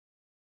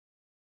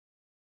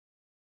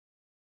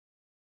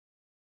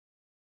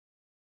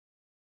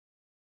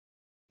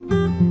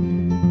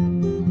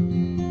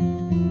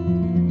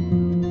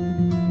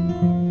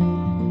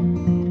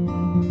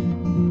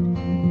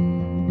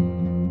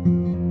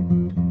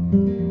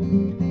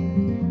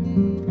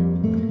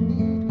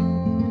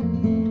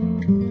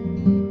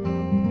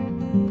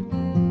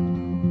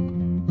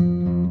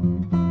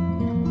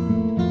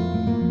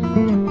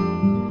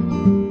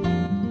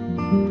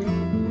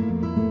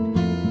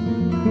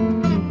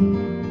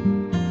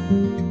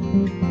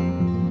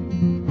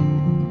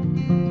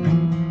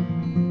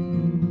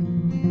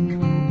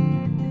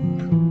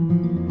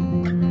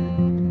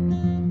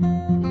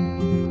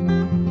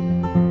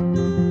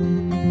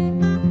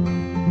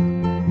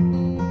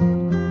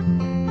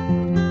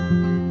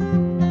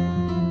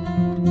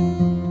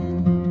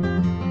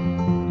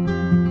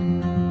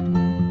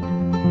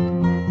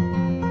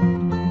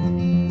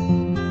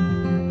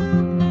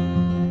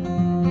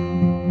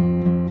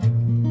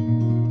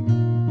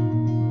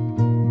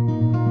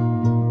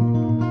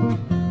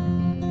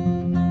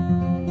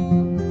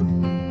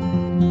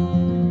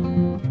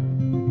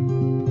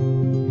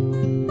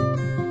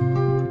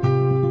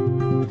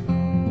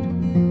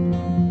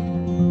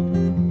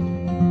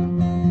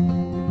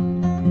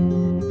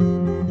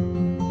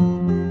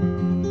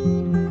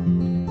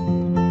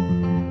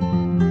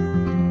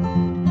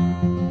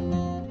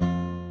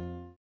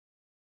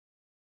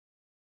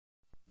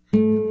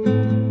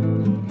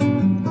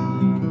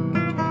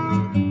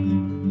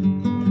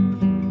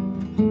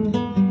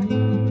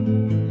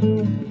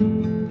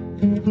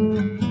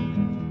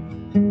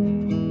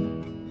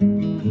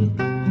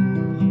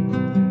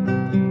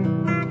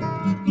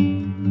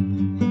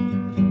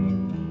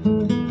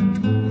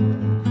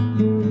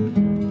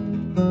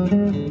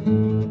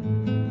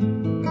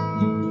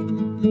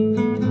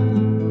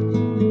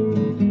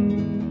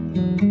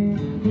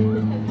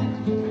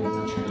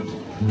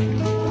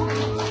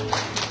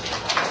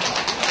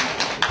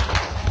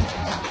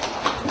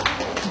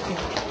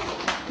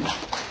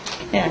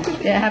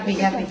happy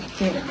happy，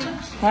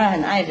 他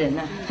很爱人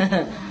啊，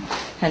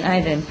很爱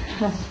人。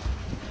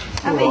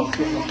happy，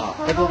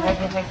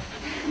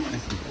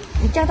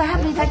 你叫他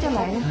happy， 他就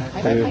来了。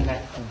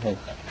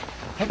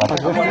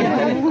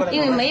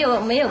因为没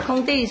有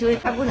空地，所以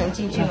他不能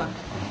进去嘛。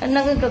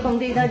那个空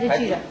地他就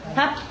去了。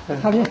好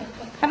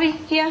 ，happy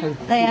here，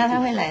 对呀，他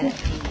会来的。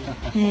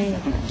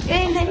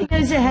哎，那你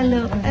就是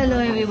hello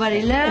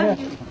everybody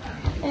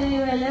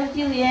love，everybody love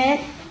you yeah。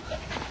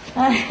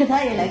哎，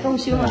他也来共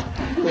修啊！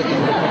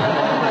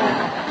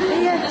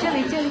哎呀，这里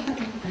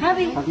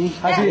，happy，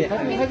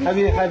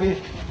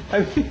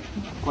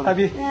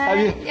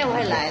 又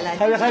会来了，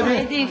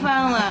没地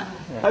方嘛，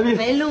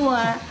没路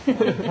啊。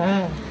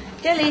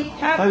这里，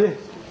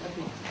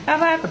爸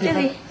爸，这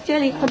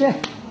里，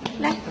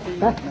来，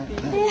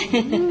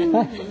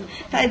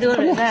太多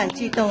人了，很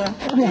激动了。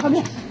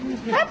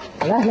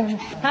来。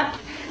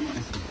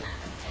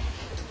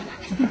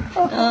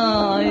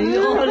哦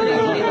哟，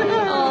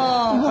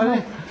哦，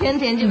天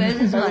天就没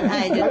事做，很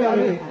爱就。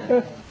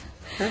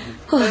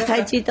哇，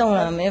太激动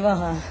了，没办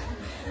法。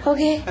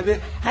OK，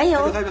 还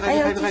有，太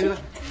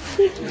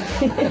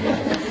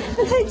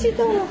激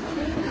动了。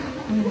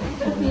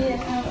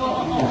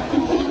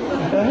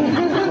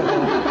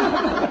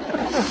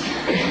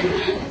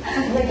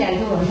在讲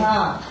中文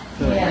哈，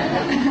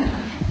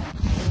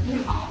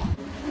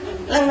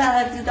让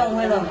他自动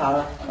会乱跑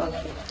了。OK。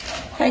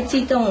太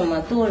激动了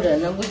嘛，多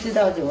人了不知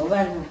道怎么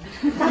办。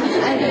他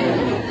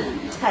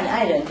很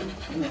爱人，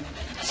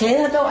谁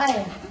他都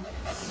爱，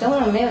从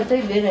来没有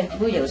对别人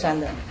不友善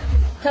的，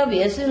特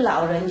别是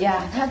老人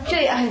家，他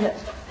最爱的。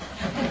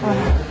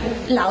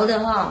老的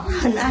哈，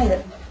很爱的。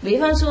比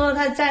方说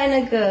他在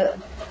那个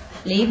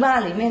篱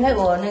笆里面，在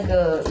我那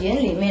个园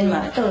里面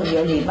嘛，都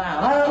有篱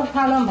笆，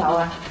怕乱跑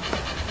啊。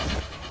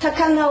他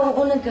看到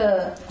那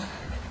个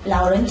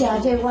老人家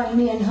在外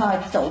面哈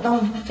走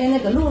动，在那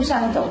个路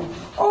上走，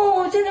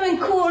哦，在那边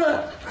哭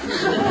了，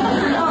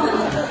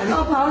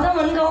跑到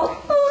门口，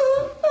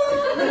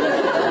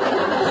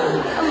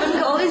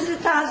门口一直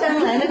踏上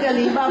来，那个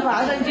篱笆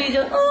爬上去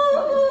就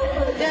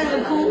这样子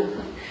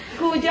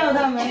哭叫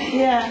他们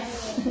呀，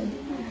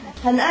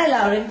很爱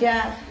老人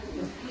家，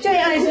最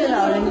爱是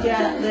老人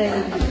家，对，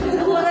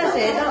不过他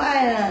谁都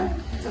爱了。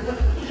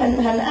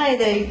很爱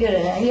的一个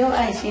人，很有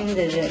爱心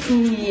的人，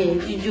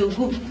就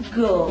不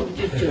够，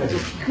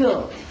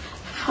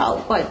好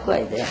乖乖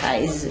的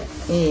孩子，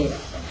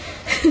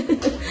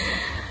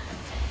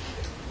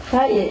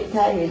他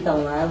也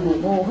懂啊，母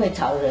母会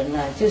吵人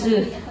啊，就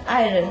是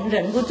爱人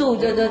忍不住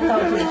就到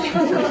处去。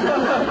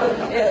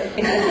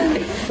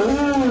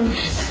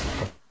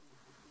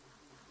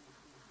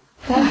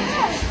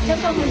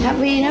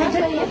Happy nó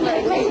thích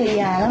mấy người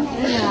già lắm,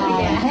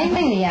 thấy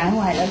mấy người già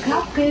ngoài là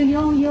khóc kêu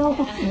vô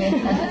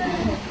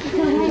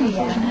thương mấy người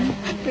già,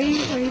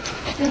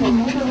 chứ mình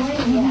muốn thương mấy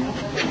người già.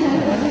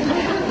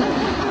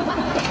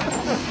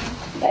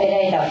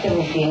 Đây đọc cho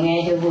một chuyện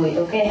nghe cho vui,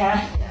 ok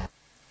ha.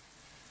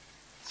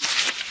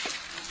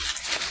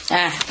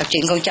 Đọc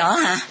chuyện con chó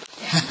hả?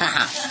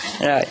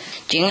 Rồi,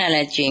 chuyện này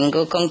là chuyện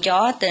của con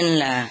chó tên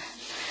là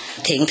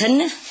Thiện Thính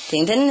á.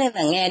 Thiện Thính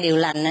là nghe điều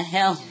lành á,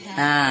 thấy không?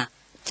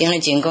 Chuyện là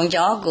chuyện con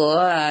chó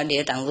của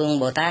Địa Tạng Vương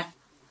Bồ Tát.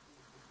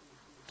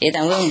 Địa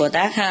Tạng Vương Bồ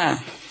Tát ha,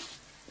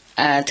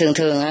 thường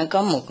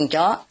có một con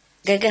chó.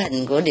 Cái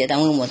hình của Địa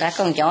Tạng Vương Bồ Tát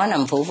có con chó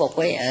nằm phủ phục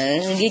ở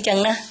dưới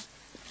chân đó.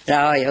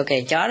 Rồi, ok,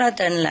 chó đó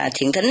tên là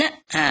Thiện Thính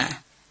á.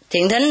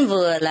 Thiện Thính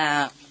vừa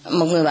là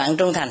một người bạn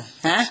trung thành,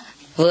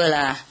 vừa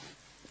là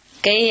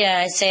cái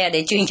xe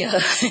để chuyên chở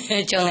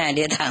cho ngài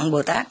Địa Tạng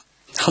Bồ Tát.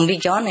 Không biết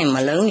chó này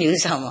mà lớn dữ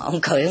sao mà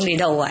ông cởi ông đi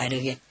đâu hoài được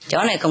vậy.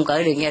 Chó này không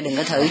cởi được nha, đừng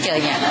có thử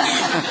chơi nha.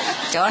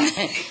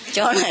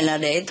 Chó này là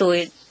để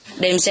tôi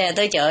đem xe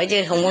tới chở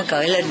chứ không có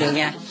cởi lên được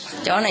nha.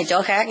 Chó này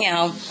chó khác nha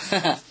không.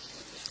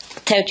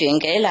 Theo chuyện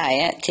kể lại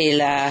á, thì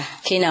là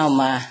khi nào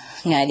mà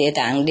ngài Địa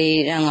Tạng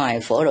đi ra ngoài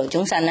phổ độ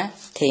chúng sanh á,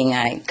 thì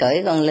ngài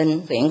cởi con linh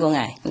quyển của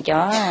ngài, con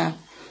chó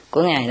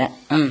của ngài đó.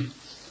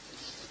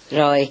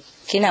 Rồi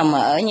khi nào mà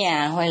ở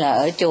nhà hay là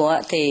ở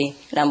chùa thì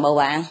làm bầu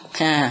bạn.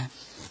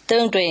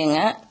 Tương truyền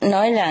á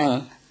nói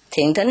rằng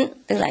Thiện Thính,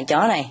 tức là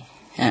chó này,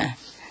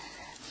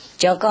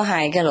 chó có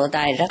 2 cái lỗ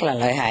tai rất là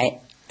lợi hại.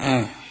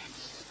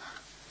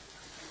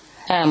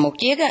 Một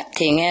chiếc á,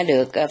 thì nghe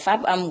được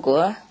pháp âm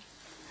của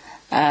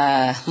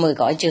 10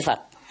 cõi chư Phật.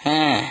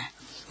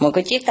 Một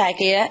cái chiếc tai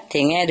kia á,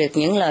 thì nghe được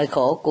những lời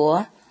khổ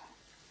của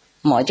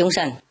mọi chúng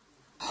sanh.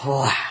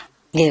 Wow,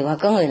 ghê quá,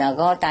 có người nào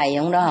có tai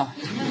giống đó không?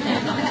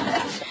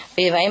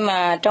 Vì vậy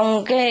mà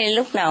trong cái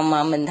lúc nào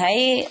mà mình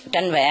thấy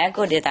tranh vẽ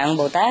của Địa Tạng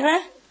Bồ Tát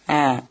đó,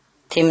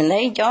 thì mình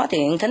thấy chó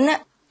Thiện Thính á,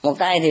 một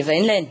tay thì vẫy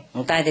lên,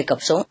 một tay thì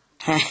cụp xuống.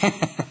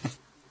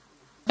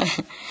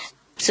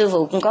 Sư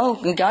phụ cũng có một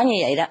con chó như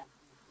vậy đó.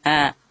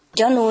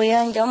 Chó nuôi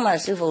á, chó mà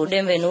sư phụ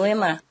đem về nuôi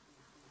mà,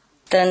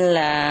 tên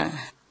là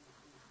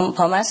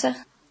Thomas á.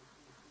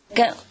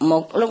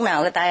 Một lúc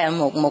nào cái tay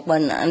một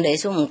bên anh để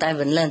xuống, một tay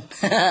vịnh lên.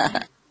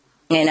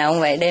 Ngày nào cũng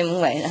vậy, đêm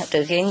cũng vậy đó,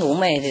 trừ khi ngủ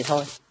mê thì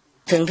thôi.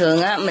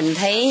 Thường á mình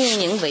thấy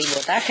những vị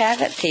Bồ Tát khác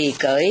á, thì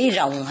cởi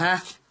rồng ha,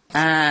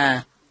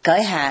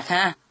 cởi hạt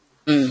ha,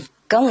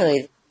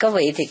 có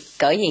vị thì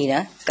cởi gì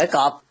nữa, cởi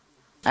cọp,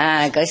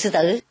 cởi sư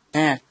tử,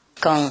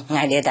 còn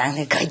ngài Địa Tạng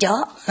thì cởi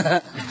chó.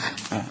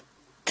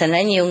 Thành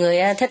ra nhiều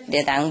người thích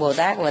Địa Tạng Bồ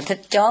Tát và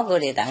thích chó của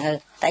Địa Tạng hơn,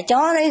 tại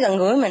chó đấy gần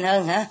gũi mình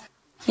hơn hả.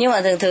 Nhưng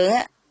mà thường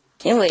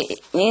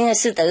những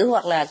sư tử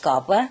hoặc là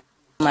cọp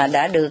mà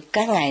đã được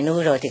các ngài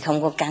nuôi rồi thì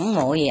không có cắn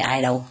mổ gì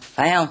ai đâu,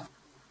 phải không?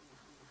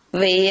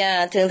 Vì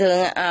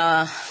thường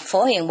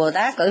Phổ Hiền Bồ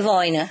Tát cởi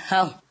voi nữa,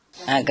 không?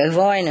 Cởi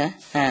voi nữa.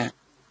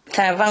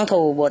 Văn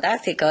Thù Bồ Tát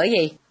thì cởi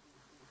gì?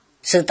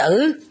 Sư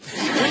tử.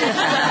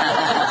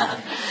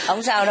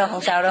 Không sao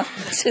đâu,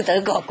 sư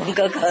tử cọp cũng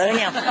cỡ với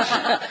nhau.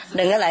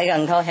 Đừng có lại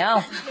gần thôi, hiểu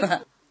không?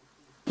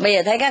 Bây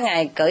giờ thấy các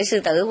ngài cởi sư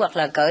tử hoặc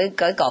là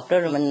cởi cọp đó,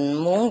 rồi mình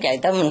muốn chạy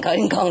tới mình cởi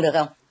con được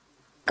không?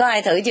 Có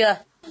ai thử chưa?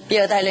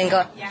 Giơ tay lên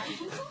coi.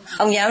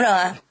 Không dám đâu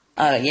hả?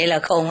 Vậy là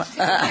khôn.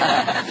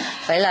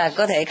 Phải là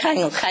có thể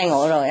khai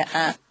ngộ rồi.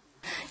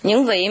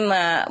 Những vị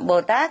mà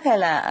Bồ Tát hay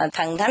là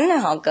thần thánh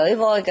họ cởi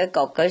voi, cởi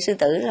cọp, cởi sư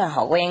tử là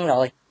họ quen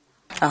rồi,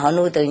 họ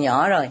nuôi từ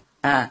nhỏ rồi.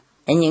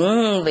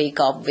 Những vị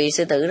cọp, vị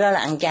sư tử đó là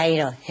ăn chay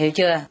rồi, hiểu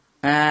chưa?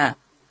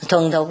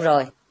 Thuần thục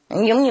rồi,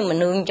 giống như mình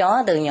nuôi con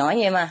chó từ nhỏ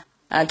vậy mà.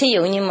 Thí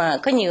dụ như mà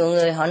có nhiều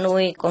người họ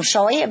nuôi con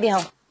sói, biết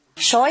không?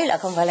 Sói là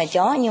không phải là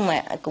chó nhưng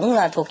mà cũng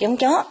là thuộc giống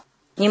chó,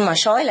 nhưng mà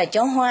sói là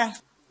chó hoang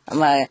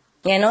mà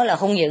nghe nói là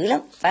hung dữ lắm,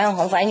 phải không?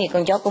 Không phải như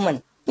con chó của mình.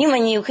 Nhưng mà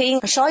nhiều khi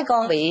sói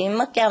con bị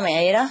mất cha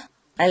mẹ vậy đó,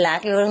 lạc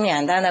vô trong nhà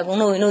người ta cũng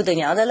nuôi từ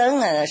nhỏ tới lớn,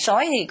 là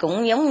sói thì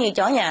cũng giống như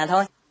chó nhà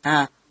thôi.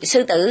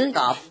 Sư tử,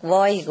 cọp,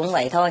 voi thì cũng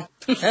vậy thôi.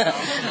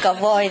 Cọp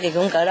voi thì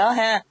cũng cỡ đó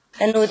ha.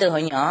 Nên nuôi từ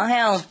hồi nhỏ, thấy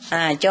không?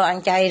 Cho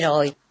ăn chay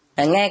rồi,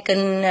 nghe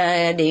kinh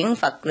điển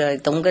Phật rồi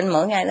tụng kinh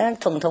mỗi ngày đó,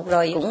 thuần thục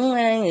rồi, cũng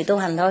người tu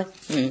hành thôi.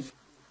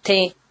 Thì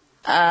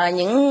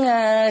những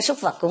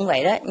súc vật cũng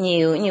vậy đó,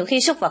 nhiều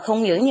khi súc vật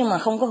hung dữ nhưng mà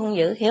không có hung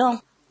dữ, hiểu không?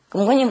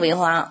 Cũng có những vị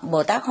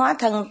Bồ Tát hóa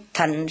thân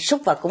thành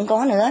súc vật cũng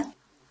có nữa.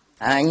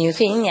 Nhiều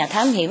khi những nhà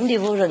thám hiểm đi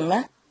vô rừng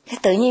đó,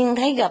 tự nhiên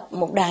thấy gặp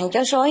một đàn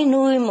chó sói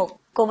nuôi một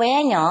cô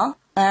bé nhỏ,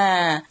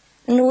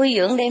 nuôi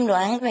dưỡng đem đồ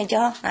ăn về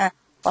cho.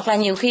 Hoặc là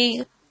nhiều khi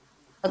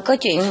có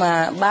chuyện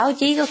mà báo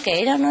chí có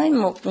kể đó, nói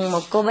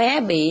một cô bé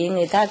bị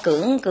người ta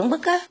cưỡng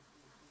bức á,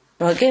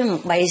 rồi cái một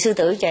bầy sư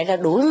tử chạy ra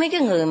đuổi mấy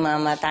cái người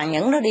mà tàn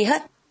nhẫn đó đi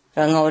hết,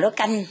 rồi ngồi đó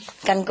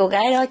canh cô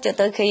gái đó cho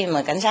tới khi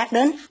mà cảnh sát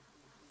đến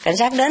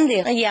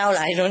thì nó giao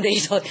lại rồi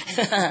đi thôi.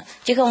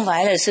 Chứ không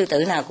phải là sư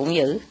tử nào cũng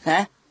giữ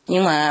hả.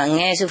 Nhưng mà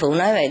nghe sư phụ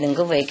nói vậy đừng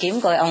có về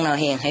kiếm coi ông nào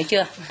hiền, hiểu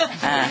chưa?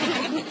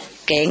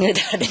 Kệ người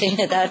ta đi,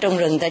 người ta trong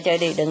rừng ta chơi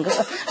đi, đừng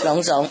có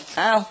lộn xộn,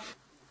 phải không?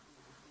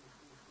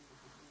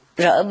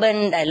 Rồi ở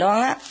bên Đài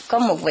Loan có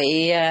một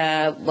vị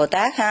Bồ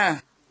Tát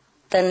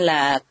tên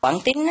là Quảng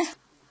Tín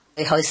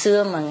Thì hồi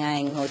xưa mà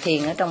ngài ngồi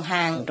thiền ở trong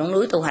hang, trong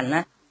núi tu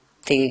hành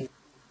thì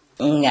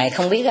ngài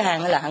không biết cái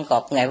hang đó là hang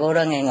cọp, ngài vô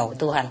đó ngài ngồi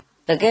tu hành.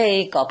 Rồi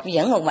cái cọp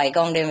dẫn một bầy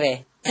con đem về,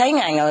 thấy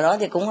ngài ngồi đó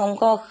thì cũng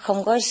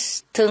không có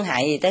thương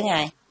hại gì tới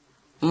ngài,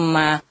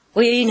 mà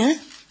quy y nữa,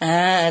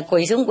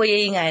 quỳ xuống quy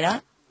y ngài đó,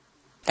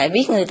 tại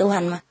biết người tu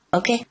hành mà.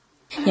 Ok,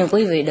 nhưng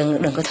quý vị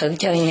đừng có thử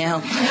chơi nghe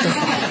không?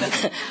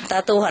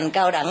 Ta tu hành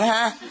cao đẳng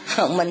ha,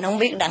 mình không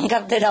biết đẳng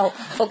cấp tới đâu.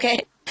 Ok.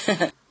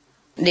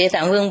 Địa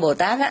Tạng Vương Bồ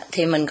Tát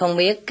thì mình không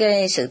biết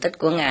cái sự tích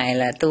của ngài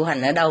là tu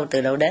hành ở đâu,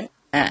 từ đâu đến.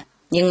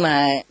 Nhưng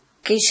mà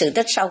cái sự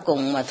tích sau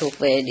cùng mà thuộc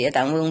về Địa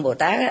Tạng Vương Bồ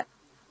Tát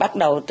bắt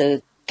đầu từ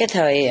cái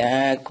thời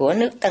của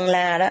nước Tân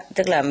La đó,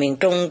 tức là miền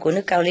trung của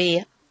nước Cao Ly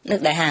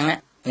nước Đại Hàn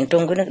miền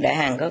trung của nước Đại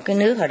Hàn có cái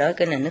nước hồi đó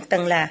cái là nước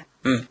Tân La.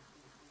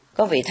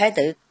 Có vị thái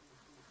tử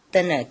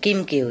tên là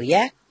Kim Kiều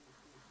Giác.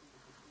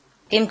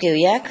 Kim Kiều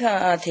Giác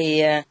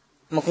thì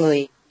một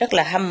người rất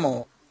là hâm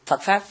mộ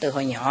Phật Pháp từ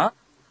hồi nhỏ.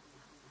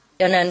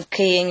 Cho nên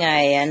khi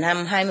ngài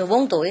năm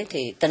 24 tuổi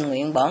thì tình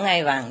nguyện bỏ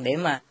ngai vàng để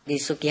mà đi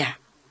xuất gia.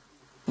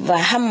 Và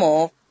hâm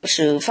mộ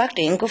sự phát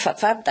triển của Phật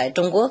Pháp tại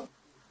Trung Quốc.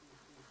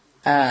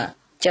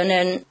 Cho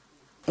nên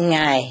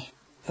ngài,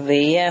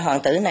 vị hoàng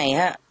tử này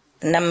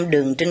năm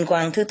Đường Trinh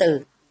Quang thứ 4,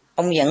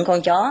 ông dẫn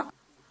con chó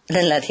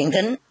nên là thiện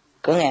thính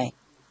của ngài,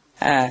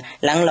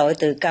 lặn lội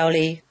từ Cao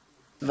Ly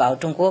vào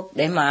Trung Quốc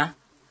để mà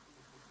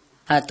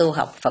tu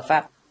học Phật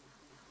Pháp.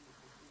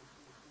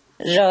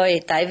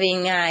 Rồi tại vì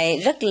ngài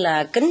rất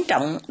là kính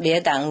trọng Địa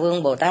Tạng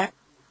Vương Bồ Tát,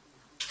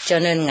 cho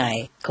nên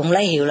ngài cũng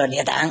lấy hiệu là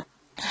Địa Tạng.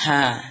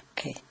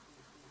 Okay.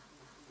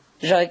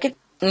 Rồi cái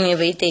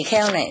vị tỳ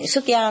kheo này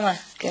xuất gia mà,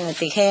 cái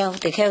tỳ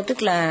kheo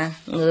tức là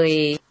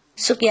người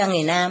xuất gia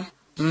người nam,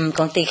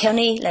 còn tỳ kheo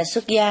ni là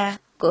xuất gia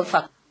của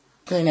Phật,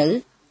 người nữ.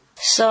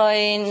 Rồi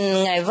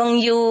ngài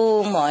vân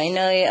du mọi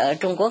nơi ở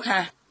Trung Quốc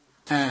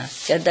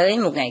cho tới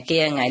một ngày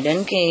kia ngài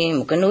đến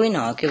một cái núi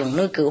nọ kêu bằng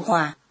núi Cửu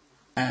Hoa.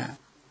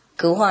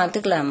 Cửu Hoa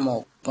tức là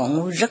một ngọn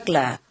núi rất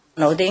là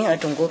nổi tiếng ở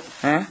Trung Quốc,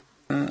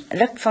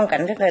 rất phong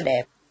cảnh rất là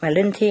đẹp và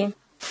linh thiêng.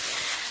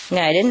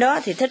 Ngài đến đó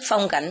thì thích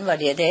phong cảnh và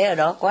địa thế ở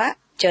đó quá,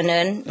 cho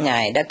nên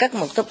ngài đã cất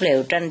một túp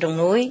lều tranh trong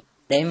núi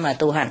để mà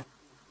tu hành.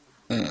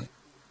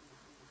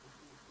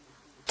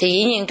 Thì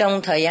dĩ nhiên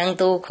trong thời gian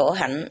tu khổ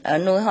hạnh ở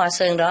núi Hoa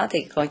Sơn đó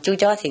thì còn chú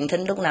chó thiện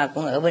thính lúc nào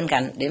cũng ở bên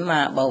cạnh để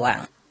mà bầu bạn.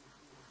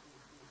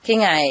 Khi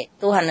ngài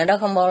tu hành ở đó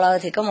không bao lâu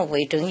thì có một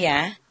vị trưởng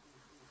giả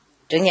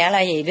Trưởng giả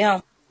là gì biết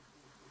không?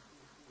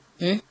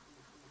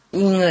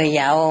 Người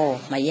giàu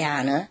mà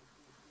già nữa.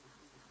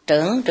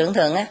 Trưởng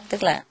thường á,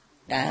 tức là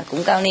đã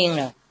cũng cao niên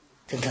rồi.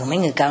 Thường mấy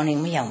người cao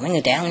niên mới giàu, mấy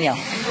người trẻ không giàu.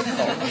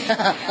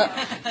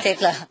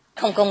 Thiệt là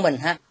không công bình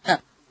ha.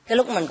 Cái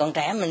lúc mình còn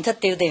trẻ mình thích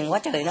tiêu tiền quá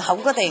trời, nó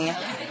không có tiền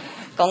nha.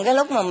 Còn cái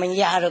lúc mà mình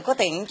già rồi có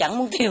tiền cũng chẳng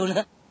muốn tiêu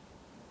nữa,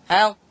 phải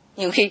không?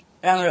 Nhiều khi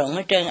răng rụng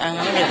hết trơn, ăn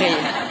không được gì.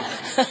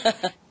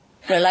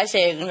 Rồi lái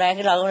xe cũng ra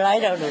cái đâu lái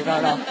đâu được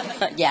đâu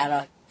già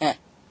rồi.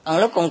 Còn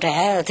lúc còn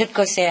trẻ thích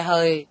có xe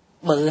hơi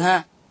bự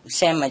ha,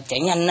 xe mà chạy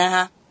nhanh đó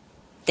ha,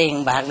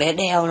 tiền bạc để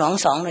đeo loãng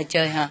xoảng rồi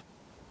chơi ha.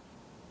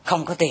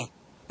 Không có tiền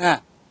ha.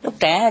 Lúc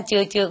trẻ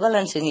chưa có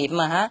lên sự nghiệp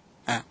mà ha.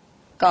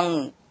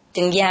 Còn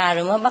chừng già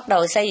rồi mới bắt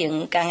đầu xây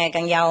dựng, càng ngày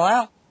càng giàu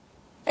á.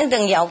 Đến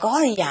từng giàu có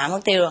thì già mất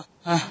tiêu rồi.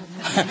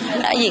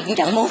 Đã gì cũng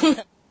chẳng muốn.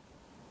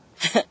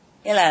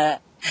 Nghĩa là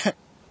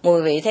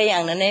mùi vị thế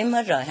gian đã nếm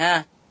hết rồi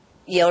ha.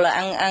 Dù là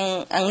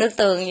ăn nước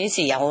tương với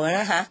xì dầu rồi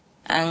đó hả,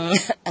 ăn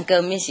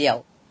cơm với xì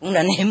dầu cũng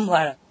đã nếm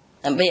qua rồi.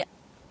 Làm bây giờ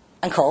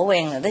ăn khổ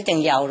quen rồi, tới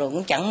chừng giàu rồi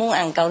cũng chẳng muốn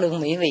ăn cao lương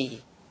mỹ vị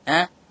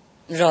hả.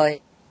 Rồi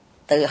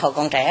từ hồi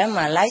còn trẻ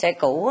mà lái xe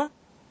cũ á,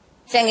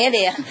 xe nghĩa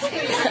địa.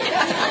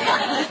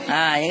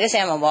 Những cái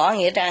xe mà bỏ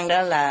nghĩa trang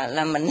đó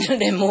là mình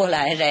đem mua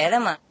lại rẻ đó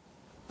mà.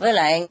 Với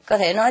lại có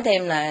thể nói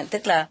thêm là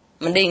tức là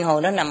mình đi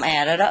hồi nó nằm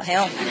đó đó, thấy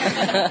không?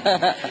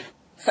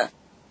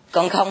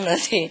 Còn không nữa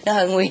thì nó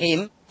hơi nguy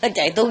hiểm, nó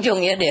chạy tuốt vô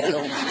nghĩa địa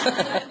luôn.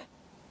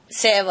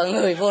 Xe và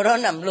người vô đó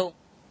nằm luôn.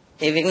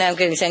 Thì Việt Nam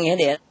kêu xe nghĩa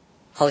địa.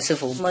 Hồi sư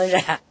phụ mới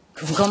ra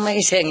cũng có mấy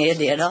cái xe nghĩa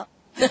địa đó.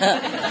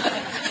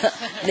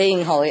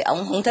 Đi hồi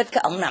ổng không thích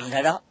cái ổng nằm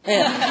rồi đó.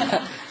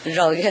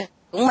 Rồi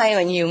cũng may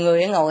mà nhiều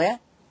người ngồi á,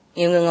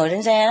 nhiều người ngồi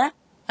trên xe đó,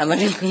 mà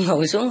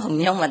ngồi xuống cùng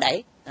nhau mà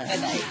đẩy.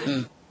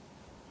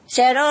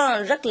 Xe đó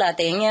rất là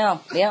tiện nha, không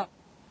biết không?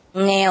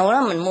 Nghèo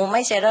đó mình mua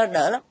mấy xe đó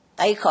đỡ lắm,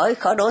 tại khỏi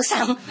đổ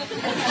xăng.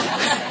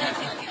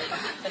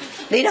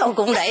 Đi đâu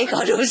cũng đẩy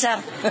khỏi đổ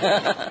xăng.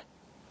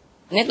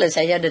 Nhất là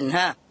xe gia đình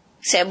ha,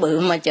 xe bự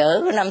mà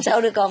chở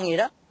 5-6 đứa con gì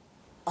đó.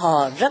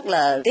 Rất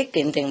là tiết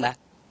kiệm tiền bạc,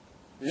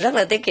 rất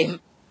là tiết kiệm.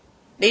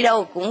 Đi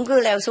đâu cũng cứ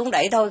leo xuống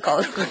đẩy thôi,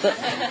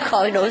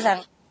 khỏi đổ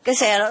xăng. Cái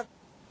xe đó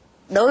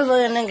đối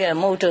với cái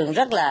môi trường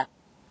rất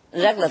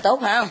là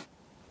tốt hả?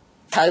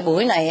 Thời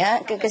buổi này á,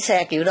 cái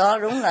xe kiểu đó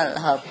đúng là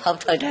hợp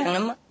thời trang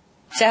lắm á.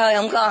 Xe hơi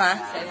không có hả?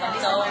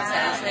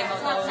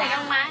 Xe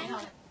gắn máy.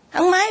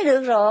 Gắn máy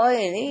được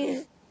rồi,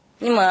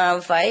 nhưng mà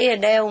phải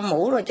đeo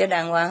mũ rồi cho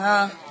đàng hoàng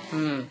ha.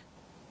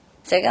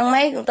 Xe gắn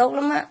máy cũng tốt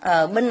lắm á.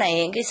 Ở bên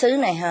này cái xứ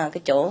này ha,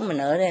 cái chỗ mình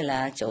ở đây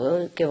là chỗ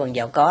kêu bằng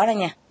giàu có đó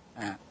nha.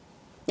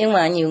 Nhưng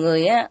mà nhiều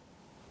người á,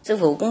 sư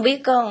phụ cũng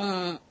biết có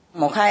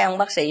 1-2 ông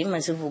bác sĩ mà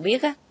sư phụ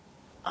biết á,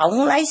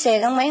 ổng lấy xe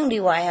gắn máy ông đi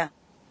hoài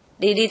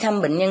đi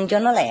thăm bệnh nhân cho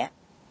nó lẹ.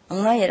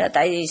 Ông nói vậy đó,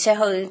 tại vì xe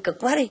hơi cực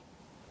quá đi.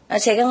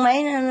 Xe gắn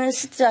máy nó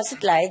xích ra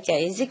xích lại,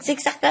 chạy xích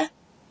sắc á,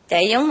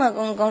 chạy giống mà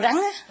con rắn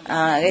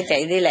á, cái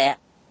chạy đi lẹ.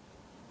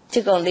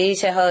 Chứ còn đi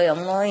xe hơi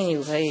ông nói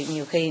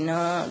nhiều khi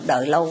nó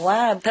đợi lâu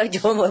quá, tới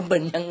chỗ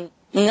bệnh nhân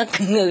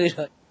ngất người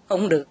rồi,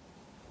 không được.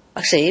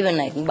 Bác sĩ bên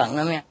này cũng bận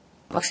lắm nha.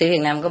 Bác sĩ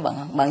Việt Nam có bận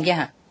không? Bận chứ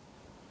hả?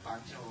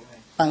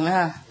 Bận đó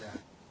ha.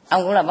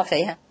 Ông cũng là bác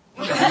sĩ hả?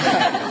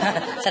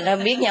 Thành ra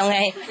biết nhau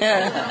ngay.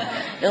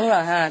 Đúng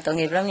rồi ha, tội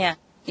nghiệp lắm nha.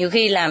 Nhiều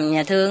khi làm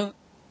nhà thương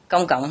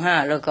công cộng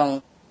ha, rồi còn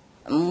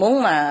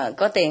muốn mà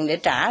có tiền để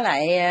trả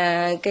lại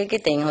cái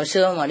tiền hồi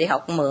xưa mà đi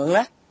học mượn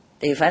đó,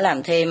 thì phải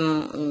làm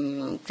thêm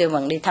kêu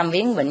bằng đi thăm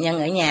viếng bệnh nhân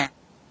ở nhà,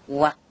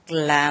 hoặc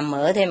là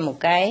mở thêm một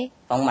cái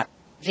phòng mạch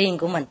riêng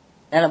của mình.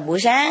 Đó là buổi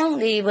sáng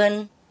đi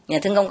bên nhà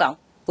thương công cộng,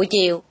 buổi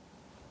chiều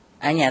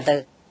ở nhà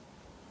tư.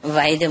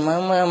 Vậy thì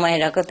mới may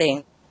ra có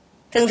tiền.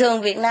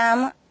 Thường Việt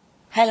Nam á,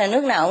 hay là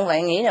nước nào cũng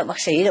vậy, nghĩ là bác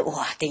sĩ là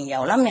tiền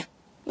giàu lắm nha.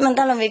 Nhưng mà người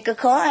ta làm việc cực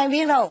khó, ai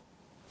biết đâu,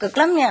 cực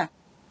lắm nha.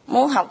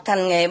 Muốn học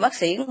thành nghề bác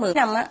sĩ 10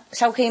 năm á,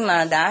 sau khi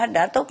mà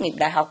đã tốt nghiệp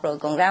đại học rồi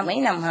còn ra mấy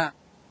năm ha,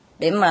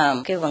 để mà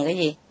kêu bằng cái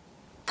gì,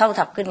 thâu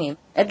thập kinh nghiệm,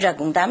 ít ra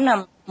cũng 8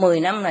 năm, 10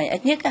 năm này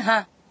ít nhất á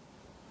ha,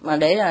 mà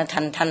để là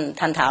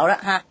thành thạo đó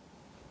ha.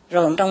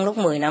 Rồi trong lúc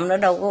 10 năm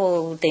đó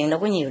tiền đâu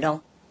có nhiều đâu,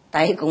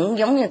 tại cũng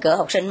giống như cỡ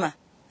học sinh mà,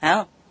 phải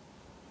không?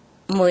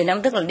 10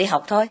 năm tức là đi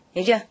học thôi,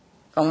 hiểu chưa?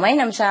 Còn mấy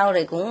năm sau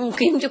thì cũng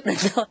kiếm chút đỉnh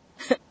thôi.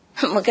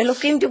 Mà cái lúc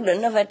kiếm chút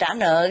đỉnh nó phải trả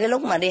nợ cái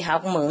lúc mà đi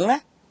học mượn đó.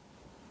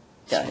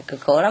 Trời,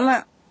 cực khổ lắm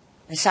á.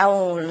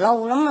 Sau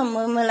lâu lắm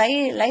mới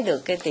lấy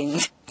được cái tiền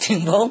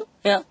vốn,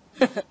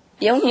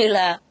 giống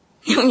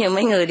như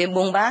mấy người đi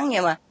buôn bán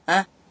vậy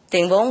mà,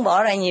 tiền vốn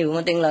bỏ ra nhiều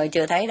mà tiền lời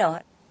chưa thấy đâu,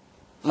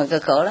 mà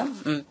cực khổ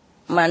lắm.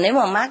 Mà nếu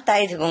mà mát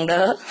tay thì còn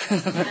đỡ.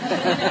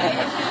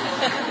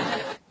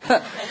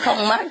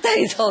 Không mát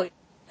tay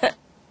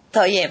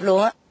thôi dẹp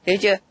luôn á, hiểu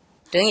chưa?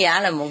 Trưởng giả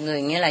là một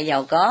người nghĩa là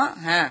giàu có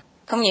ha,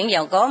 không những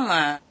giàu có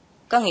mà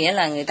có nghĩa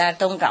là người ta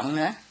tôn trọng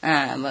nữa,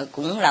 mà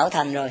cũng lão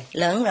thành rồi,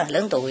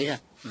 lớn tuổi rồi,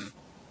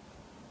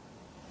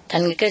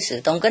 thành cái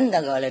sự tôn kính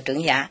ta gọi là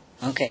trưởng giả.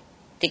 Ok,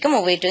 thì có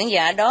một vị trưởng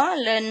giả đó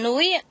lên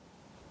núi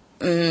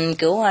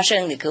Cửu Hoa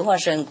Sơn, thì Cửu Hoa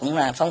Sơn cũng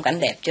là phong cảnh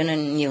đẹp cho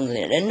nên nhiều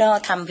người đến đó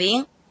thăm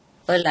viếng,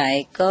 với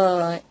lại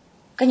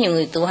có có nhiều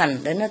người tu hành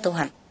đến nó tu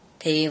hành.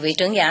 Thì vị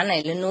trưởng giả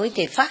này lên núi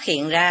thì phát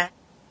hiện ra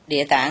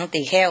Địa Tạng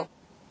Tỳ Kheo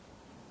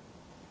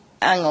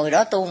ngồi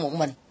đó tu một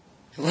mình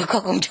với có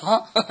con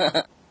chó.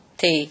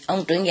 Thì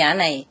ông trưởng giả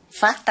này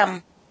phát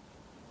tâm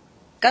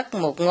cất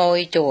một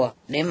ngôi chùa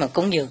để mà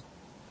cúng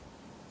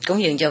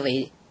dường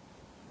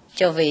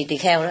cho vị tỳ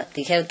kheo đó.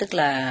 Tỳ kheo tức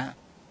là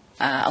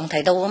ông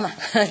thầy tu mà.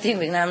 Tiếng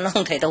Việt Nam nó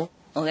ông thầy tu,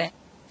 ok,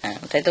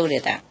 thầy tu Địa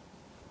Tạng.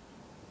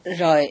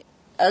 Rồi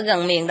ở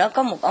gần miền đó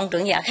có một ông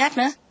trưởng giả khác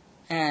nữa,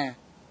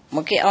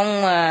 một cái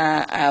ông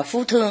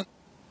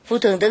phú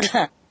thương tức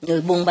là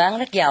người buôn bán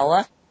rất giàu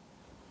á.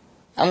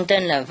 Ông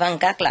tên là Văn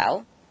Cát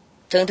Lão.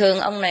 Thường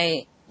ông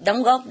này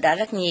đóng góp đã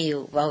rất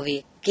nhiều vào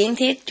việc kiến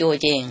thiết chùa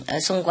chiền ở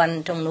xung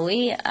quanh trong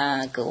núi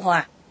Cửu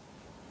Hoa.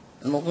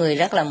 Một người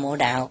rất là mộ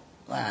đạo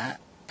và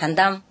thành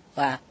tâm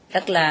và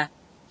rất là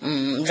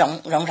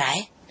rộng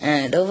rãi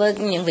đối với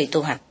những vị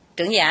tu hành.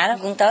 Trưởng giả đó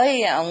cũng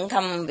tới, ông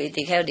thăm vị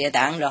tỳ kheo Địa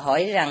Tạng rồi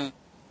hỏi rằng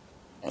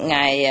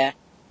ngài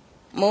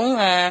muốn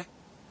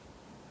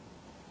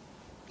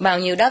bao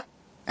nhiêu đất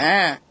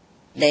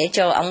để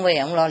cho ông về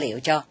ông lo liệu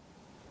cho.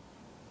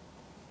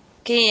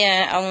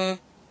 Cái ông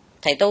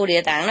thầy tu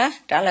Địa Tạng đó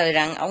trả lời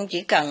rằng ông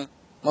chỉ cần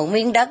một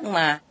miếng đất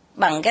mà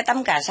bằng cái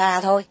tấm cà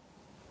sa thôi.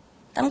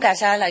 Tấm cà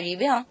sa là gì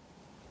biết không?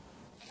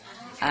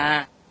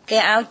 Cái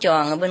áo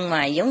choàng ở bên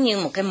ngoài giống như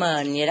một cái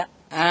mền vậy đó.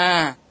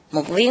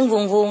 Một miếng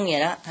vuông vậy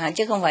đó,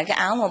 chứ không phải cái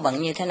áo mà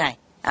bận như thế này.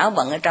 Áo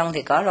bận ở trong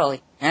thì có rồi,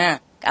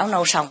 áo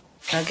nâu sòng,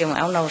 kêu mà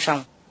áo nâu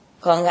sòng.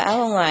 Còn cái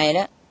áo ở ngoài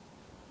đó,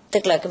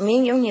 tức là cái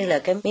miếng giống như là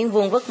cái miếng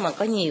vuông vức mà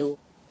có nhiều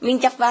miếng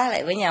chắp vá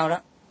lại với nhau đó.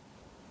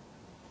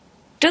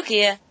 Trước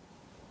kia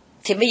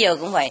thì bây giờ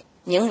cũng vậy,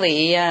 những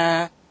vị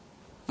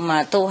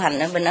mà tu hành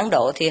ở bên Ấn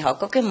Độ thì họ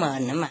có cái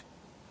mền nữa mà.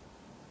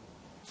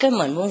 Cái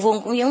mền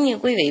vuông cũng giống như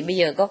quý vị bây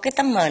giờ có cái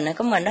tấm mền này,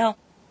 có mền đó không?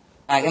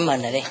 Cái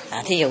mền này đi,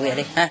 thí dụ vậy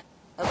đi ha.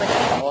 Ở bên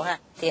Ấn Độ ha,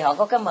 thì họ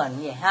có cái mền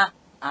như vậy ha.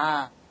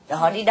 Rồi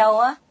họ đi đâu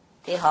á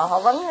thì họ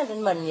vấn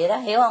lên mình vậy đó,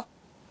 hiểu không?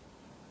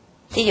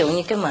 Thí dụ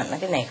như cái mền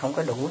cái này không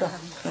có đủ đâu,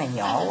 cái này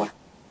nhỏ quá.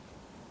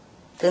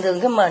 Thường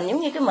cái mền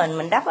giống như cái mền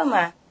mình đắp á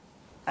mà.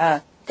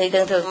 Thì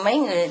thường mấy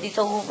người đi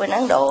tu bên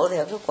Ấn Độ thì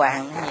họ cứ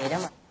quàng như vậy đó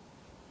mà.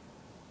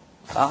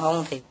 Còn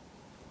không thì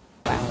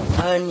quàng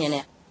một bên vậy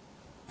nè.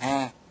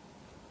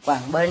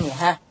 Quàng bên vậy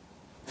ha.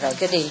 Rồi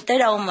cái đi tới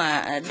đâu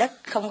mà đất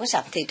không có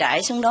sạch thì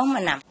trải xuống đó mà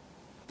nằm.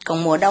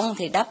 Còn mùa đông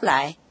thì đắp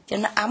lại cho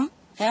nó ấm,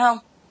 thấy không?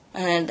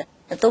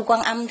 Tu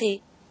Quan Âm thì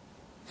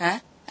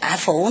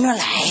phủ nó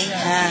lại,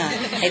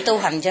 để tu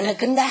hành cho nó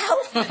kín đáo.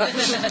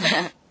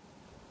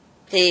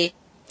 Thì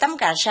tấm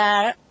cà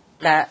sa đó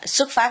là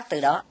xuất phát từ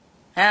đó.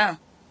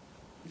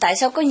 Tại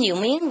sao có nhiều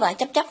miếng và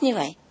chấp như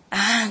vậy?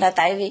 Là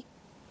tại vì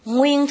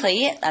nguyên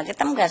thủy là cái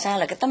tấm cà sa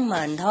là cái tấm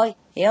mền thôi,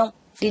 hiểu không?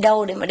 Đi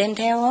đâu để mà đem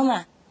theo đó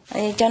mà,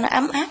 cho nó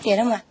ấm áp vậy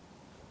đó mà.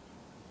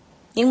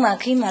 Nhưng mà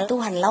khi mà tu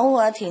hành lâu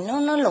thì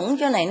nó lủng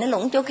chỗ này, nó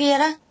lủng chỗ kia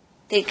đó.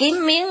 Thì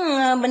kiếm miếng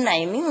bên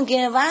này, miếng bên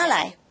kia vá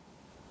lại.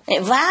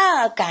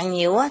 Vá càng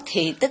nhiều á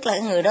thì tức là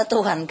người đó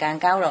tu hành càng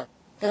cao rồi.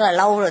 Tức là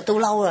lâu rồi, tu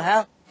lâu rồi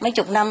ha. Mấy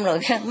chục năm rồi,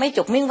 mấy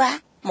chục miếng vá,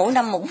 mỗi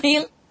năm một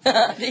miếng.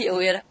 Ví dụ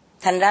vậy đó.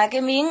 Thành ra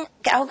cái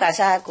áo cà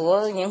sa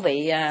của những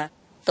vị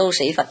tu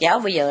sĩ Phật giáo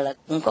bây giờ là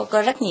cũng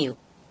có rất nhiều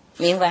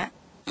miếng vá.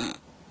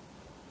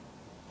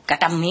 Cả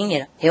 100 miếng vậy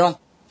đó, hiểu không?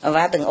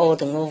 Vá từng ô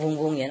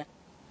vuông vậy đó.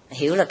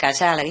 Hiểu là cà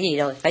sa là cái gì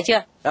rồi, phải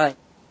chưa? Rồi,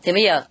 thì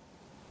bây giờ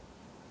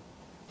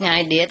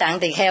ngài Địa Tạng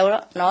Tỳ Kheo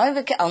đó nói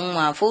với cái ông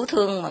mà phú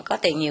thương mà có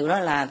tiền nhiều đó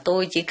là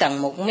tôi chỉ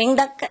cần một miếng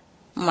đất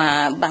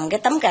mà bằng cái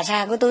tấm cà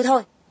sa của tôi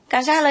thôi.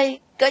 Cà sa này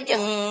cỡ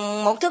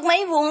chừng 1 thước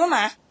mấy vuông đó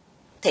mà.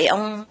 Thì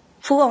ông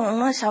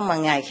nói sao mà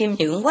ngài khiêm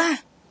nhượng quá.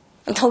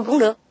 Thôi cũng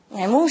được,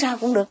 ngài muốn sao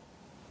cũng được.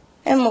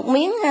 Một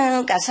miếng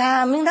cà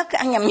sa, miếng đất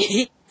ăn nhầm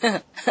gì.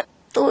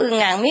 Tôi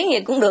 1000 miếng gì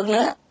cũng được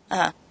nữa.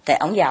 Thì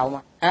ổng giàu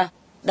mà.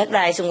 Đất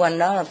đai xung quanh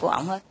đó là của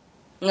ổng hết.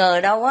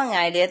 Ngờ đâu á,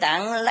 ngài Địa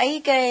Tạng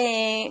lấy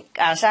cái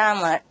cà sa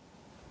mà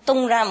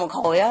tung ra một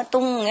hồi á,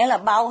 tung nghĩa là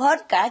bao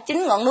hết cả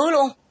 9 ngọn núi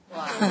luôn.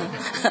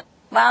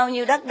 Bao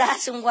nhiêu đất đai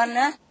xung quanh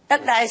á,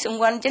 đất đai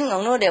xung quanh 9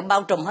 ngọn núi đều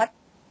bao trùm hết.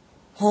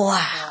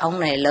 Ông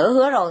này lỡ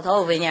hứa rồi,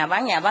 thôi về nhà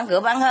bán cửa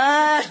bán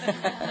hết.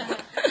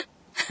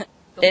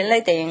 Để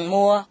lấy tiền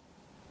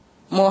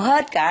mua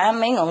hết cả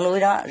mấy ngọn núi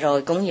đó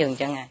rồi cúng dường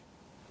cho ngài.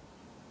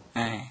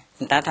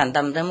 Người ta thành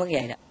tâm tới mức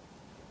vậy đó.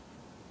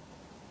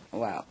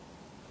 Wow.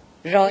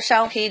 Rồi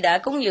sau khi đã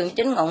cúng dường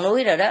 9 ngọn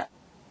núi rồi đó,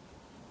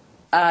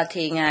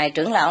 thì ngài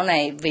trưởng lão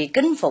này vì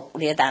kính phục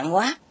Địa Tạng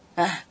quá,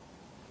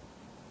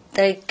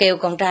 tôi kêu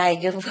con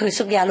trai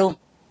xuất gia luôn.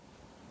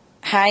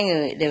 2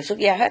 người đều xuất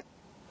gia hết.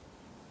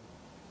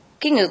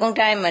 Cái người con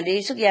trai mà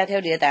đi xuất gia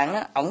theo Địa Tạng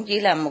đó, ổng chỉ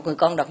là một người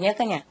con độc nhất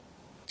đó nha,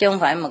 chứ không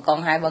phải mà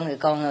con 2-3 người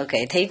con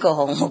kệ thí cô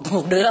hồn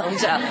một đứa không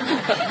sao.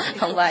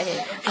 Không phải vậy.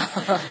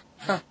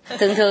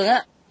 Thường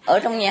á ở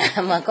trong nhà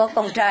mà có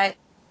con trai,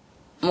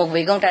 một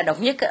vị con trai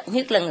độc nhất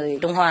nhất là người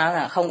Trung Hoa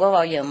là không có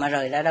bao giờ mà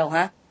rời ra đâu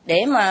ha,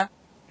 để mà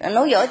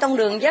nối dõi tông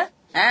đường chứ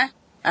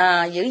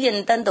giữ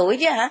gìn tên tuổi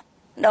chứ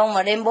đâu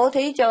mà đem bố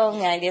thí cho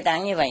ngài Địa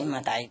Tạng như vậy.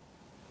 Mà tại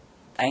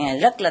ngài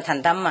rất là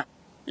thành tâm mà.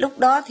 Lúc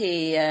đó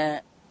thì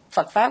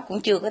Phật Pháp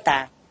cũng chưa có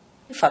tàn.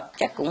 Phật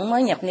chắc cũng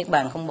mới nhập Niết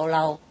Bàn không bao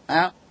lâu.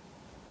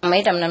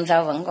 Mấy trăm năm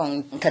sau vẫn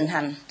còn thịnh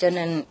hành. Cho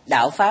nên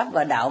đạo Pháp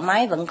và đạo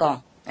Mái vẫn còn.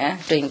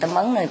 Truyền tâm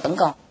ấn này vẫn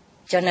còn.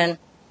 Cho nên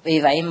vì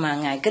vậy mà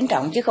Ngài kính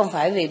trọng, chứ không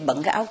phải vì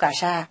bận cái áo cà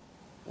sa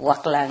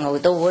hoặc là ngồi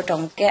tu ở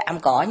trong cái am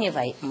cỏ như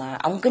vậy mà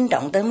ông kính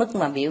trọng tới mức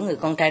mà biểu người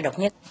con trai độc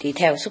nhất thì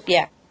theo xuất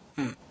gia.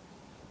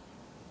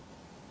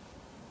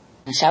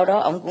 Sau đó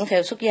ông cũng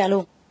theo xuất gia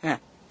luôn.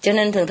 Cho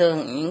nên thường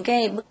thường những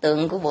cái bức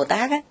tượng của Bồ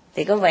Tát á,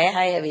 thì có vẻ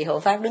hay vị hộ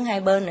pháp đứng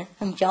hai bên nữa,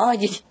 không chó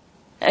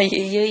ở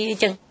dưới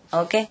chân.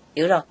 Ok,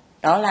 hiểu rồi.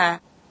 Đó là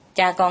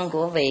cha con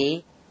của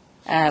vị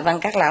Văn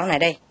Các Lão này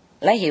đây,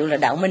 lấy hiệu là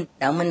Đạo Minh.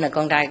 Đạo Minh là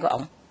con trai của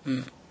ổng.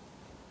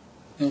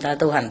 Người ta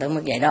tu hành tới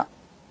mức vậy đó.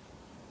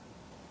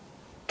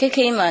 Cái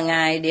khi mà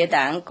Ngài Địa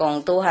Tạng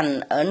còn tu hành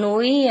ở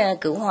núi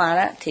Cửu Hoa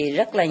đó, thì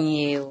rất là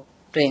nhiều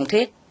truyền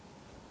thuyết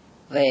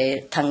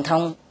về thần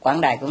thông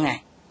quảng đại của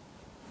Ngài.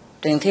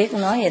 Truyền thuyết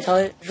nói vậy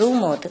thôi, rú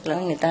mồ, tức là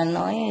người ta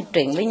nói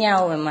truyền với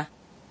nhau rồi mà.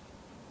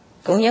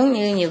 Cũng giống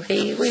như nhiều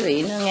khi quý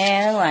vị nó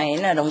nghe ở ngoài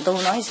là đồng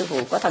tu nói sư phụ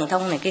có thần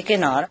thông này kia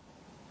nọ đó,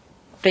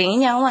 truyền với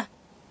nhau mà.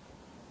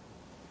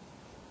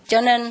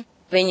 Cho nên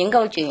vì những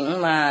câu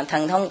chuyện mà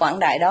thần thông quảng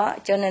đại đó,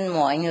 cho nên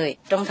mọi người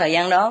trong thời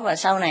gian đó và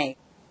sau này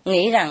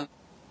nghĩ rằng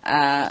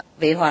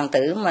vị hoàng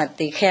tử mà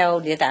tỳ kheo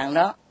Địa Tạng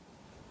đó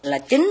là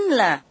chính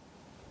là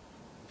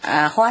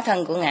hóa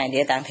thân của Ngài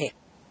Địa Tạng thiệt.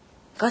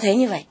 Có thể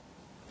như vậy,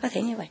 có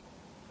thể như vậy.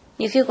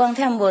 Nhiều khi Quan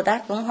Thế Âm Bồ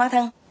Tát cũng hóa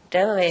thân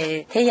trở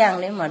về thế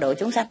gian để mà độ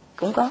chúng sanh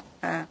cũng có.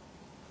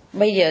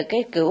 Bây giờ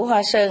cái Cửu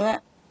Hoa Sơn á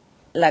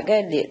là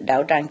cái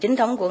đạo tràng chính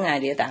thống của Ngài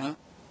Địa Tạng,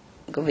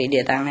 của vị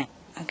Địa Tạng này.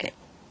 Ok.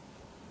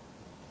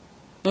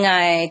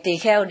 Ngài Tỳ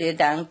Kheo Địa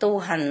Tạng tu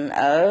hành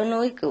ở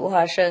núi Cửu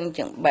Hoa Sơn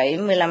chừng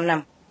 75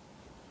 năm,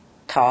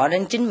 thọ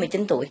đến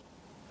 99 tuổi.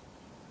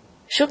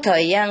 Suốt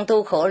thời gian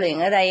tu khổ luyện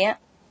ở đây á,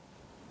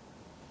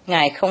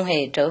 Ngài không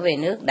hề trở về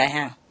nước Đại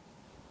Hàn.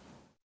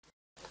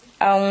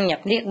 Ông nhập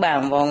Niết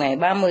Bàn vào ngày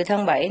 30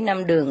 tháng 7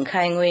 năm Đường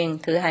Khai Nguyên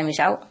thứ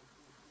 26.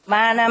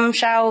 3 năm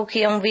sau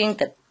khi ông viên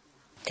tịch,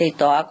 thì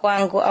tọa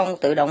quan của ông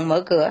tự động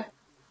mở cửa,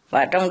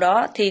 và trong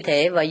đó thi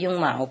thể và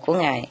dung mạo của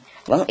Ngài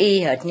vẫn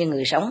y hệt như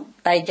người sống,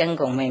 tay chân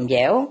còn mềm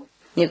dẻo,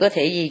 như có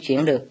thể di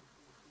chuyển được.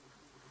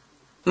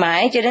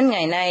 Mãi cho đến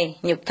ngày nay,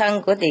 nhục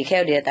thân của Tỳ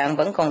Kheo Địa Tạng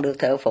vẫn còn được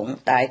thờ phụng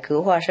tại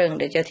Cửu Hoa Sơn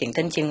để cho thiện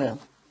thính chiêm ngưỡng.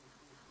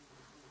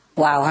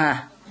 Wow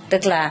ha,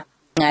 tức là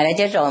Ngài đã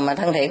chết rồi mà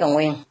thân thể còn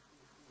nguyên,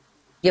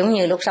 giống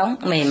như lúc sống,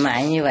 mềm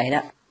mại như vậy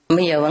đó.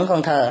 Bây giờ vẫn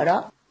còn thờ ở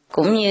đó.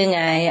 Cũng như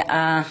Ngài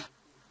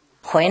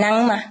Huệ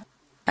Năng mà,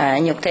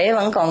 nhục thể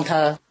vẫn còn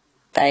thờ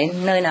tại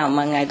nơi nào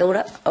mà Ngài tu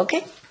đó. Ok.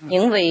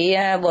 Những vị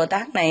Bồ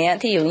Tát này,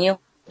 thí dụ như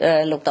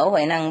Lục Tổ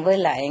Huệ Năng với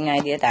lại Ngài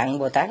Địa Tạng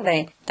Bồ Tát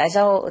đây, tại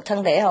sao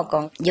thân thể họ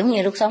còn giống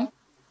như lúc sống?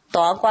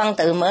 Tọa quan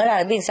tự mở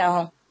ra biết sao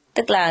không?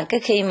 Tức là cái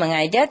khi mà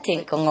Ngài chết thì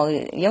còn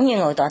ngồi giống như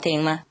ngồi tọa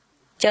thiền mà.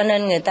 Cho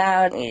nên người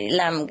ta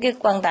làm cái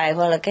quan tài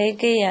hoặc là cái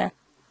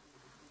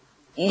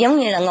giống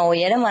như là ngồi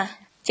vậy đó mà,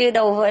 chứ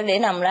đâu phải để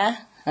nằm ra.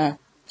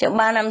 Cho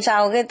 3 năm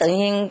sau cái tự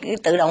nhiên cái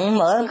tự động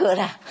mở cửa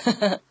ra.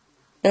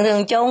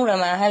 Thường chôn rồi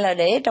mà, hay là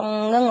để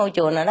trong cái ngôi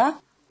chùa nào đó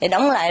thì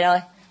đóng lại rồi,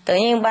 tự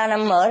nhiên 3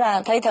 năm mở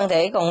ra thấy thân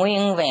thể còn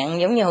nguyên vẹn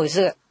giống như hồi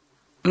xưa,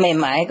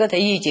 mềm mại, có thể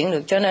di chuyển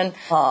được. Cho nên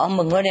họ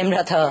mừng có đem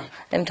ra thờ,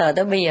 đem thờ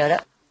tới bây giờ đó.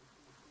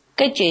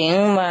 Cái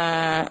chuyện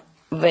mà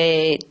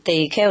về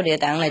Tỳ Kheo Địa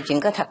Tạng là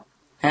chuyện có thật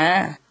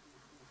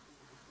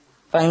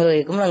và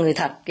người cũng là người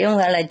thật, chứ không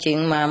phải là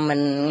chuyện mà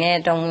mình nghe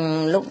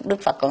trong lúc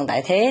Đức Phật còn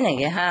tại thế này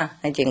kìa ha.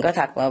 Là chuyện có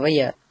thật và bây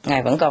giờ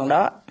Ngài vẫn còn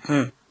đó.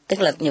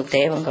 Tức là nhục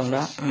thể vẫn còn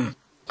đó.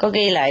 Có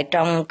ghi lại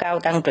trong Cao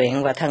Tăng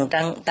Truyện và Thần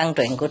Tăng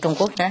Truyện của Trung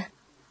Quốc nữa.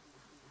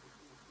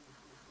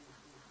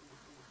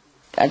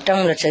 Ở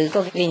trong lịch sử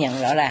có ghi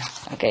nhận rõ ràng.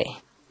 Ok.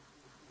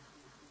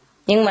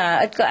 Nhưng mà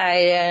ít có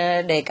ai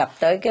đề cập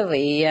tới cái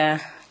vị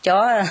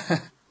chó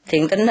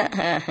thiện tính đó.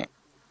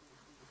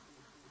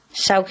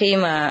 Sau khi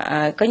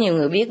mà có nhiều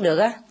người biết được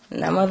á,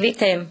 đã mới viết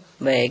thêm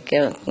về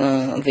cái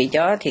vị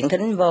chó thiện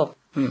thính vô.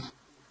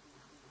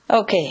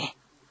 Ok.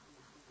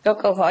 Có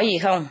câu hỏi gì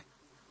không?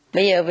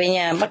 Bây giờ về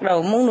nhà bắt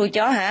đầu muốn nuôi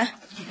chó hả?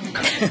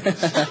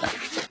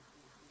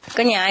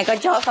 Có nhà ai có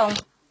chó không?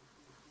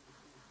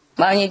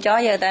 Bao nhiêu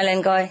chó giơ tay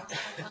lên coi.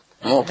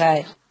 1,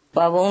 2,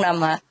 3, 4,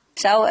 5 hả?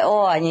 6,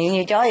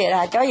 nhiều chó vậy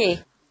là chó gì?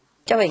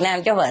 Chó Việt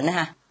Nam, chó bệnh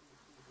hả?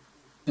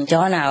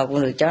 Chó nào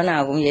cũng được, chó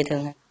nào cũng dễ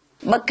thương.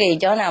 Bất kỳ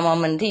chó nào mà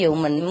mình, thí dụ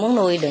mình muốn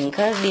nuôi đừng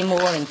có đi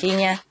mua làm chi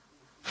nha.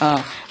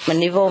 Mình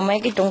đi vô mấy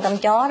cái trung tâm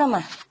chó đó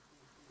mà.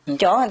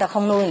 Chó người ta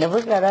không nuôi, người ta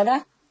vứt ra đó đó.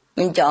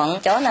 Mình chọn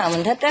chó nào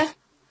mình thích á.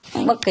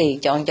 Bất kỳ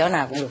chọn chó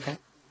nào cũng được hết.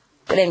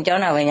 Cái đem chó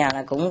nào về nhà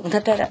là cũng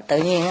thích hết á. Tự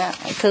nhiên á,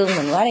 thương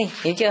mình quá đi,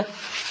 hiểu chưa?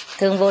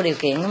 Thương vô điều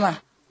kiện đó mà.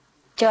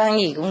 Cho ăn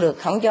gì cũng được,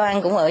 không cho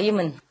ăn cũng ở với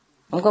mình.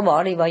 Không có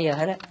bỏ đi bao giờ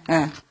hết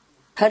á.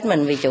 Hết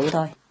mình vì chủ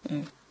thôi.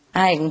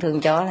 Ai cũng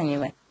thương chó là như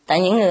vậy. Tại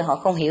những người họ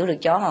không hiểu được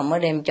chó, họ mới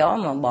đem chó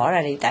mà bỏ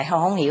ra đi, tại họ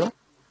không hiểu.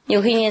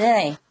 Nhiều khi như thế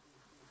này,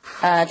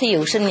 thí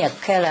dụ sinh nhật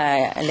hay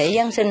là lễ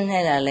Giáng sinh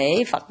hay là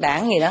lễ Phật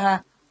đản gì đó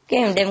ha, cái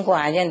mình đem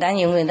quà cho người ta,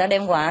 nhiều người ta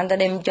đem quà, người ta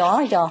đem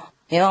chó cho,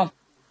 hiểu không?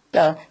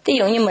 Rồi thí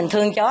dụ như mình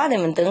thương chó thì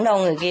mình tưởng đâu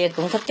người kia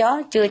cũng thích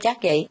chó, chưa chắc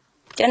vậy.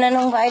 Cho nên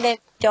không phải đem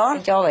chó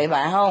cho vậy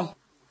bạn không.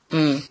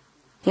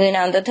 Người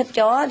nào người ta thích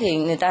chó thì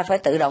người ta phải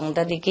tự động người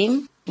ta đi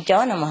kiếm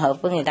chó nào mà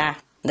hợp với người ta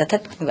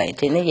thích vậy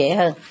thì nó dễ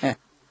hơn.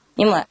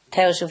 Nhưng mà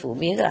theo sư phụ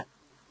biết là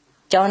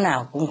chó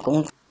nào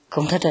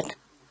cũng thích hết.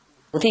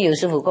 Thí dụ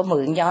sư phụ có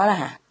 10 con chó đó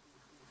hả,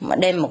 mà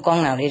đem một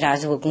con nào đi ra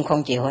sư phụ cũng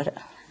không chịu hết.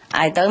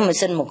 Ai tới mà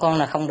xin một con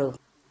là không được,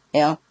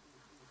 hiểu không?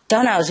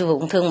 Chó nào sư phụ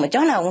cũng thương, mà chó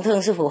nào cũng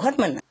thương sư phụ hết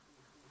mình,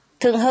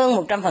 thương hơn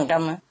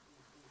 100% nữa.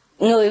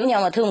 Người với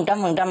nhau mà thương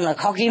 100% là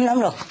khó kiếm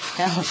lắm rồi,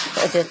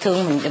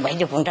 thương mình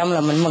 70%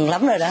 là mình mừng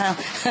lắm rồi đó không?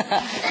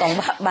 Còn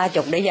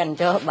 30 để dành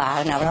cho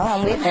bà nào đó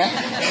không biết nữa.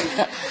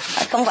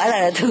 Không phải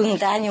là thương người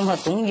ta nhưng mà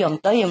cũng dòm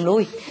tới dòm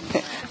lui.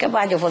 Cái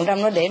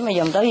 30% nó để mà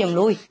dòm tới dòm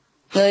lui.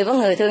 Người với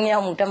người thương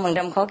nhau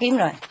 100% khó kiếm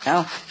rồi,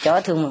 không?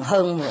 Chó thương mình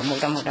hơn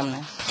 100% nữa.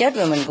 Chết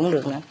rồi mình cũng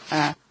được nữa.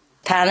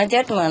 Thà nó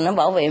chết mà nó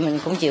bảo vệ mình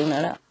cũng chịu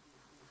nữa đó.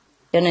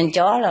 Cho nên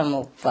chó là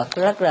một vật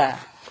rất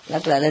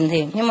là linh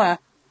thiêng. Nhưng mà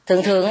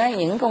thường á,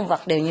 những con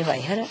vật đều như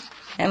vậy hết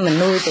á. Mình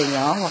nuôi từ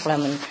nhỏ hoặc là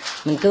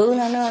mình cứu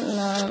nó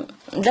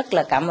rất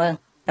là cảm ơn.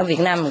 Ở Việt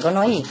Nam mình có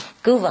nói gì?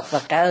 Cứu vật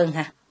trả ơn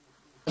ha.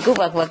 Cứu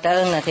vật trả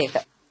ơn là thiệt,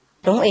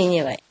 đúng y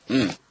như vậy.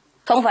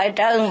 Không phải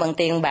trả ơn bằng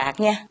tiền bạc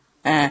nha.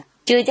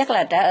 Chưa chắc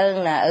là trả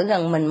ơn là ở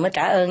gần mình mới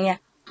trả ơn nha.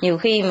 Nhiều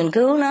khi mình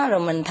cứu nó rồi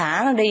mình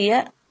thả nó đi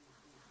á,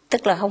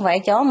 tức là không phải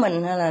chó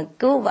mình hay là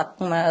cứu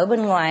vật mà ở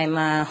bên ngoài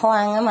mà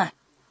hoang á, mà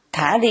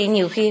thả đi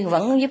nhiều khi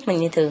vẫn giúp mình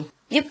như thường,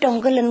 giúp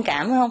trong cái linh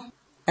cảm không?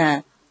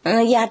 Nó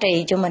gia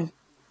trì cho mình.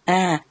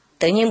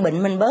 Tự nhiên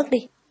bệnh mình bớt đi,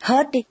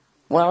 hết đi,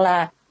 hoặc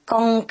là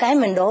con cái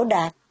mình đỗ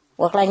đạt,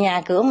 hoặc là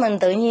nhà cửa mình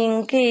tự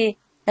nhiên cái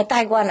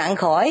tai qua nạn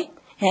khỏi,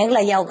 hay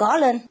là giàu có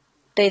lên,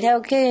 tùy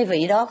theo cái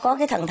vị đó có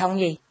cái thần thông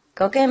gì,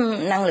 có cái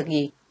năng lực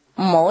gì.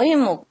 Mỗi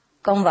một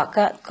con vật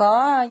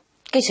có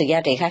cái sự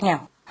gia trị khác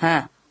nhau,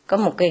 có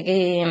một cái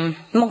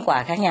món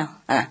quà khác nhau.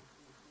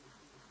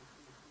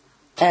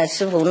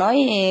 Sư phụ nói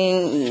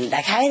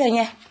đại khái thôi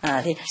nha.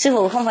 Thì sư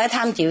phụ không phải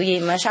tham chịu gì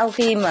mà sau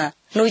khi mà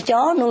nuôi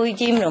chó nuôi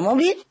chim rồi mới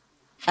biết.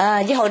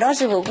 Chứ hồi đó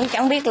sư phụ cũng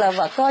chẳng biết là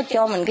vật có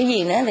cho mình cái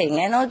gì nữa, thì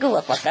nghe nói cứ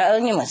vật trả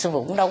ơn, nhưng mà sư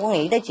phụ cũng đâu có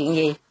nghĩ tới chuyện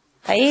gì,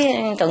 thấy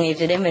tội nghiệp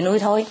thì đem về nuôi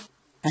thôi.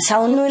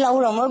 Sau nuôi lâu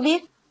rồi mới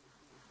biết,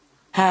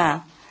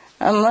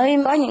 mới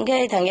có những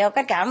cái thần giao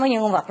cách cảm với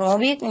những con vật rồi mới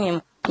biết. Nhưng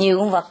nhiều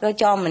con vật nó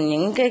cho mình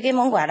những cái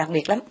món quà đặc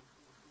biệt lắm.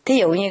 Thí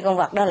dụ như con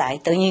vật đó lại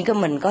tự nhiên cái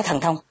mình có thần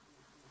thông,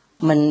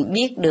 mình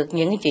biết được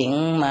những cái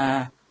chuyện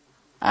mà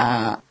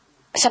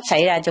sắp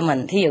xảy ra cho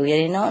mình. Thí dụ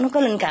vậy, nó có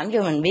linh cảm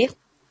cho mình biết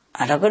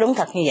rồi có đúng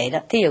thật như vậy đó.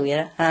 Thí dụ vậy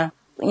đó.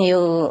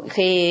 Nhiều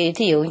khi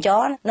thí dụ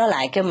chó nó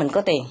lại kêu mình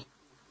có tiền,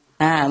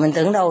 mình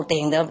tưởng đâu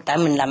tiền đâu, tại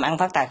mình làm ăn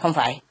phát tài, không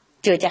phải,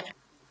 chưa chắc.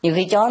 Nhiều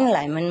khi chó nó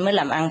lại mình mới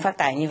làm ăn phát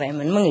tài như vậy,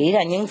 mình mới nghĩ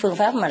ra những phương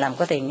pháp mà làm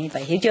có tiền như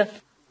vậy, hiểu chưa?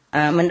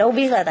 Mình đâu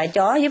biết là tại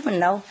chó giúp mình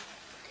đâu,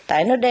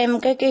 tại nó đem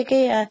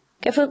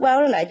cái phước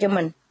báo đó lại cho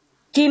mình.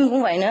 Chim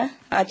cũng vậy nữa,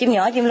 chim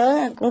nhỏ chim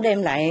lớn cũng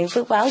đem lại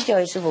phước báo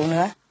cho sư phụ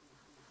nữa.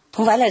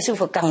 Không phải là sư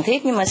phụ cần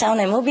thiết, nhưng mà sau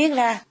này mới biết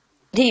ra.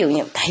 Thí dụ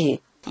như thầy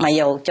mà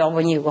dầu cho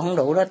bao nhiêu cũng không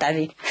đủ đó, tại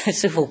vì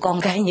sư phụ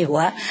con cái nhiều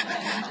quá,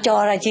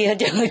 cho ra chia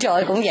cho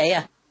trời cũng vậy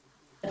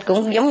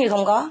cũng giống như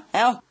không có,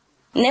 phải không?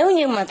 Nếu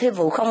như mà sư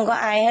phụ không có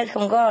ai hết,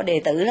 không có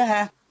đệ tử đó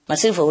mà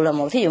sư phụ là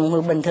một thí dụ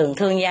người bình thường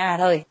thương gia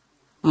thôi,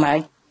 mà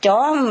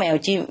chó mèo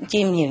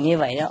chim nhiều như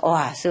vậy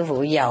đó, sư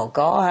phụ giàu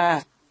có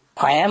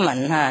khỏe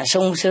mạnh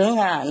sung sướng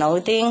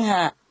nổi tiếng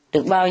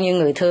được bao nhiêu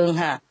người thương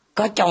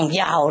có chồng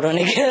giàu rồi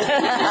này kia.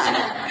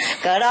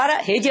 Cỡ đó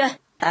hiểu chưa?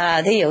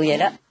 Thí dụ vậy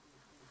đó.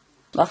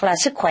 Hoặc là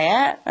sức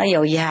khỏe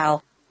nó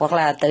giàu, hoặc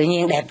là tự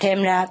nhiên đẹp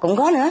thêm ra cũng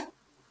có nữa.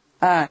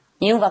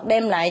 Nhiều vật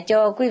đem lại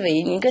cho quý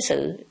vị những cái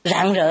sự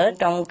rạng rỡ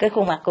trong cái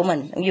khuôn mặt của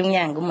mình, dung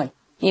nhan của mình.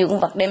 Nhiều con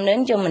vật đem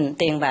đến cho mình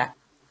tiền bạc,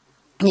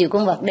 nhiều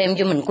con vật đem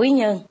cho mình quý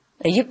nhân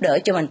để giúp đỡ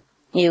cho mình,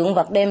 nhiều con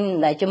vật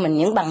đem lại cho mình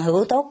những bằng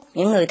hữu tốt,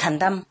 những người thành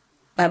tâm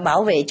mà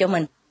bảo vệ cho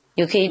mình.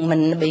 Nhiều khi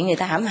mình bị người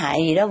ta hãm hại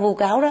gì đó, vu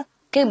cáo đó,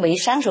 cái bị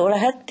sáng sủa ra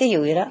hết, thí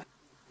dụ vậy đó.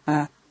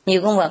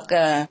 Nhiều con vật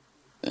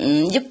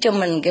giúp cho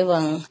mình cái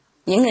phần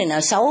những người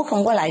nào xấu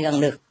không có lại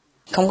gần được,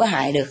 không có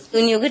hại được.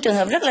 Nhiều cái trường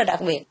hợp rất là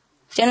đặc biệt.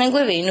 Cho nên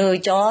quý vị nuôi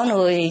chó,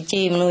 nuôi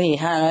chim, nuôi gì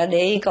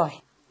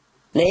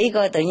để ý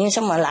coi tự nhiên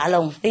sao mà lạ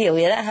lùng, ví dụ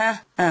vậy đó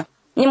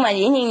Nhưng mà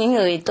dĩ nhiên những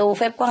người tu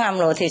phép Quán Âm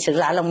rồi thì sự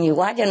lạ lùng nhiều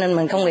quá, cho nên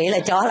mình không nghĩ là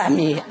chó làm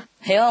gì,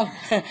 hiểu không?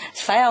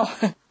 Phải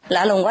không?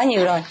 Lạ lùng quá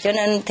nhiều rồi, cho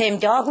nên thêm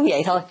chó cũng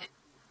vậy thôi.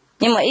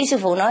 Nhưng mà ý sư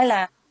phụ nói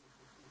là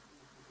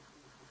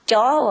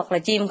chó hoặc là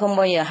chim không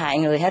bao giờ hại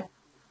người hết.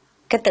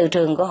 Cái từ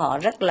trường của họ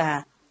rất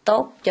là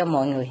tốt cho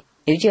mọi người,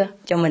 hiểu chưa?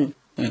 Cho mình.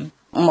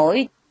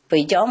 Mỗi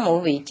vị chó, mỗi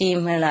vị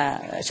chim hay là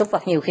súc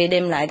vật nhiều khi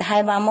đem lại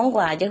 2-3 món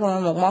quà chứ không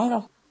phải một món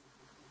đâu.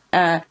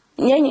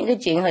 Nhớ những cái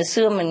chuyện hồi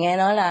xưa mình nghe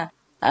nói là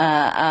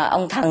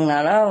ông thần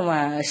nào đó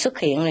mà xuất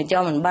hiện rồi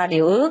cho mình 3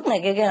 điều ước này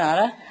cái nọ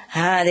đó,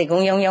 thì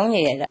cũng giống như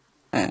vậy đó.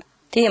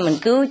 Thì mình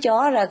cứu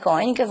chó ra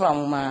khỏi những cái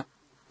vòng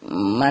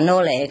mà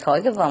nô lệ,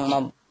 khỏi cái vòng mà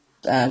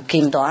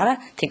kiềm tỏa đó,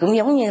 thì cũng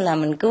giống như là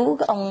mình cứu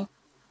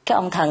cái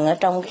ông thần ở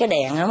trong cái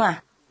đèn đó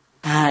mà.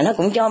 Nó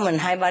cũng cho mình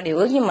 2-3 điều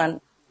ước, nhưng mà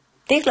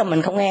tiếc là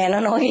mình không nghe nó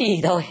nói cái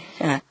gì thôi.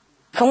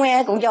 Không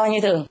nghe cũng cho như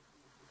thường.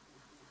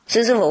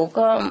 Sư phụ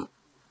có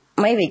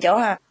mấy vị cháu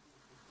ha,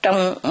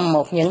 trong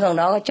một những con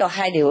đó cho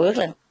 2 điều ước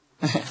lên.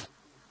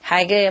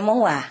 2 cái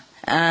món quà.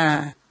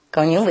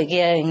 Còn những vị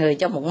kia người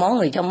cho 1 món,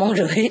 người cho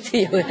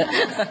 1,5 món.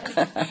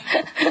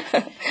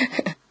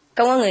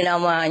 Không có người nào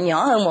mà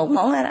nhỏ hơn 1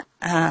 món hết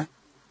á.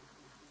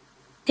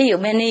 Thí dụ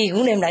Benny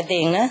cũng đem lại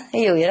tiền đó,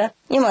 thí dụ vậy đó.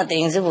 Nhưng mà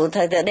tiền sư phụ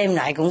thôi đem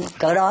lại cũng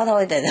cỡ đó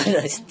thôi, tại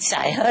rồi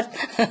xài hết.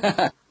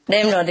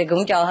 Đem rồi thì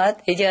cũng cho hết,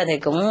 hiểu chưa? Thì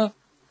cũng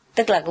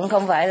tức là cũng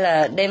không phải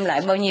là đem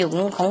lại bao nhiêu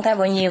cũng không thấy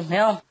bao nhiêu,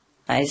 hiểu không?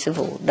 Tại sư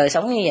phụ đời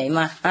sống như vậy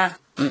mà ha.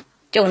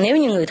 Chứ nếu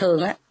như người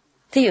thường á,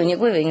 thí dụ như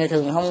quý vị người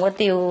thường không có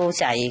tiêu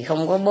xài,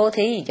 không có bố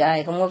thí gì cho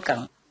ai, không có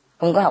cần,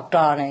 không có học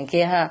trò này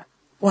kia ha,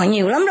 wow,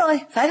 nhiều lắm rồi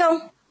phải không?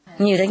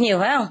 Nhiều thật nhiều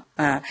phải không?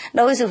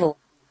 Đối với sư phụ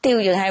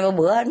tiêu chừng 2-3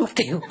 bữa hết mất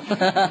tiêu.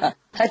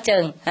 Hết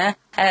trơn ha.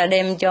 Hay là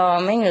đem cho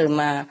mấy người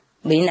mà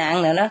bị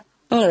nạn nữa đó,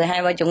 mấy người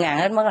 20-30 ngàn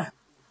hết mất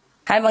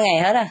 2-3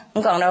 ngày hết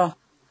không còn đâu.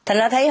 Thành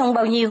ra thấy không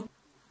bao nhiêu.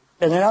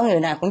 Đừng nói người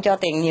nào cũng cho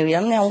tiền nhiều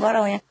lắm, không có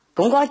đâu nha.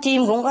 Cũng có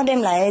chim cũng có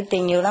đem lại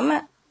tiền nhiều lắm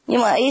á.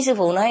 Nhưng mà ý sư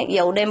phụ nói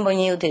dầu đem bao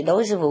nhiêu thì đối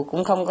với sư phụ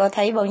cũng không có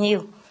thấy bao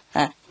nhiêu.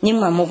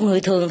 Nhưng mà một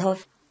người thường thôi,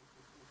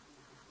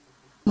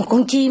 một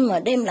con chim mà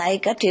đem lại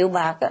cả 1 triệu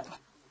bạc á,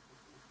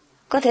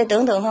 có thể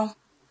tưởng tượng không?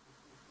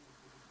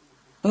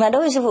 Mà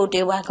đối với sư phụ 1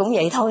 triệu bạc cũng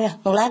vậy thôi,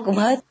 một lát cũng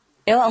hết,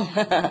 hiểu không?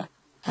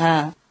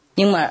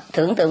 Nhưng mà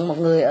tưởng tượng một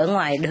người ở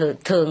ngoài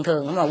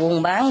thường mà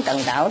buôn bán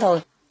tần tảo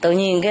thôi, tự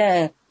nhiên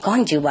cái có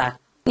 1 triệu bạc,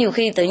 nhiều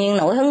khi tự nhiên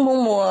nổi hứng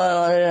muốn mua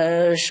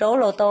số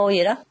lô tô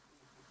gì đó,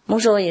 mua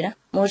số gì đó,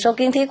 mua số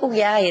kiến thiết quốc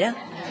gia gì đó,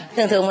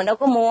 thường mình đâu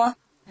có mua,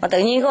 mà tự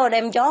nhiên có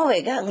đem chó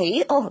về cái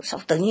nghĩ sao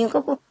tự nhiên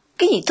có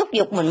cái gì thúc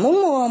giục mình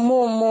muốn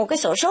mua cái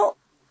sổ số,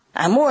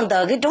 mua một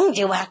tờ cái trúng 1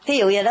 triệu bạc, thí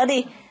dụ vậy đó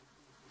đi.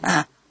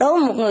 Đối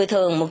với một người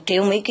thường 1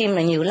 triệu Mỹ Kim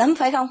là nhiều lắm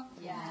phải không?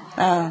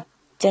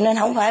 Cho nên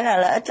không phải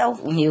là ít đâu,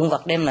 nhiều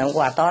vật đem lại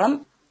quà to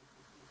lắm.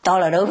 To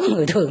là đối với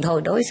người thường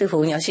thôi, đối với sư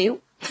phụ nhỏ xíu.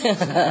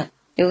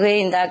 Nhiều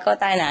khi người ta có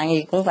tai nạn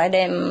gì cũng phải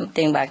đem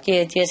tiền bạc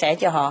chia sẻ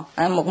cho họ.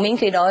 Một miếng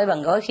khi đói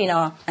bằng gói khi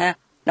no.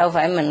 Đâu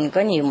phải mình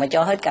có nhiều mà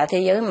cho hết cả thế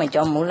giới, mà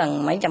cho mỗi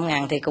lần mấy trăm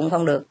ngàn thì cũng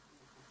không được.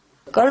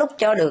 Có lúc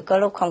cho được, có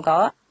lúc không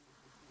có.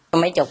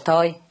 Mấy chục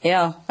thôi, hiểu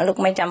không? Có lúc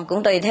mấy trăm,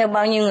 cũng tùy theo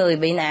bao nhiêu người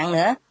bị nạn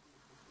nữa.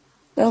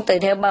 Cũng tùy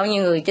theo bao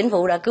nhiêu người chính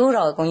phủ đã cứu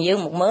rồi, còn dư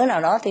một mớ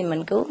nào đó thì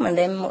mình cứu, mình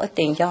đem một ít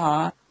tiền cho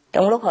họ.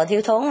 Trong lúc họ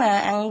thiếu thốn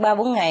ăn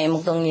 3-4 ngày, 1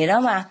 tuần gì đó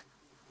mà.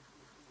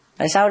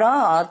 Rồi sau đó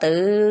họ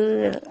tự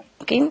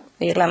kiếm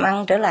việc làm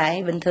ăn trở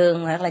lại bình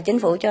thường, hoặc là chính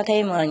phủ cho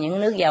thêm, hoặc là những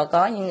nước giàu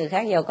có, những người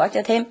khác giàu có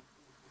cho thêm.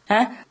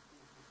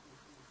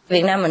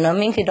 Việt Nam mình nói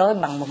miếng khi đói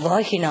bằng một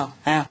gói khi no.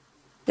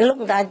 Cái lúc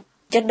người ta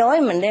chết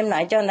đói mình đem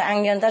lại cho người ta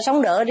ăn, cho người ta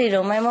sống đỡ đi,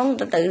 rồi mai mốt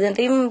tự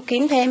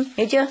kiếm thêm,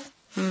 hiểu chưa?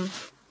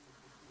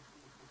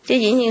 Chứ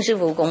dĩ nhiên sư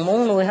phụ còn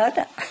muốn nuôi hết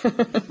á.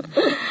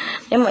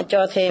 Nếu mà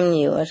cho thêm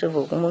nhiều sư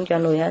phụ cũng muốn cho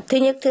nuôi hết. Thứ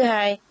nhất, thứ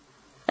hai,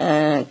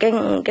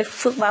 cái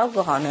phước báo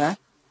của họ nữa.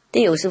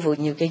 Ví dụ sư phụ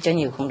nhiều khi cho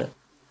nhiều không được,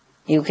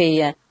 nhiều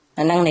khi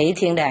năn nỉ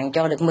thiên đàng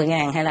cho được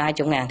 10.000 hay là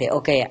 20.000 thì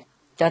ok ạ.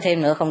 Cho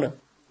thêm nữa không được,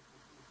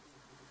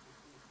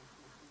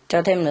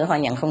 cho thêm nữa họ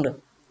nhận không được,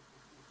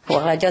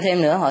 hoặc là cho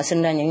thêm nữa họ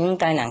sinh ra những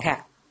tai nạn khác.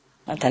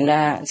 Thành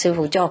ra sư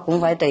phụ cho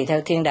cũng phải tùy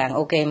theo thiên đàng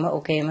ok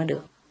mới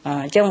được,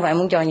 chứ không phải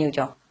muốn cho nhiều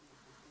cho.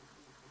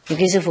 Nhiều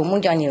khi sư phụ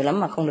muốn cho nhiều lắm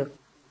mà không được.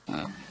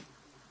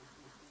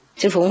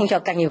 Sư phụ muốn cho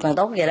càng nhiều càng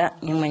tốt vậy đó,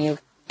 nhưng mà nhiều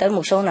tới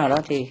một số nào đó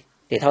thì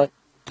thôi.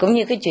 Cũng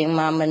như cái chuyện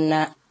mà mình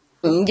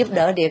giúp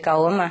đỡ địa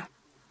cầu mà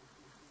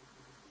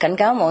cảnh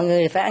cáo mọi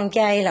người phải ăn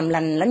chay làm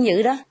lành lánh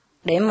dữ đó,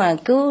 để mà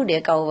cứu địa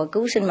cầu và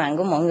cứu sinh mạng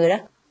của mọi người đó.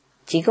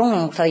 Chỉ có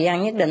một thời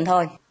gian nhất định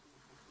thôi,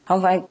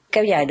 không phải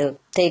kéo dài được.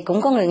 Thì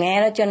cũng có người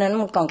nghe đó, cho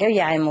nên còn kéo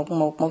dài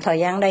một thời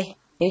gian đây,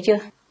 hiểu chưa?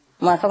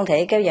 Mà không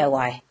thể kéo dài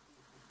hoài,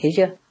 hiểu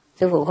chưa?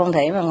 Sư phụ không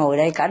thể mà ngồi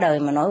đây cả đời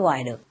mà nói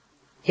hoài được,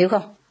 hiểu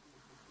không?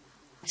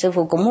 Sư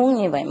phụ cũng muốn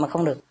như vậy mà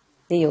không được,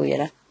 ví dụ vậy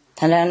đó.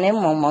 Thành ra nếu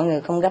mà mọi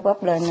người không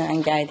gấp lên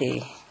ăn chay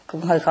thì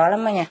cũng hơi khó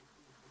lắm đó nha.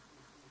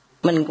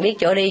 Mình biết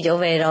chỗ đi chỗ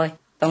về rồi,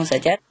 không sợ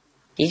chết.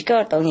 Chỉ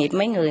có tội nghiệp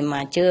mấy người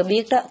mà chưa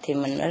biết đó, thì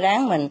mình đã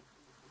ráng mình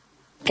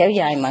kéo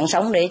dài mạng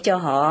sống để cho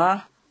họ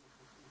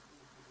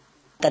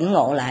tỉnh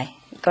ngộ lại,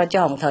 có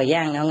cho họ một thời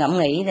gian họ ngẫm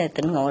nghĩ để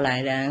tỉnh ngộ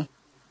lại, là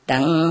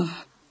đặng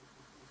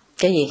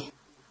cái gì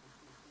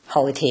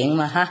hồi thiện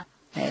mà ha,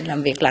 để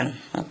làm việc lành.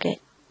 Ok.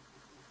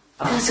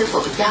 Thưa sư phụ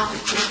cho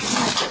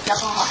con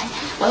hỏi,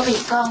 bởi vì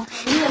con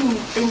thấy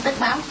tin tức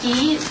báo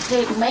chí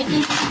thì mấy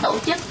cái tổ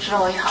chức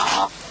rồi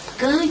họ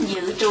cứ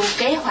dự trù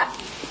kế hoạch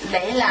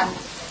để làm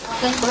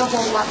cái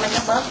global warming nó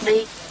bớt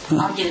đi,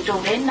 họ dự trù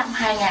đến năm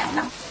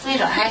 2050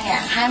 rồi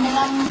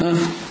 2025.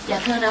 Dạ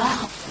thưa đó.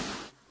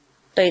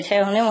 Tùy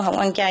theo, nếu mà không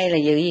ăn chay là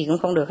dự gì cũng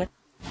không được hết.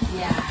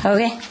 Dạ. Ok.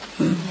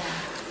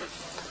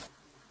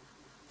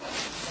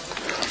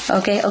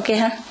 Ok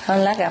ha,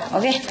 hơn lát gặp.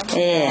 Ok.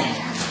 Yeah.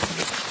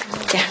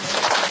 Chà.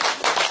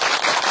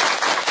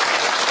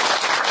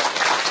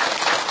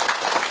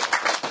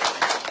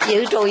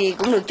 Giữ trù gì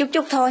cũng được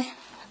chút thôi,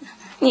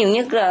 nhiều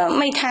nhất là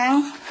mấy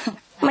tháng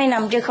mấy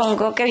năm chứ không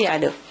có kéo dài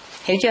được.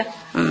 Hiểu chưa?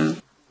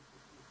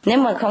 Nếu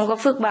mà không có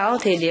phước báo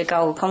thì địa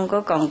cầu không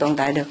có còn tồn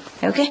tại được.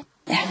 Ok?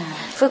 Yeah.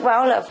 Phước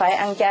báo là phải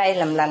ăn chay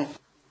làm lành,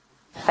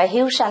 phải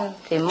hiếu sanh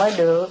thì mới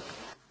được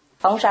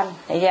phóng sanh.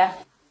 Hiểu chưa?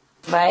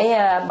 Phải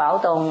bảo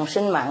tồn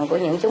sinh mạng của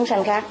những chúng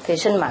sanh khác thì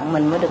sinh mạng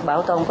mình mới được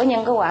bảo tồn. Có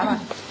nhân có quả mà.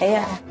 Hiểu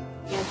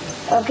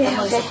chưa? Ok.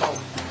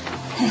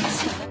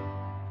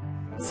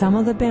 Some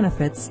of the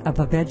benefits of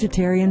a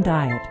vegetarian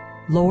diet: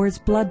 lowers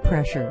blood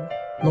pressure,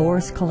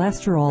 lowers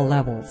cholesterol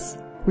levels,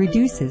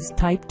 reduces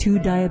type 2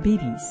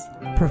 diabetes,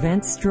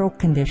 prevents stroke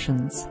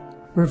conditions,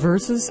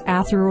 reverses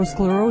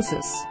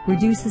atherosclerosis,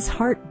 reduces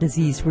heart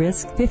disease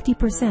risk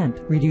 50%,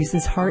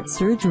 reduces heart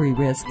surgery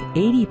risk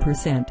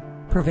 80%,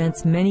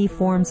 prevents many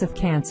forms of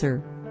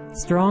cancer,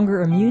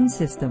 stronger immune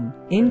system,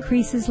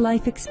 increases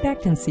life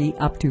expectancy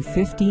up to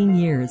 15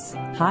 years,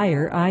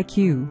 higher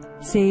IQ,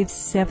 saves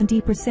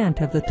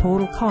 70% of the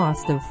total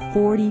cost of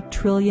 $40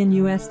 trillion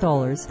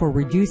for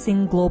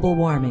reducing global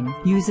warming,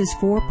 uses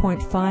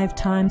 4.5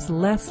 times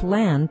less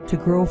land to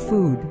grow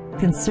food,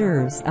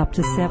 conserves up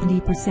to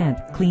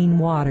 70% clean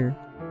water,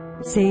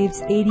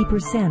 saves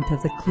 80%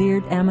 of the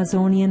cleared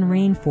Amazonian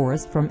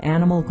rainforest from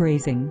animal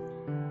grazing.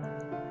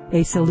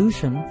 A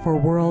solution for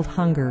world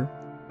hunger.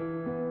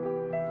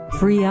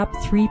 Free up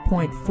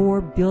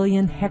 3.4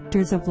 billion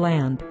hectares of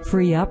land,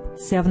 free up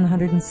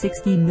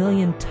 760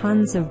 million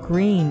tons of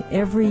grain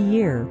every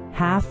year,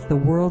 half the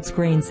world's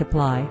grain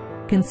supply,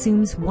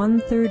 consumes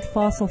 1/3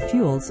 fossil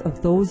fuels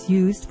of those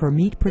used for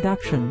meat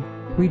production,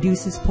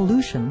 reduces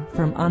pollution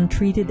from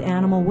untreated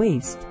animal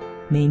waste,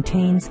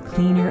 maintains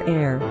cleaner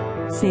air,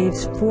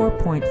 saves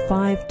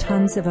 4.5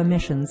 tons of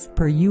emissions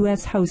per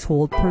U.S.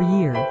 household per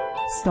year,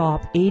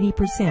 stop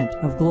 80%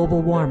 of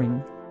global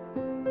warming.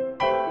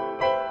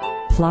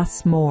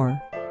 Plus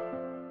more.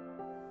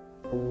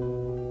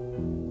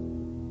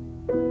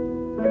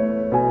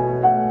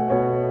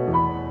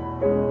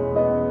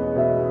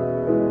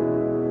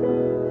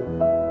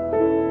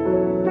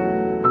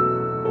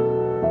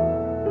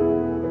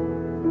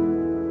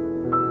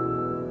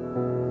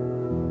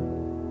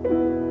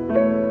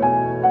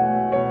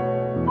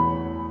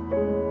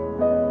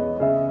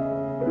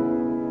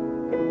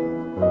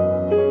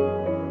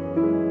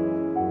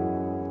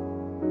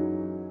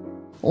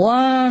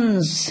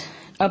 Once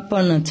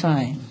upon a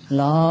time,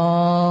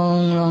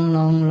 long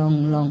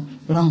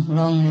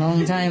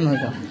time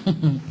ago.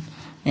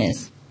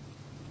 Yes.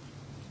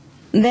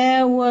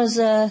 There was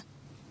a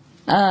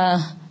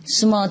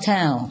small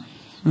town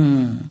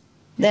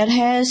that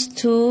has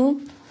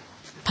two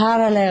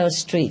parallel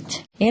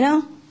streets, you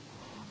know?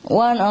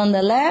 One on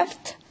the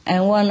left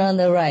and one on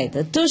the right.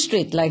 The two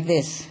streets like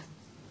this.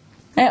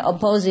 They're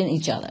opposing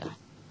each other.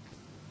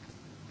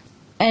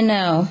 And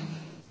now,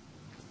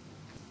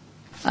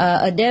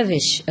 a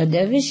dervish,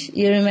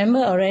 you remember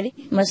already?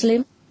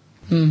 Muslim?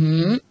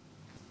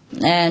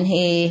 And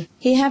he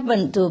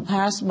happened to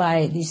pass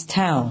by this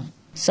town.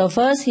 So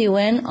first he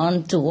went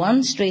on to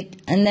one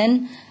street and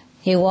then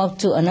he walked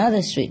to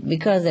another street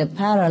because they're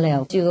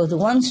parallel. You go to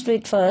one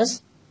street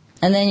first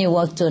and then you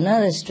walk to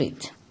another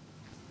street.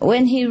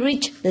 When he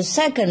reached the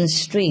second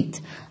street,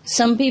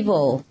 some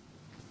people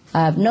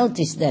have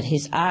noticed that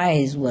his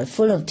eyes were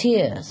full of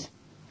tears.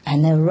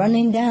 And they're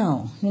running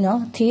down, you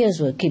know, tears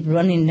will keep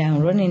running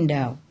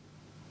down.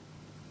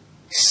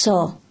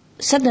 So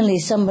suddenly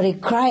somebody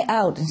cried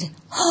out and said,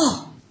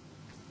 "Oh,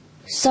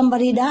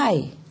 somebody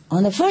died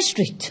on the first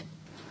street."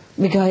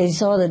 Because he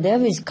saw the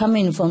dervish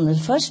coming from the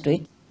first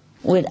street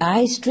with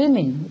eyes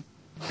streaming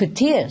with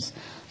tears.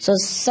 So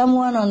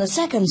someone on the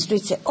second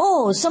street said,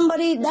 "Oh,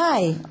 somebody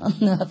died on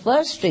the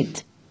first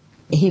street."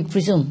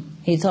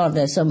 He thought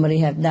that somebody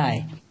had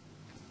died.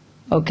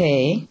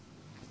 Okay.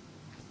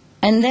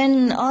 And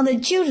then all the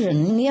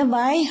children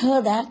nearby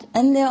heard that,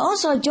 and they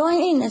also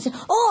joined in and said,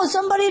 "Oh,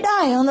 somebody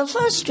died on the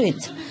first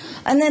street."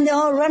 And then they're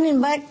all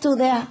running back to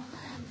their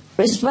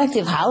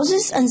respective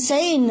houses and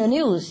saying the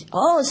news,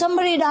 "Oh,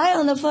 somebody died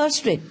on the first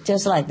street,"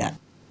 just like that.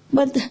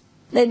 But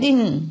they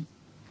didn't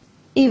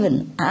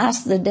even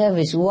ask the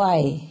dervish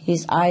why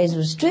his eyes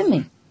were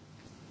streaming.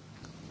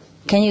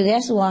 Can you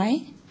guess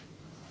why?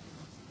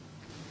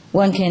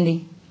 One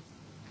candy.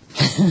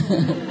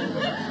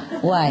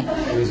 Why?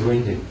 It was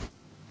windy.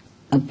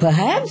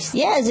 Perhaps,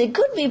 yes, it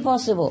could be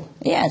possible.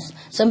 Yes,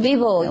 some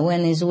people,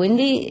 when it's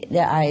windy,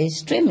 their eyes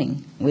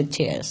streaming with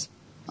tears.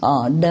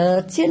 Or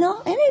dirt, you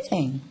know,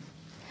 anything.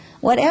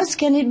 What else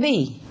can it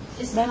be?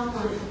 It's not.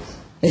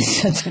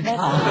 It's a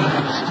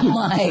car.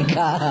 My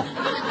God.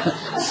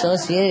 So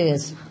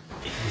serious.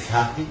 He's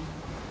happy.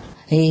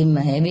 He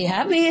may be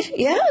happy.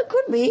 Yeah, it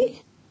could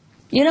be.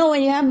 You know,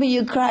 when you're happy,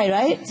 you cry,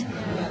 right?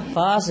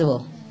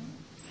 Possible.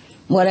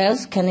 What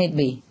else can it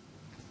be?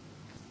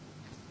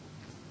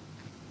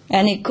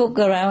 Any cook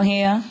around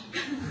here?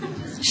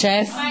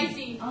 Chef?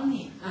 Spicy.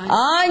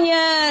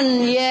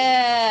 Onion,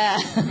 yeah.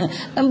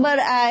 But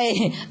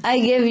I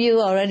gave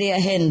you already a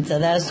hint,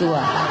 that's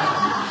why.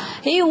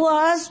 He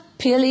was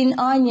peeling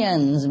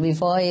onions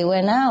before he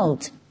went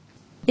out.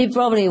 He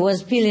probably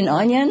was peeling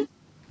onion,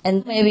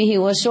 and maybe he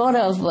was short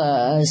of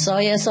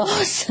soya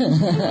sauce.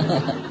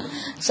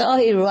 So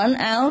he ran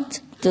out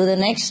to the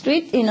next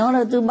street in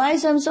order to buy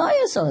some soy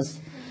sauce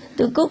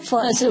to cook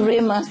for a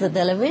Supreme Master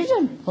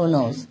television. Who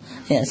knows?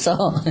 Yeah,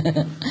 so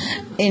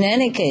in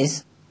any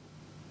case,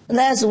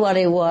 that's what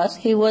it was.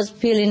 He was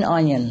peeling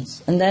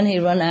onions. And then he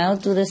ran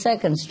out to the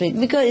second street.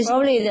 Because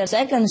probably the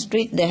second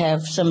street they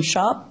have some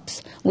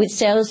shops which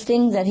sells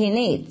things that he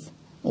needs,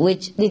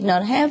 which did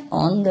not have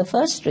on the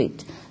first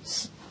street.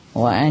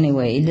 Well,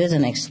 anyway, it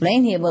doesn't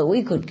explain here, but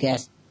we could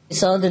guess.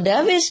 So the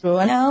dervish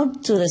ran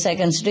out to the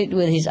second street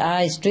with his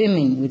eyes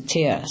streaming with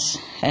tears.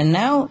 And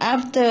now,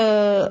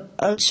 after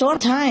a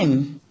short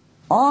time,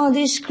 all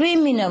this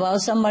screaming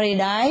about somebody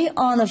died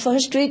on the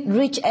first street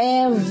reached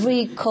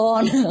every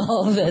corner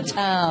of the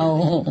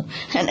town.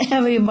 And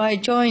everybody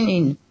joined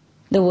in.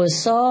 They were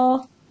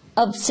so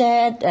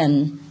upset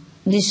and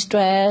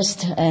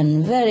distressed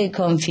and very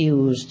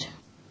confused.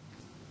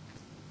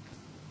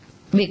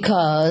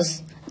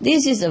 Because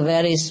this is a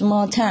very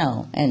small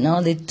town, and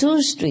only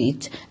 2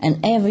 streets, and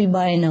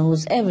everybody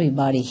knows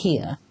everybody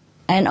here.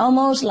 And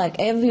almost like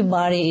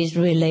everybody is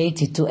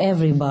related to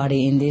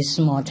everybody in this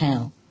small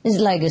town. It's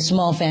like a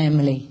small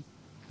family.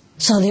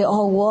 So they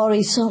all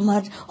worry so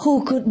much.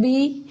 Who could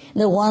be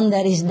the one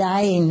that is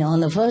dying on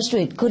the first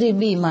street? Could it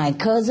be my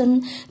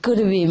cousin? Could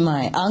it be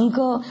my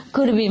uncle?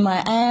 Could it be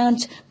my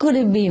aunt? Could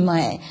it be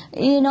my,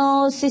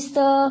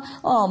 sister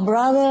or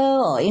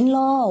brother or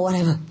in-law or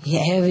whatever?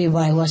 Yeah,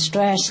 everybody was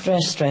stressed.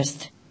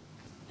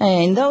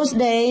 And in those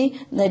days,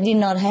 they did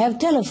not have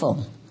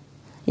telephone.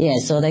 Yeah,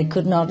 so they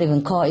could not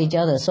even call each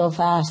other so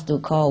fast to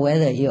call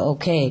whether you're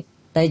okay.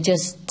 They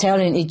just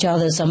telling each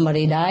other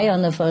somebody died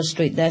on the first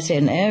street. That's it.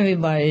 And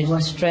everybody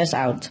was stressed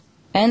out.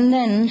 And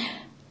then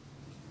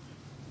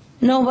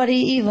nobody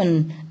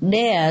even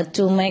dared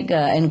to make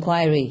an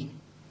inquiry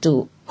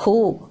to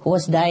who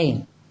was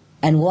dying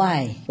and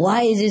why.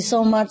 Why is it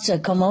so much a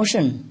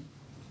commotion?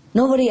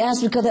 Nobody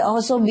asked because they're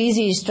all so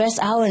busy, stressed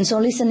out, and so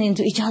listening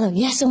to each other.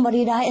 Yes,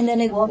 somebody died, and then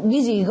they were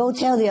busy, go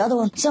tell the other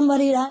one,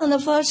 somebody died on the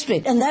first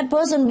street. And that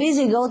person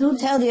busy, go to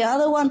tell the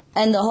other one.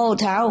 And the whole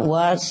town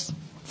was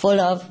full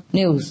of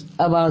news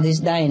about this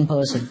dying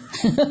person.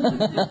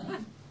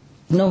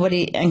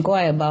 Nobody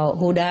inquired about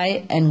who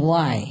died and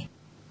why.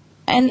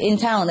 And in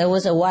town there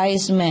was a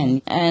wise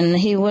man, and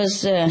he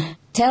was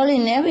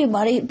telling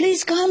everybody,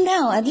 please calm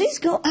down, at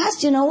least go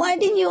ask, why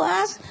didn't you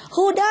ask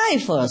who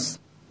died first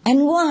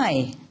and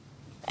why?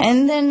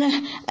 And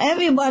then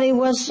everybody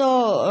was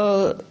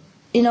so,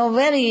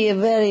 very,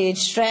 very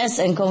stressed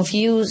and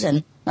confused,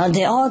 and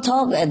they all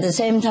talked at the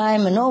same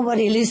time, and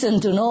nobody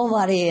listened to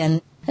nobody,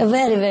 and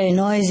very, very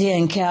noisy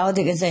and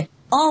chaotic, and say,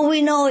 all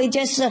we know is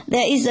just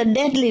there is a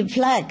deadly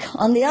plague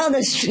on the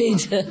other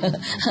street.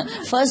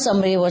 First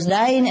somebody was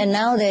dying, and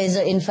now there is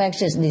an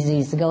infectious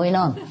disease going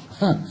on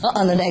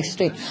on the next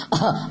street.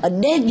 A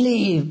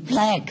deadly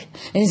plague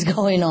is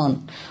going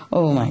on.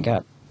 Oh my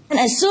God. And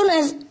as soon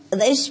as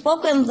they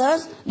spoken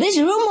thus, this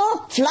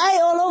rumor fly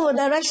all over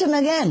direction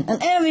again.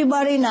 And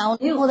everybody now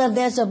knew that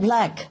there's a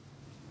plague,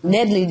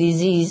 deadly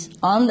disease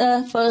on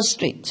the first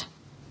street.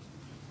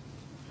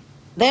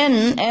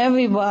 Then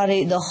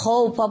everybody, the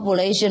whole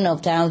population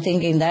of town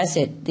thinking that's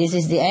it. This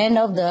is the end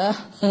of the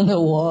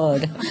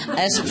world,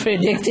 as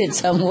predicted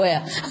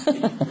somewhere.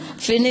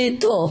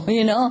 Finito,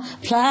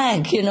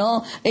 plague,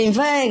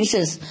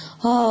 infectious.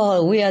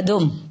 Oh, we are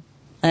doomed.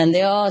 And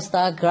they all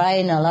start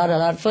crying a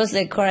lot. First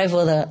they cry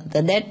for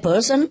the dead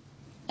person,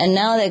 and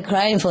now they're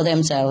crying for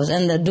themselves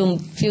and the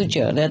doomed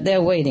future that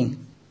they're waiting.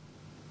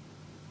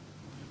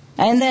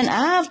 And then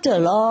after a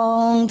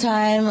long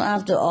time,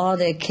 after all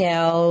the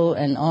chaos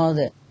and all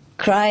the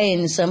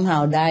crying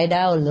somehow died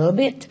out a little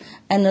bit,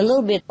 and a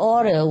little bit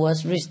order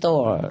was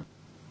restored.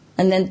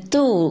 And then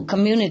 2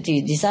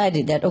 communities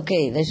decided that,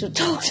 okay, they should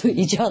talk to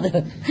each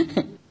other.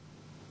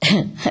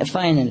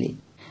 Finally.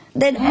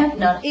 They have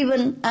not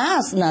even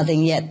asked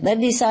nothing yet. They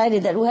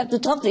decided that we have to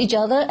talk to each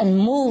other and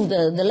move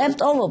the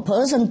leftover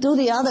person to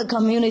the other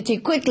community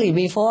quickly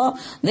before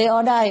they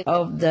all die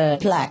of the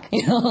plague.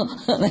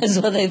 That's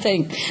what they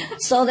think.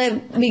 So they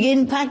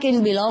begin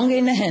packing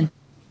belongings and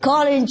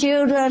calling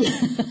children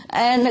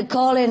and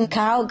calling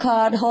cow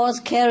cart,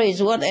 horse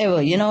carriage,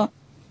 whatever,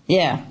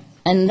 Yeah.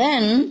 And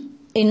then,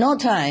 in no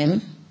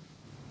time,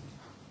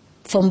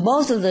 from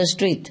both of the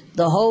streets,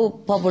 the whole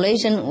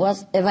population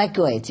was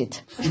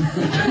evacuated.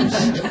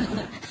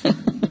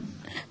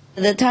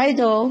 The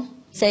title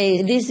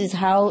say this is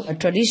how a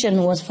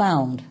tradition was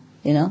found,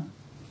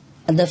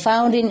 the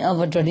founding of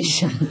a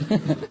tradition.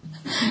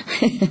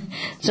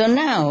 So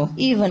now,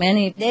 even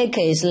many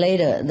decades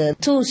later, the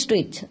 2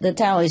 streets, the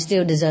town is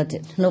still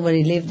deserted.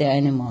 Nobody lives there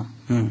anymore.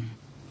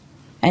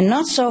 And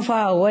not so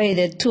far away,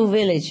 there are 2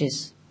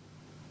 villages.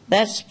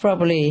 That's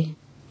probably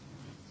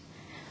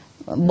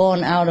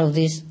born out of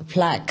this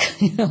plague,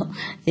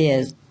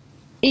 Yes.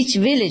 Each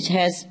village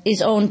has its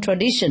own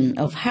tradition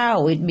of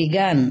how it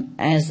began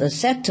as a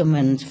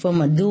settlement from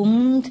a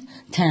doomed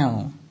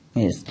town.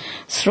 Yes.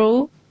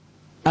 Through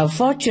a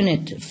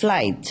fortunate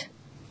flight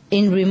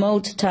in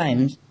remote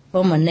times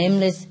from a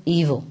nameless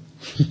evil.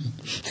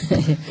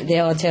 They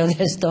all tell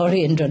their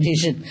story and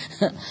tradition,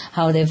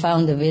 how they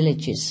found the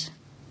villages.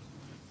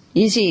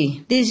 You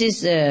see, this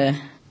is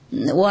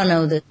one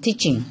of the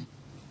teaching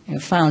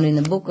found in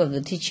the book of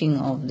the teaching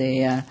of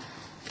the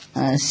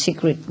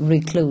secret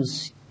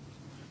recluse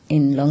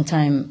in long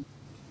time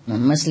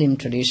Muslim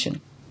tradition.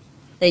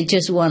 They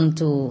just want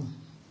to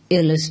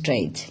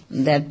illustrate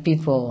that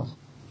people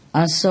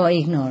are so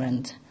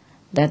ignorant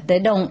that they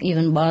don't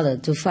even bother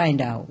to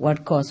find out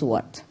what caused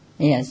what.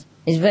 Yes,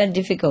 it's very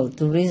difficult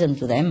to reason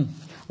to them.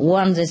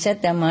 Once they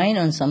set their mind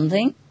on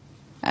something,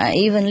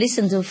 even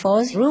listen to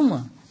false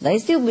rumor, they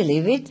still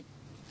believe it.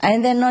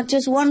 And then not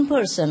just one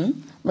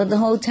person, but the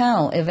whole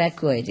town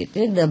evacuated.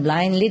 The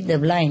blind lead the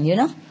blind, you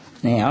know.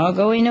 They are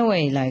going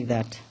away like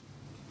that.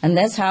 And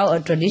that's how a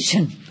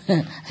tradition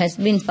has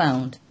been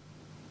found.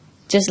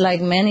 Just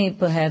like many,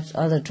 perhaps,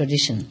 other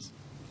traditions.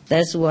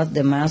 That's what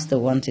the Master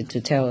wanted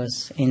to tell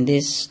us in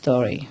this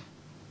story.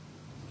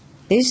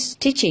 This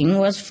teaching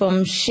was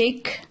from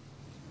Sheikh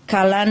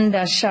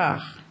Qalandar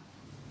Shah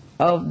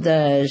of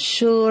the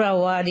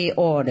Suhrawardi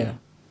order.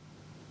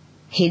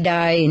 He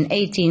died in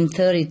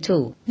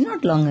 1832,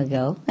 not long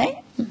ago,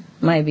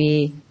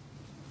 maybe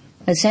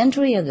a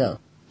century ago.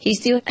 He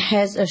still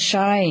has a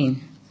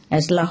shrine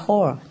at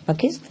Lahore,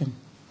 Pakistan.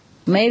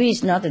 Maybe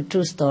it's not a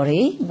true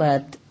story,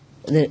 but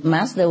the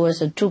Master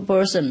was a true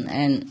person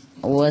and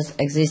was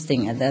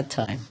existing at that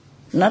time.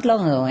 Not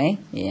long ago,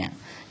 Yeah.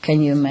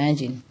 Can you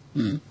imagine?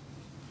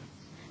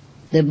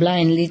 The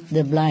blind lead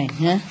the blind,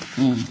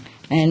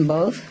 and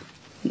both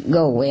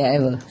go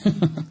wherever.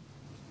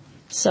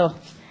 So,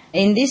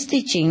 in this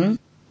teaching,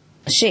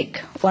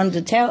 Sheikh wants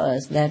to tell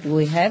us that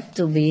we have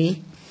to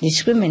be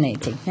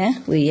discriminating.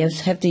 We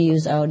have to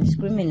use our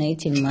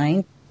discriminating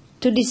mind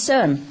to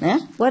discern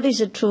what is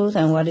the truth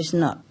and what is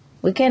not.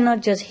 We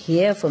cannot just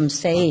hear from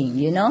saying,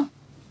 you know.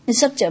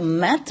 It's such a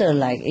matter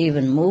like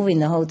even moving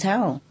the whole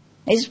town.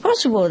 It's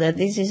possible that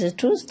this is a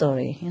true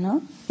story, you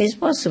know. It's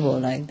possible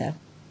like that.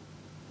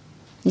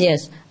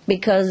 Yes,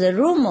 because the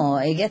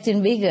rumor is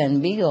getting bigger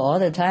and bigger all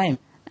the time.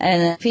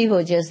 And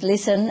people just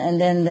listen and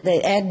then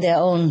they add their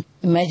own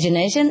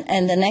imagination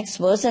and the next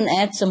person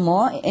adds some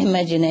more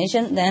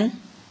imagination. Then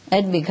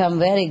it becomes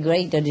very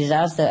great a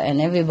disaster and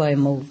everybody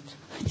moved.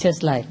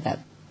 Just like that.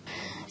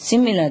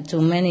 Similar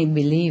to many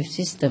belief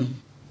systems.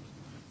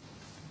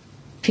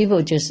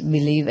 People just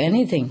believe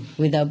anything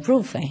without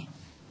proof,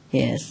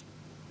 Yes.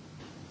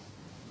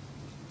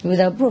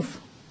 Without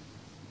proof.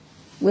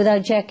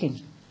 Without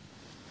checking.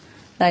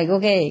 Like,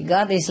 okay,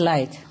 God is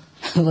light.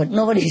 But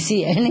nobody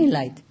see any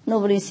light.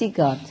 Nobody see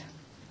God.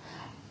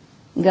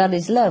 God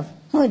is love.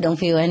 We don't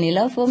feel any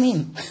love from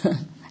Him.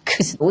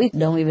 Because we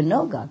don't even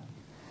know God.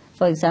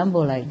 For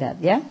example, like that,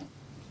 yeah?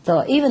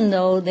 So even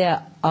though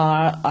there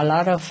are a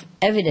lot of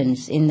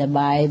evidence in the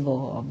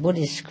Bible or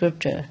Buddhist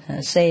scripture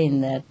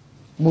saying that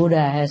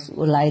Buddha has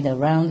light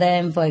around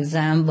them, for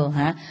example,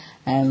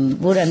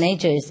 Buddha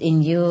nature is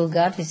in you,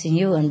 God is in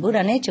you, and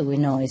Buddha nature we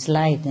know is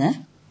light,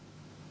 and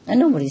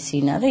nobody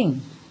see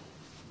nothing.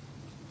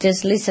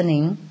 Just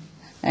listening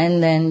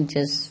and then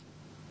just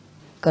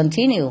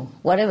continue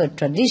whatever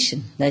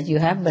tradition that you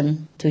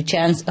happen to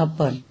chance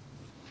upon.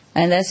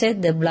 And I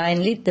said the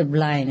blind lead the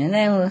blind, and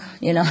then,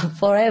 you know,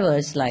 forever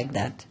it's like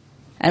that.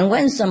 And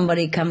when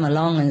somebody come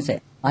along and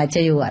say, I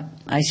tell you what,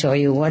 I show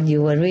you what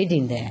you were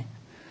reading there,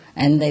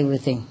 and they will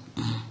think,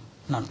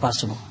 not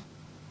possible.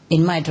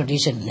 In my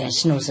tradition,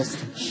 there's no such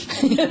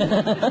thing.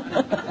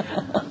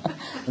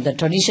 The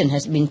tradition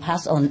has been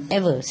passed on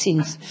ever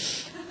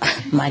since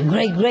my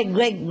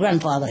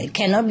great-great-great-grandfather. It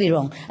cannot be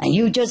wrong. And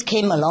you just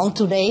came along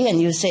today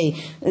and you say,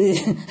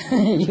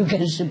 you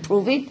can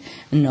prove it?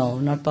 No,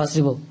 not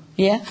possible.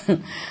 Yeah?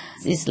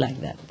 It's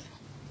like that.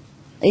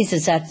 It's a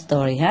sad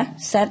story,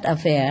 Sad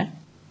affair.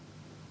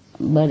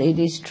 But it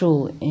is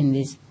true in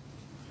this.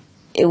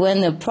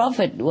 When the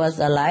prophet was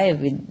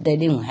alive, they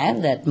didn't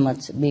have that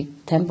much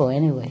big temple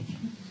anyway.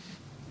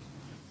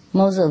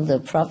 Most of the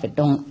prophet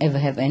don't ever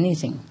have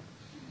anything.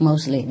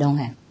 Mostly don't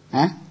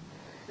have.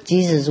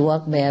 Jesus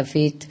walked bare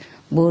feet.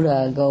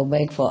 Buddha go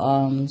beg for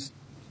alms.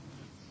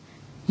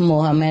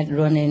 Muhammad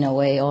running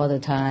away all the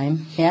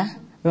time.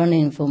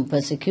 Running from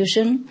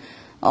persecution.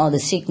 All the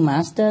Sikh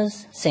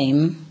masters,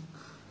 same.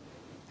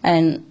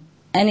 And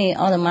any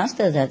other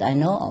masters that I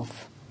know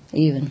of,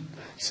 even.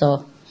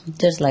 So,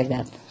 just like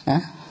that.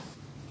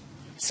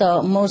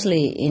 So,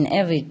 mostly in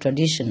every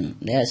tradition,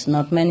 there's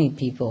not many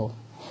people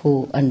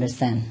who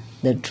understand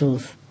the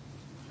truth.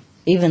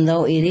 Even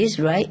though it is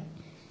right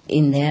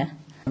in their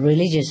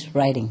religious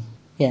writing.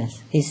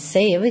 Yes, it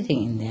say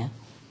everything in there.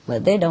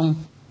 But they don't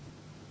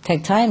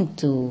take time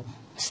to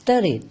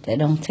study it. They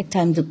don't take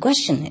time to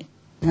question it.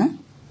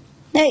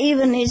 They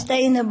even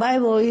say in the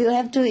Bible, you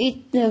have to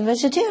eat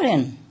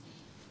vegetarian.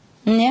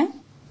 Yeah?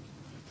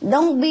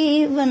 Don't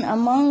be even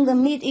among the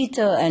meat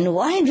eater and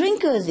wine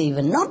drinkers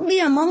even. Not be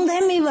among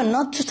them even.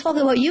 Not to talk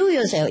about you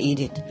yourself eat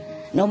it.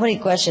 Nobody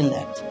question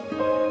that.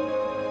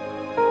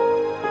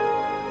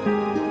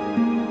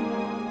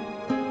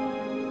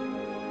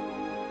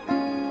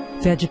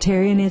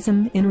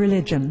 Vegetarianism in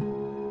religion.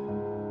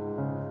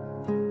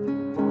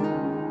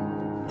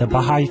 The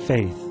Baha'i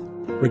Faith.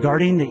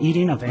 Regarding the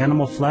eating of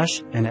animal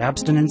flesh and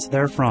abstinence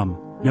therefrom,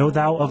 know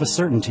thou of a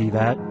certainty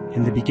that,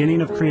 in the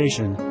beginning of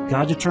creation,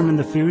 God determined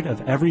the food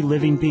of every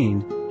living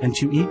being, and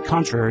to eat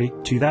contrary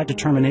to that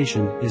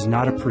determination is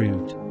not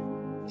approved.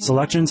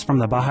 Selections from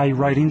the Baha'i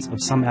writings of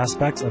some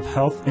aspects of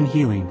health and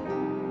healing.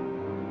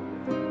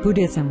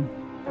 Buddhism.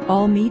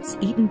 All meats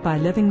eaten by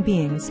living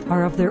beings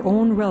are of their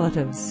own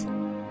relatives.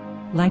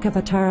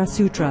 Lankavatara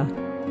Sutra.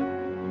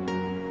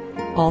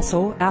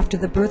 Also, after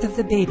the birth of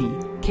the baby,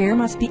 care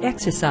must be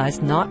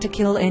exercised not to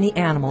kill any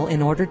animal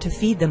in order to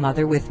feed the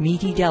mother with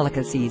meaty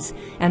delicacies,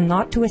 and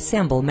not to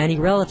assemble many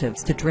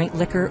relatives to drink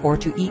liquor or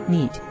to eat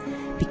meat,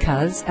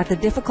 because at the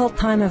difficult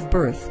time of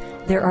birth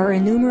there are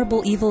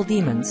innumerable evil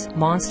demons,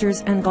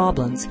 monsters, and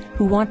goblins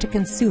who want to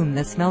consume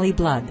the smelly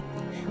blood.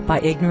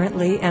 By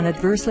ignorantly and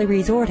adversely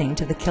resorting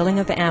to the killing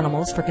of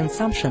animals for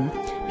consumption,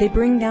 they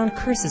bring down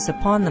curses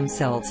upon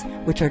themselves,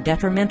 which are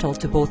detrimental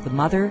to both the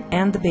mother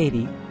and the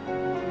baby.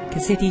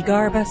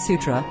 Kshitigarbha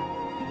Sutra.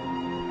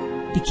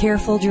 Be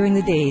careful during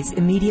the days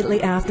immediately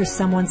after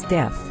someone's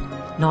death,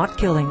 not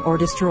killing or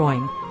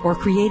destroying, or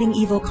creating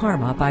evil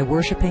karma by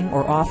worshipping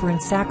or offering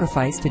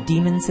sacrifice to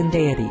demons and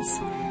deities,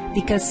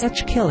 because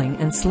such killing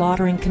and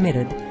slaughtering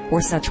committed,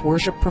 or such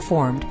worship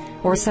performed,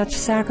 or such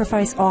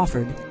sacrifice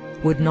offered,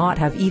 would not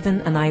have even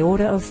an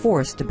iota of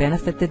force to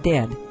benefit the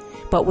dead,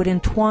 but would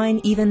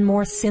entwine even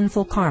more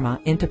sinful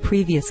karma into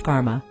previous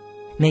karma,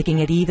 making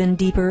it even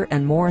deeper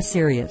and more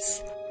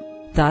serious.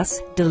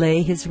 Thus,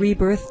 delay his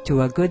rebirth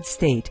to a good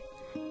state.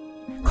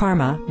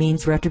 Karma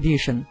means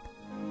retribution.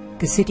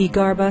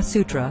 Kshitigarbha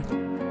Sutra.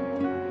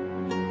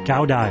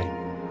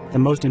 Gaudai. The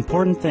most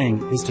important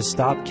thing is to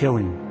stop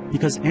killing,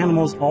 because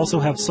animals also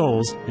have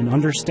souls and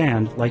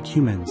understand like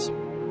humans.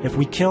 If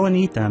we kill and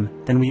eat them,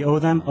 then we owe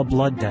them a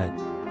blood debt.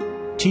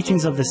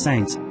 Teachings of the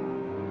Saints.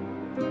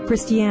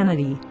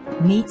 Christianity.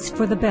 Meats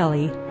for the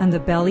belly, and the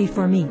belly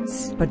for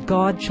meats, but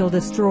God shall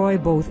destroy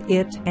both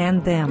it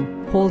and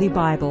them. Holy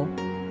Bible.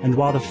 And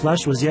while the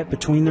flesh was yet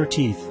between their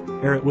teeth,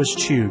 ere it was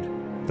chewed,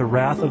 the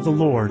wrath of the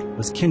Lord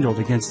was kindled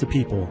against the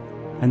people,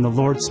 and the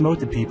Lord smote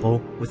the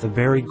people with a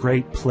very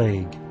great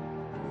plague.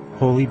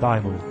 Holy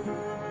Bible.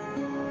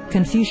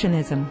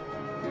 Confucianism.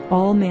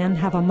 All men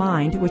have a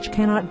mind which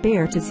cannot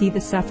bear to see the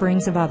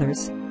sufferings of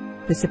others.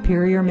 The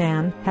superior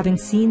man, having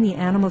seen the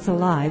animals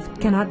alive,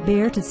 cannot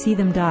bear to see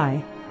them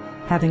die.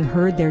 Having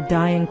heard their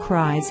dying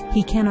cries,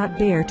 he cannot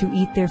bear to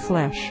eat their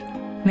flesh.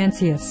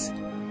 Mencius.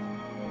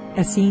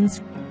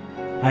 Essenes.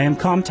 I am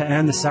come to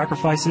end the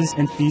sacrifices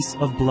and feasts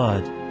of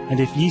blood, and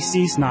if ye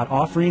cease not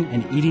offering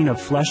and eating of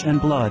flesh and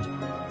blood,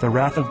 the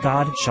wrath of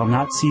God shall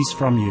not cease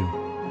from you.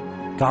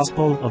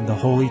 Gospel of the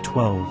Holy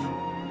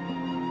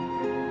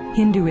 12.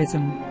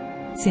 Hinduism.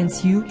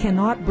 Since you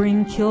cannot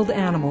bring killed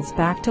animals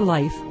back to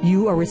life,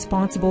 you are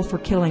responsible for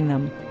killing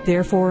them.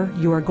 Therefore,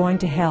 you are going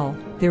to hell.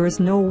 There is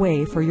no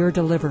way for your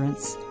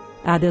deliverance.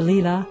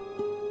 Adalila.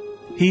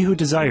 He who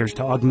desires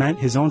to augment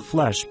his own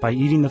flesh by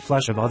eating the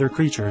flesh of other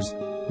creatures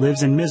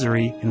lives in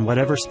misery in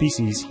whatever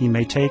species he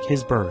may take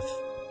his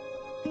birth.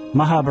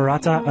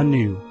 Mahabharata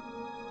anew.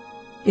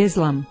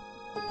 Islam.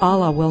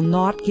 Allah will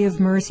not give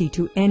mercy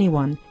to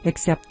anyone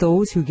except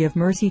those who give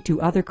mercy to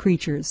other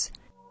creatures.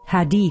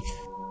 Hadith.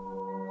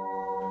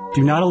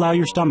 Do not allow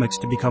your stomachs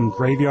to become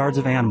graveyards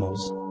of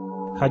animals.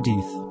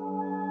 Hadith.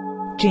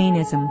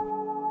 Jainism.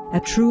 A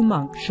true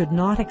monk should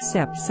not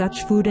accept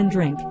such food and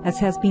drink as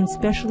has been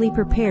specially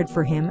prepared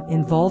for him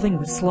involving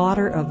the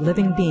slaughter of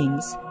living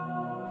beings.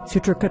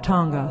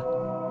 Sutrakatanga.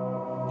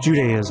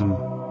 Judaism.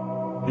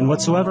 And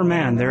whatsoever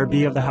man there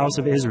be of the house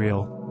of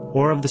Israel,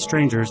 or of the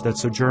strangers that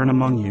sojourn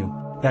among you,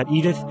 that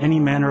eateth any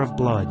manner of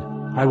blood,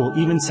 I will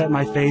even set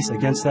my face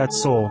against that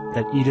soul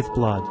that eateth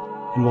blood,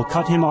 and will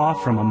cut him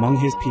off from among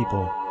his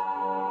people.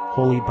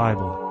 Holy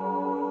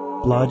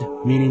Bible.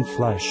 Blood meaning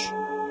flesh.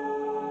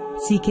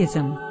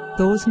 Sikhism.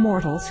 Those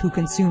mortals who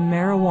consume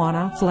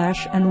marijuana,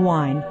 flesh, and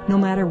wine, no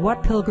matter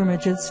what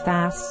pilgrimages,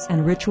 fasts,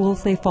 and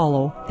rituals they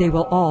follow, they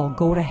will all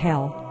go to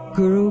hell.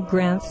 Guru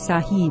Granth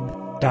Sahib.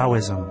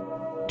 Taoism.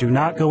 Do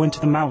not go into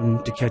the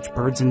mountain to catch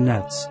birds and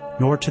nets,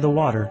 nor to the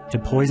water to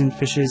poison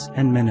fishes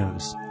and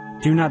minnows.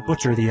 Do not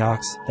butcher the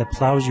ox that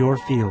plows your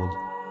field.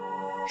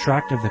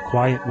 Tract of the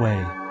Quiet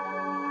Way.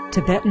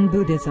 Tibetan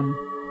Buddhism.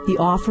 The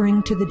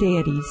offering to the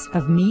deities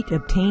of meat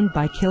obtained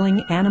by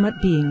killing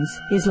animate beings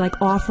is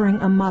like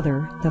offering a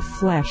mother the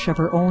flesh of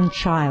her own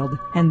child,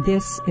 and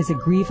this is a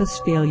grievous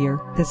failure,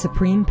 the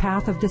supreme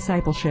path of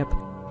discipleship.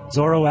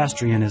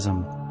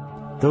 Zoroastrianism.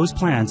 Those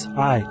plants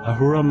I,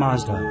 Ahura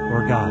Mazda,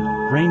 or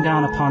God, rain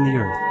down upon the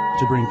earth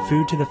to bring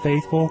food to the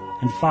faithful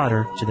and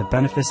fodder to the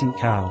beneficent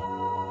cow.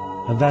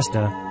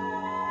 Avesta.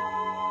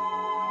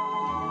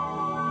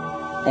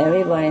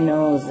 Everybody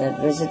knows that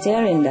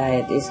vegetarian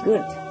diet is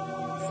good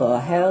for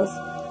health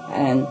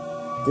and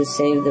to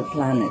save the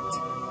planet.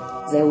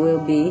 They will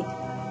be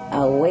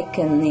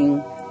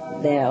awakening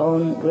their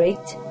own great,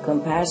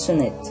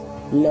 compassionate,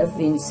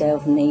 loving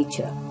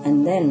self-nature,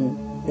 and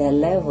then their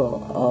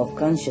level of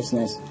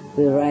consciousness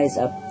will rise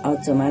up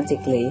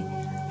automatically,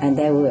 and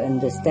they will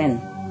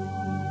understand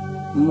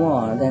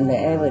more than they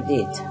ever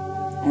did,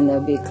 and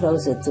they'll be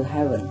closer to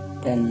heaven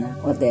than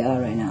what they are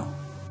right now.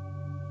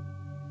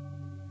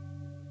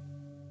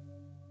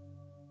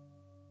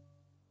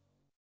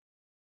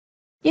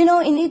 You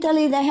know, in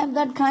Italy they have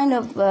that kind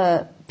of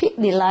pig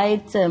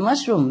delight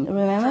mushroom,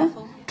 remember?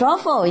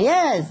 Truffle,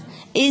 yes.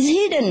 It's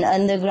hidden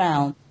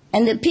underground,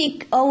 and the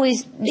pig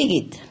always dig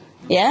it,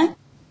 yeah,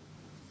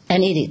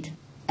 and eat it.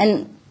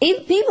 And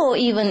if people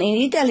even in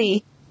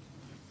Italy,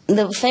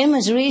 the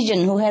famous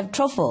region who have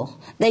truffle,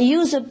 they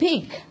use a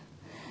pig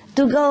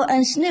to go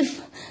and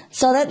sniff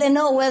so that they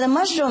know where the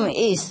mushroom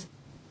is.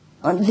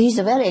 And these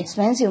are very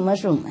expensive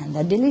mushroom, and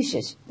they're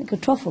delicious, like a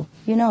truffle,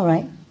 you know,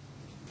 right?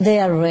 They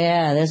are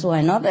rare, that's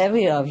why not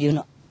every of you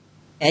know.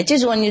 I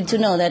just want you to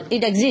know that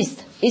it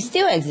exists. It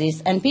still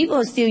exists, and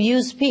people still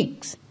use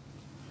pigs,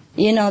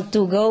 you know,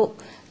 to go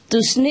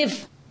to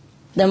sniff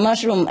the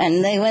mushroom,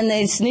 and when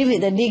they sniff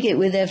it, they dig it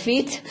with their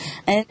feet,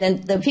 and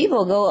then the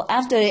people go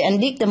after it and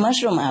dig the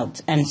mushroom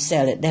out and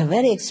sell it. They're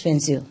very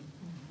expensive.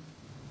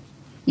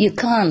 You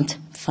can't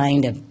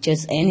find them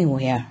just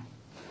anywhere.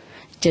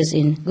 Just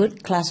in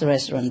good class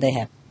restaurant they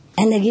have.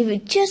 And they give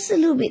it just a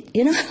little bit,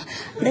 you know.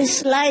 They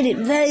slide it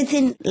very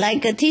thin,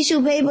 like a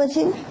tissue paper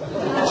thin.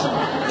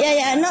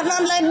 Yeah, not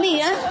like me,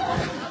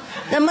 huh?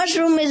 The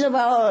mushroom is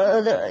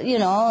about,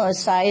 the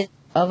size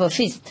of a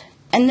fist.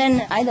 And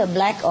then either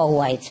black or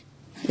white.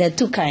 There are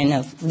two kinds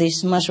of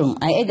this mushroom.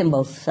 I ate them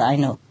both, so I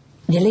know.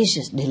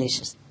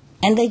 Delicious.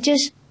 And they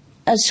just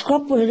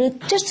scrub with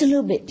it just a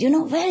little bit, you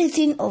know, very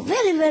thin or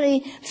very, very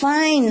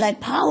fine,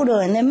 like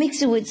powder. And they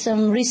mix it with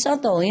some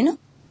risotto, you know.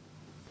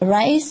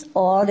 Rice,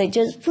 or they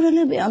just put a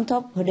little bit on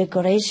top for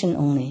decoration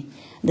only.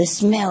 The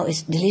smell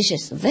is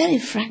delicious, very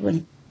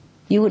fragrant.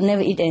 You would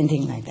never eat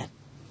anything like that.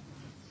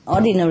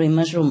 Ordinary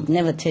mushroom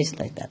never tastes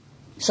like that.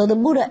 So the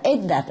Buddha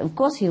ate that. Of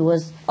course, he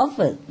was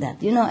offered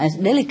that, you know, as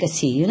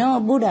delicacy. You know,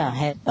 Buddha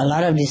had a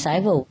lot of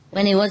disciples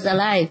when he was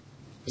alive.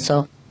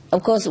 So,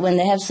 of course, when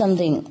they have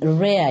something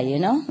rare, you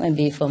know,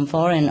 maybe from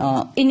foreign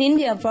or in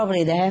India,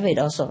 probably they have it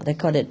also. They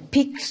call it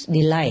pig's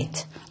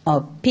delight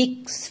or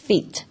pig's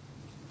feet.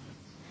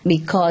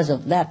 Because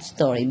of that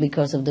story,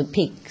 because of the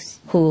pigs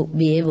who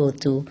be able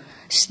to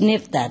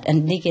sniff that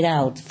and dig it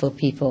out for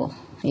people.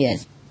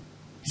 Yes.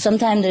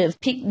 Sometimes the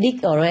pig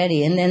dig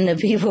already and then the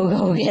people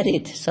go get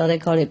it. So they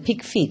call it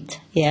pig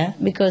feet, yeah,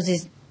 because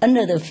it's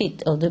under the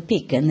feet of the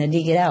pig and they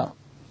dig it out.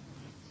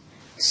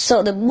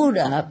 So the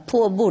Buddha,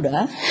 poor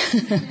Buddha,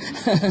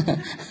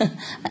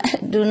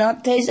 do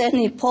not taste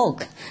any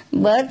pork,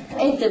 but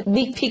ate the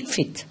big pig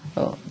feet.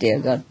 Oh, dear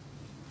God.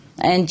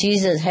 And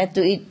Jesus had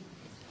to eat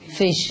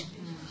fish.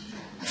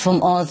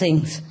 From all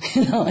things,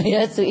 you know, he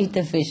has to eat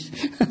the fish.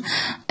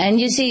 And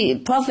you see,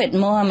 Prophet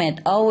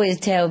Muhammad always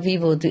tell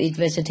people to eat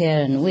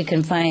vegetarian. We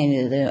can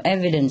find the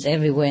evidence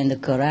everywhere in the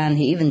Quran.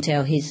 He even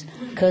tell his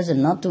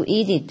cousin not to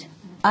eat it.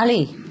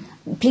 Ali,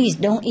 please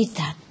don't eat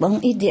that.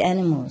 Don't eat the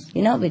animals,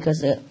 you know, because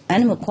the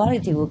animal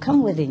quality will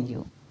come within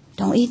you.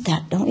 Don't eat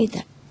that.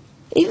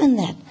 Even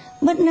that.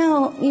 But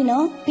now, you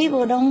know,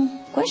 people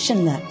don't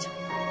question that.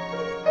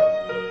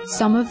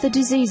 Some of the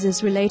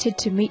diseases related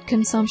to meat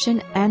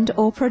consumption and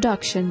or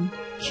production: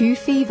 Q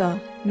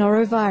fever,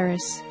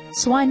 norovirus,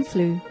 swine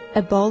flu,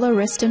 Ebola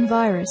reston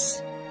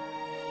virus.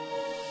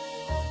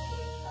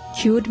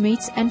 Cured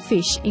meats and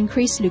fish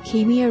increase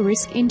leukemia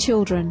risk in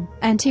children.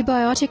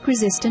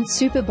 Antibiotic-resistant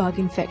superbug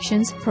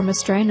infections from a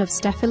strain of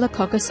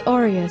Staphylococcus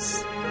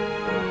aureus.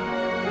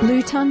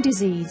 Blue tongue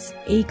disease,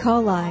 E.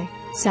 coli,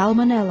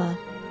 salmonella.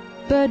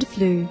 Bird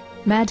flu,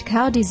 mad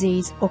cow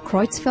disease or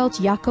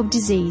Creutzfeldt-Jakob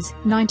disease,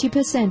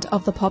 90%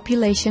 of the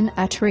population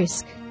at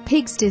risk.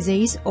 Pig's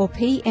disease or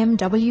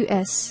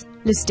PMWS,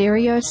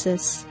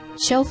 listeriosis,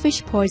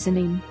 shellfish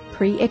poisoning,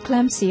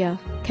 preeclampsia,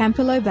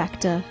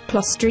 Campylobacter,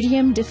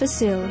 Clostridium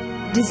difficile,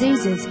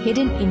 diseases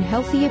hidden in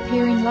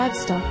healthy-appearing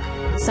livestock,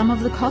 some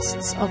of the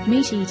costs of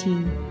meat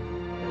eating.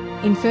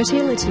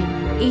 Infertility.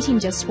 Eating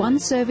just one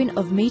serving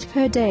of meat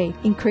per day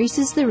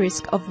increases the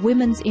risk of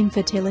women's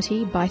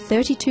infertility by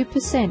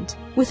 32%,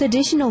 with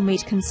additional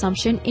meat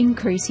consumption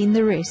increasing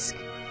the risk.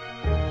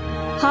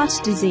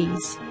 Heart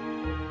disease.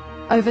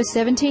 Over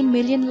 17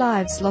 million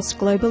lives lost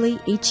globally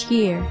each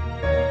year.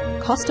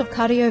 Cost of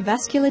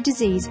cardiovascular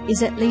disease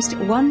is at least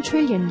 $1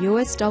 trillion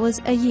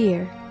a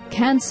year.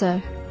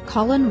 Cancer.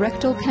 Colon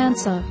rectal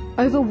cancer.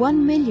 Over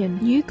 1 million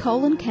new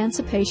colon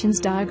cancer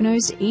patients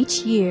diagnosed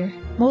each year.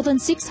 More than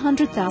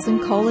 600,000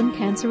 colon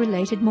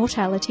cancer-related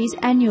mortalities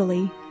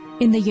annually.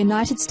 In the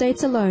United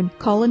States alone,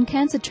 colon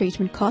cancer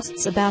treatment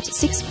costs about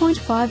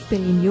 $6.5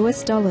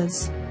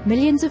 billion.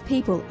 Millions of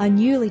people are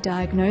newly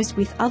diagnosed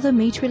with other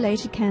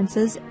meat-related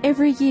cancers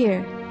every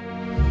year.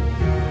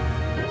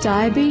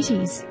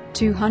 Diabetes.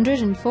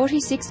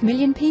 246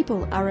 million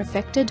people are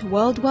affected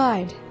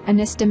worldwide. An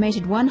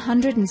estimated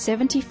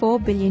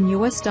 $174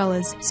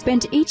 billion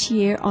spent each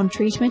year on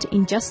treatment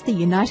in just the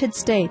United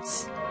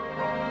States.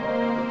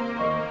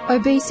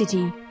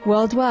 Obesity.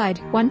 Worldwide,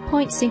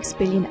 1.6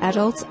 billion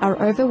adults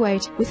are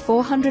overweight, with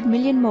 400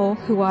 million more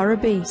who are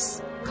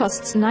obese.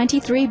 costs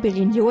 $93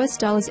 billion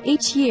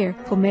each year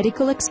for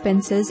medical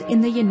expenses in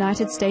the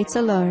United States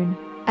alone.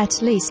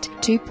 At least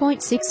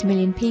 2.6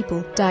 million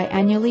people die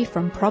annually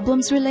from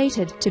problems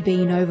related to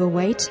being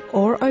overweight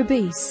or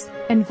obese.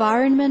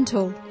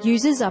 Environmental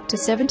uses up to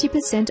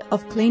 70%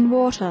 of clean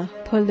water,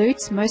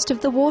 pollutes most of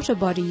the water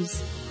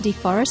bodies,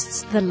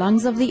 deforests the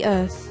lungs of the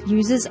earth,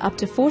 uses up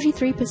to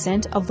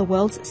 43% of the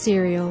world's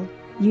cereal,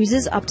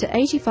 uses up to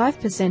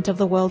 85% of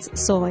the world's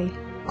soy,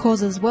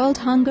 causes world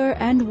hunger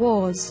and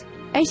wars,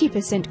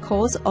 80%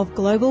 cause of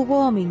global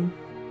warming,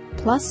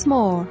 plus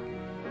more.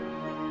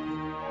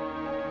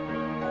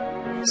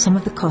 Some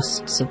of the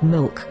costs of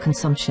milk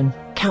consumption: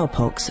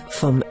 cowpox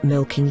from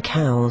milking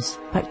cows,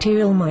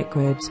 bacterial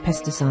microbes,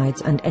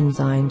 pesticides and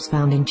enzymes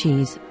found in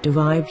cheese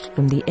derived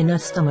from the inner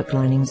stomach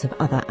linings of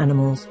other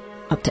animals.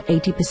 Up to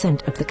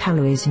 80% of the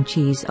calories in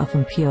cheese are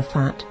from pure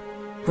fat.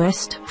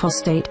 Breast,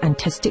 prostate and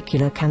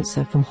testicular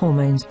cancer from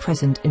hormones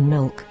present in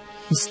milk.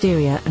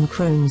 Hysteria and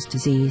Crohn's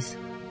disease.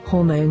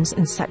 Hormones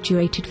and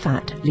saturated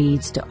fat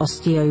leads to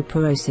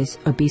osteoporosis,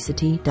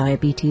 obesity,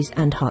 diabetes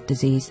and heart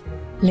disease,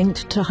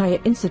 linked to higher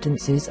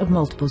incidences of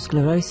multiple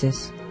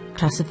sclerosis,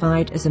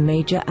 classified as a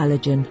major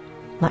allergen,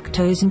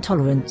 lactose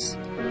intolerance,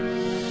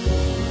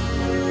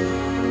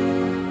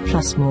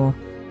 plus more.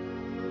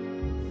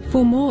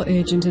 For more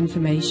urgent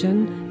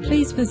information,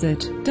 please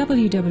visit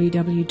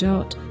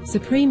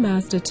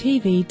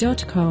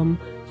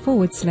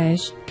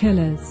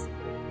www.suprememastertv.com/killers.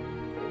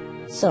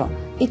 So,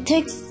 it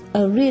takes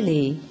a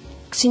really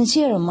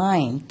sincere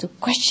mind to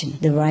question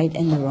the right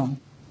and the wrong.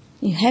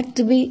 You have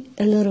to be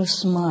a little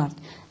smart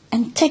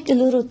and take a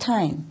little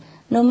time,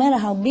 no matter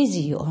how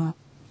busy you are.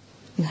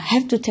 You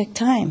have to take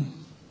time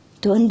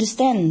to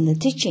understand the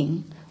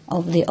teaching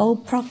of the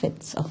old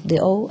prophets, of the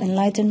old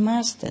enlightened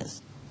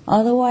masters.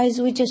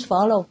 Otherwise, we just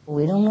follow.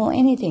 We don't know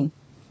anything.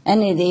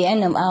 And at the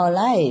end of our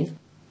life,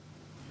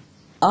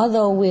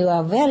 although we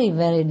are very,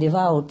 very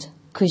devout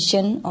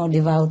Christian or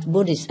devout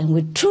Buddhist, and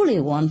we truly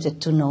wanted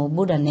to know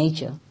Buddha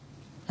nature,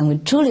 and we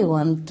truly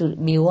want to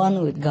be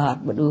one with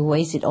God, but we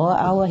wasted all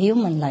our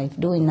human life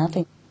doing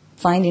nothing,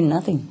 finding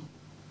nothing.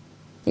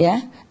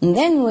 Yeah? And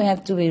then we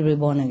have to be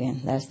reborn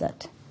again. That's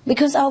that.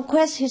 Because our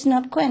quest is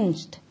not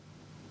quenched.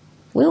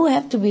 We will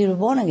have to be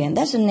reborn again.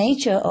 That's the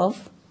nature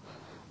of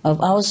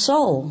our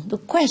soul, the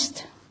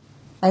quest,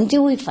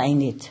 until we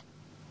find it.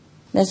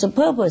 That's the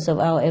purpose of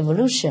our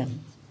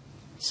evolution.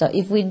 So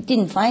if we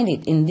didn't find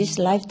it in this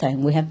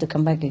lifetime, we have to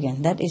come back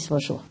again. That is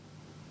for sure.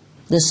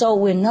 The soul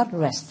will not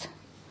rest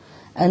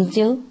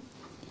until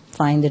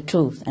find the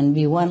truth and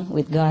be one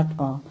with God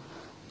or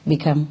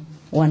become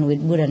one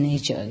with Buddha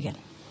nature again.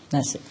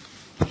 That's it.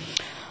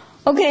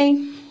 Okay,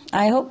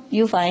 I hope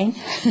you find.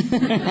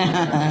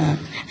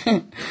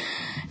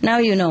 Now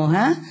you know,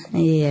 huh?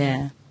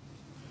 Yeah.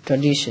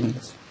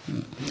 Traditions.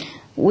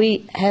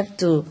 We have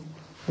to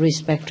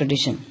respect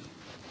tradition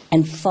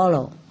and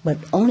follow, but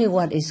only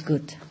what is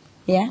good.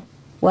 Yeah?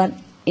 What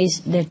is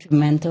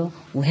detrimental,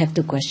 we have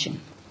to question.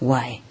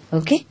 Why?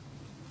 Okay?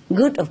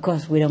 Good, of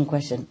course, we don't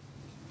question.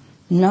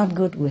 Not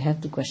good, we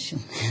have to question.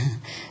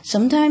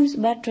 Sometimes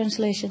bad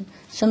translation.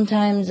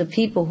 Sometimes the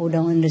people who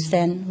don't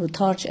understand, who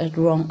taught us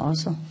wrong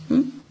also.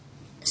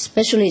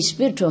 Especially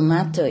spiritual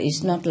matter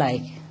is not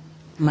like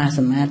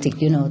mathematics,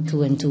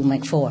 2 and 2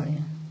 make 4.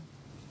 Yeah?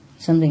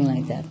 Something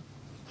like that.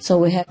 So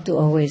we have to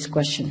always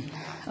question.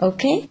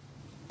 Okay?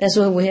 That's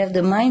what we have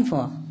the mind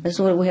for. That's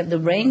what we have the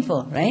brain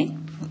for, right?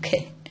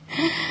 Okay.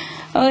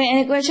 Okay,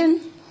 any question?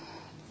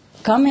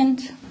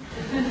 Comment?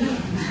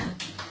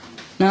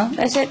 No?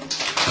 That's it?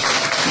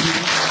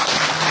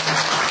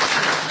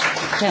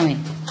 Tell me.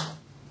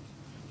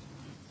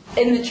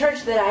 In the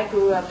church that I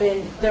grew up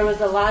in, there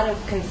was a lot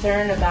of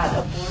concern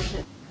about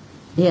abortion.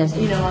 Yes.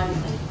 And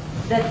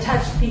that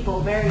touched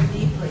people very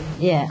deeply.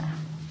 Yeah.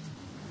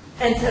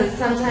 And so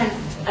sometimes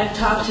I've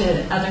talked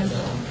to others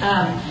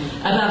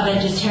about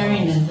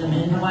vegetarianism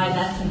and why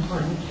that's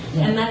important.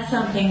 Yeah. And that's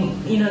something,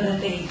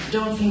 that they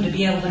don't seem to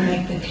be able to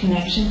make the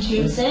connection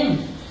to. The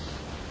same.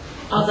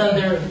 Although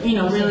they're,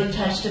 really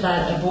touched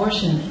about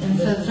abortion. And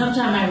so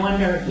sometimes I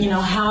wonder,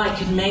 how I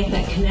could make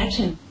that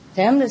connection.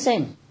 I'm the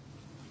same.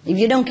 If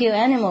you don't kill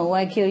animal,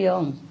 why kill your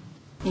own?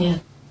 Yeah.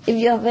 If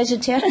you're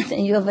vegetarian,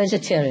 then you're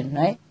vegetarian,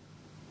 right?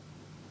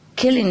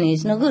 Killing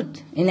is no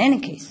good, in any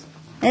case.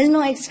 There's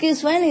no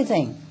excuse for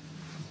anything.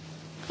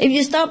 If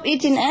you stop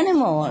eating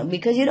animal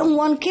because you don't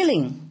want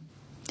killing,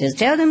 just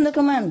tell them the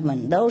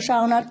commandment, thou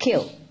shalt not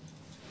kill.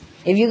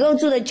 If you go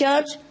to the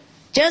church,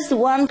 just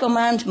one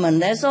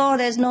commandment, that's all.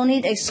 There's no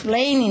need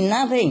explaining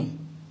nothing.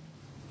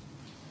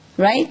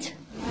 Right?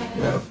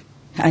 Yeah.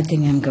 I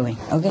think I'm going,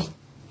 okay?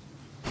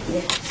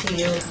 Yeah, see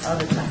you all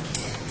the time.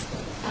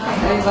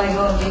 Everybody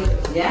go,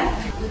 yeah?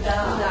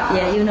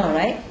 Yeah, you know,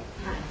 right?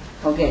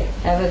 Okay,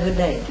 have a good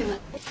day.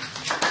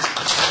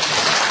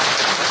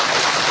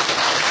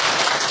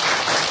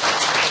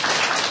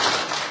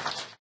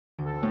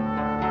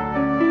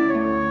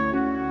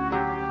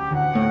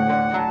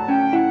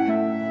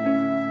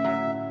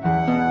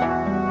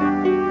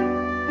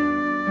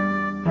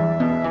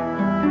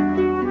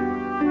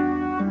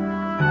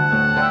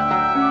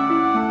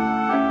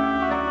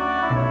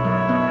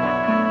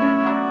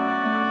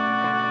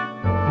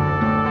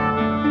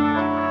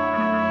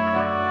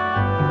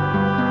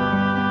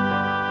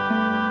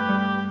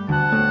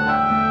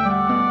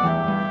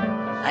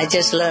 I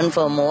just learned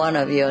from one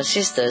of your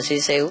sisters. She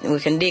said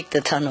we can dig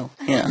the tunnel.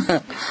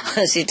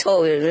 She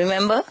told you,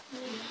 remember?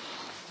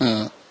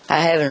 I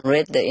haven't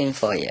read the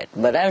info yet,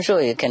 but I'm sure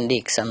you can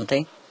dig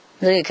something.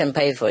 So you can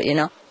pay for it,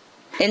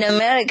 In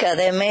America,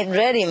 they made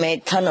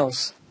ready-made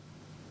tunnels.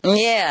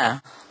 Yeah.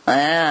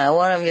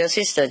 One of your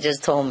sisters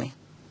just told me.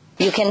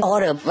 You can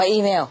order by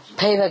email,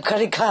 pay by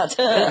credit card.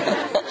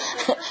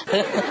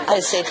 I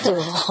said to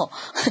her,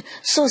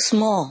 so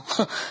small.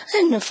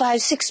 And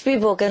 5-6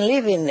 people can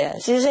live in there.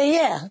 She said,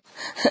 yeah.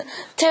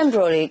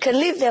 Temporarily, can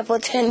live there for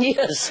 10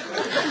 years.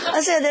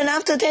 I said, then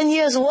after 10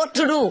 years, what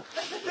to do?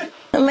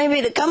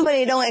 Maybe the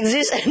company don't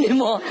exist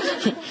anymore.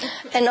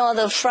 And all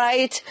the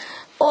freight,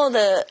 all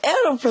the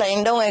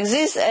airplane don't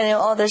exist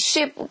anymore, all the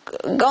ship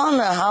gone.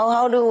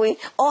 How do we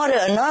order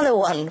another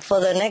one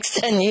for the next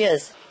 10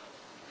 years?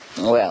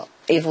 Well,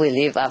 if we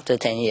live after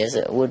 10 years,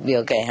 it would be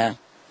okay, huh?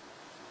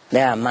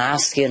 There are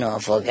masks,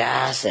 for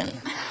gas and,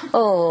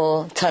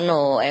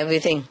 tunnel,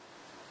 everything.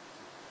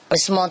 A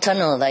small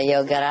tunnel like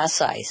your garage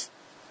size.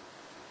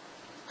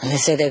 And they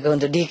say they're going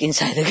to dig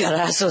inside the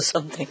garage or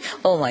something.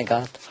 Oh my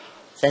God.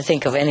 They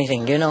think of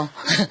anything,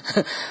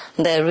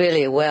 They're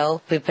really well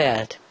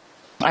prepared.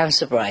 I'm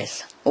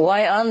surprised.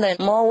 Why aren't they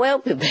more well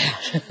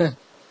prepared?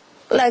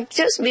 Like,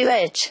 just be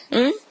veg.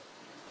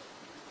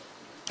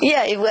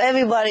 Yeah, if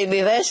everybody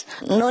be veg,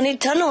 no need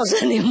tunnels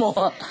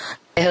anymore.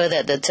 I heard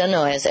that the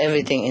tunnel has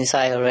everything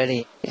inside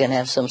already. You can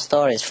have some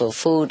storage for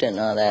food and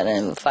all that,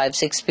 and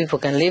 5-6 people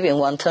can live in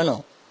one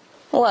tunnel.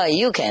 Well,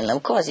 you can,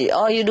 of course.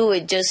 All you do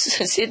is just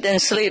sit and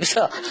sleep.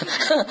 So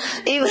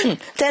even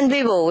 10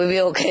 people will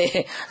be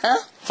okay,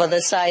 for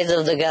the size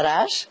of the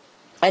garage.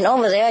 And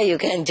over there, you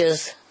can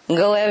just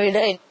go every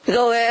day,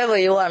 go wherever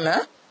you want,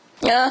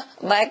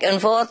 back and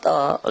forth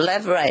or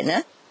left,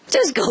 right,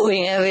 Just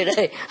going every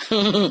day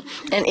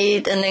and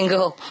eat and then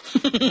go.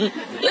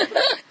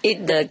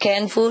 Eat the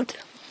canned food.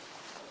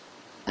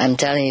 I'm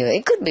telling you,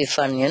 it could be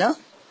fun,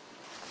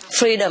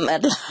 Freedom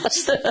at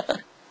last.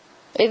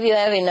 If you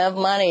have enough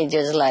money,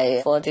 just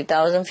like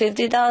 40,000,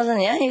 50,000,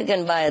 you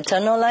can buy a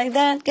tunnel like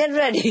that. Get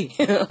ready.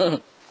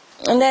 And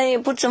then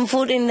you put some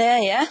food in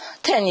there,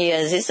 10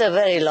 years, it's a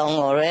very long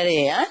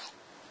already,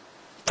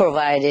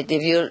 Provided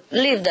if you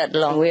live that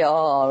long, we are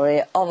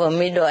already over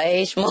middle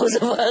age, most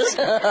of us.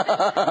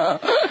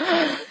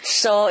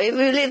 So if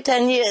you live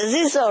 10 years,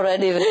 it's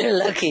already very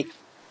lucky.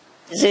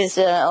 This is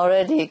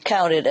already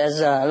counted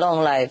as a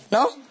long life,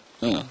 no?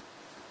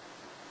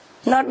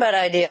 Not bad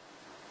idea.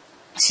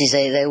 She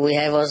said that we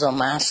have also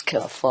masks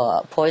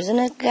for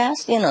poisonous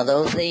gas,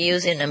 those they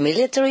use in a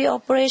military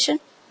operation.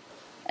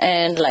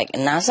 And like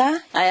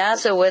NASA, I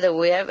asked her whether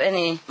we have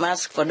any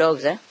mask for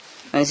dogs,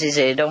 And she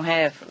said, don't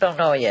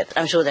know yet.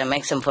 I'm sure they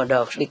make some for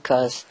dogs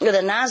because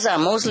the NASA,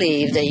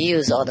 mostly if they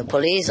use, or the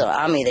police or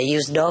army, they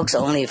use dogs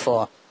only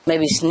for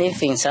maybe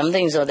sniffing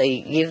something, so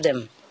they give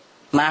them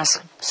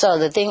masks. So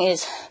the thing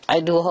is, I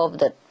do hope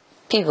that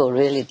people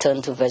really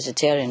turn to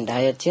vegetarian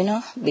diet,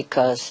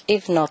 because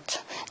if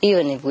not,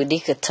 even if we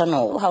dig a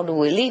tunnel, how do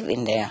we live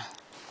in there?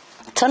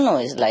 Tunnel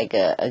is like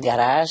a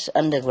garage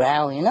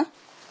underground,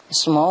 a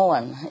small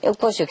one. Of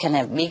course, you can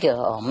have bigger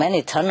or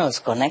many tunnels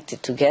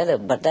connected together,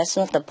 but that's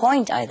not the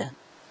point either.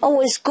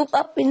 Always scoop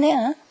up in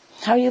there,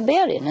 How you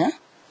bear it,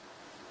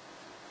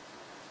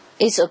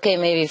 It's okay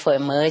maybe for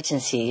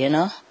emergency,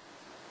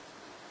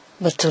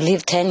 But to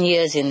live 10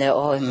 years in there,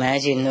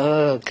 imagine,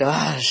 oh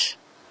gosh.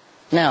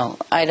 No,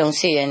 I don't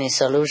see any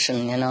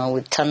solution,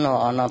 with tunnel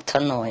or not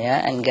tunnel,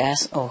 and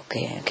gas.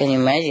 Okay, can you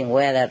imagine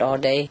wear that all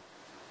day?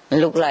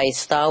 Look like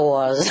Star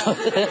Wars.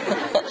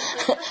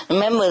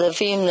 Remember the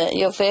film,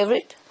 your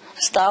favorite?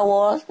 Star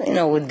Wars,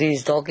 with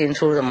these talking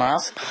through the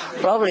mask.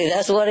 Probably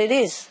that's what it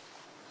is.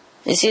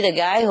 You see the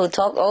guy who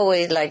talk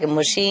always like a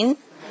machine?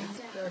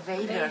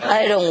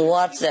 I don't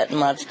watch that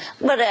much,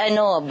 but I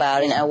know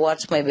about it. I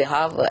watch maybe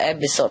half an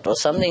episode or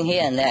something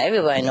here and there.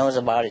 Everybody knows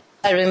about it.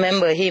 I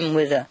remember him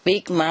with a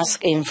big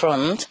mask in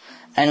front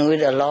and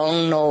with a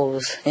long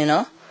nose,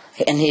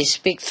 and he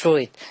speaks through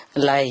it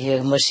like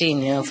a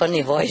machine,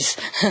 funny voice.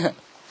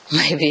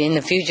 Maybe in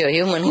the future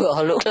human will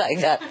all look like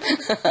that.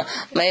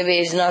 Maybe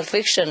it's not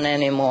fiction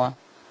anymore.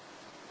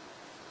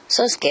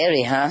 So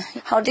scary,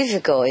 How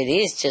difficult it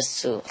is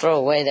just to throw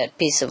away that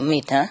piece of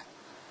meat, And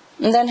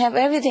then have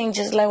everything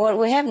just like what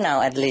we have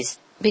now, at least.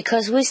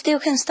 Because we still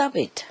can stop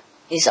it.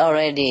 It's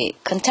already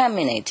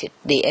contaminated,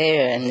 the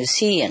air and the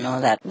sea and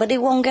all that. But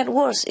it won't get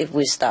worse if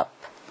we stop.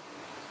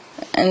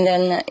 And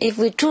then if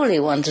we truly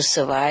want to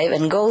survive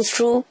and go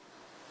through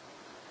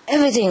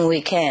everything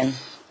we can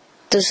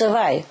to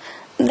survive,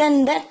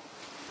 then that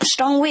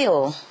strong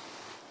will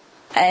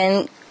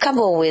and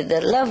coupled with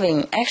the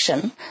loving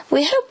action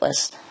will help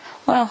us.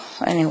 Well,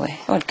 anyway,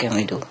 what can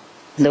we do?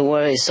 The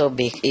world is so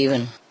big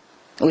even.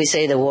 We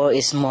say the world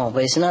is small,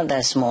 but it's not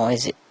that small,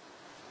 is it?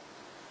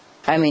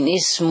 I mean,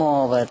 it's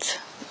small, but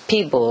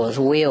people's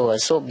will are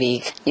so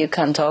big, you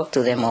can't talk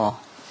to them all.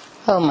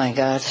 Oh my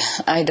God,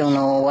 I don't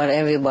know what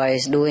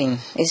everybody's doing.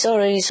 It's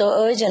already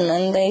so urgent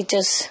and they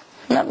just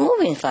not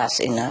moving fast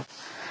enough.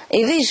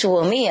 If it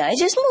were me, I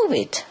just move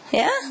it,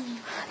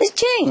 It's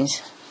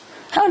change.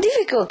 How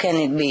difficult can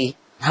it be?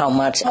 How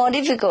much more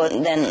difficult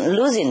than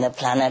losing the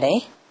planet, eh?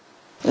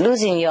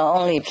 Losing your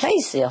only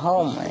place, your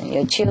home, and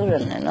your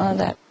children and all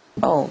that.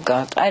 Oh,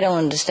 God, I don't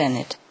understand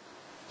it.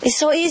 It's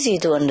so easy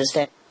to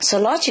understand, so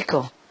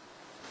logical.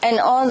 And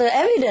all the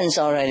evidence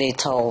already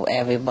told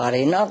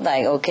everybody, not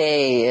like,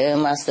 okay,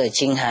 Master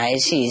Ching Hai,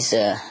 she's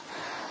a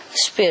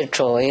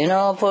spiritual,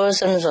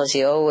 person, so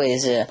she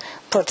always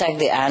protect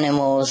the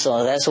animals,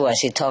 so that's why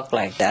she talk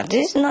like that.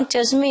 It's not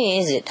just me,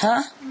 is it,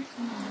 huh?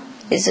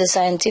 It's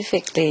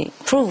scientifically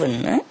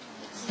proven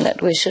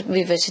that we should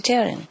be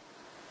vegetarian.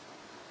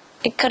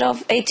 It cut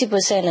off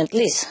 80% at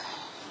least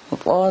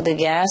of all the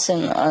gas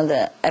and all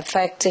the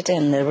affected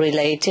and the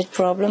related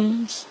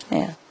problems.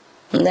 Yeah.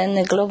 And then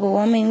the global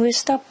warming will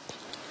stop.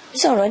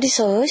 It's already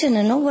so urgent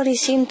and nobody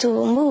seems to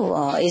move.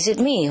 Or is it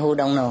me who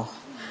don't know?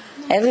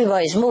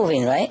 Everybody's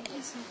moving, right?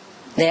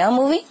 They are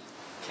moving?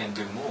 Can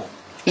do more.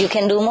 You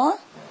can do more?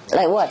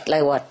 Like what?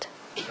 Like what?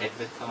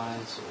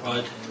 Advertise.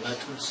 Write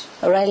letters.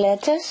 Write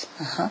letters?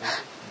 Uh-huh.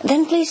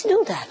 Then please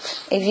do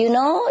that. If you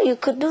know you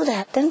could do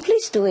that, then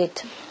please do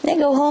it. Then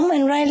go home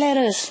and write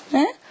letters.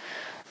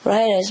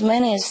 Write as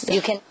many as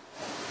you can.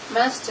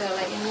 Master,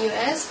 like in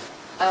U.S.,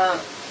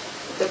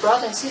 the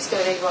brother and sister,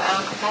 they go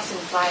out passing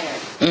flyer.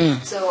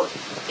 So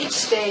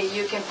each day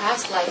you can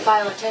pass like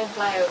 5 or 10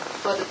 flyer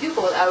for the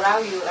people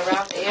around you,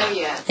 around the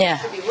area. Yeah.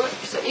 To be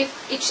worked. So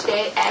if each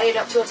day added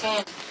up to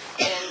 10,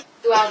 and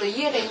throughout the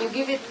year, then you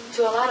give it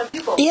to a lot of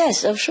people.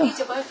 Yes, I'm sure.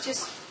 Each of us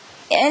just...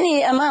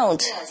 Any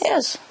amount,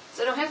 yes.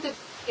 So don't have to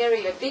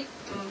carry a big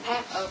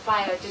pack of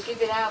flyer to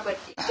give it out, but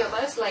each of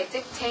us like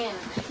take 10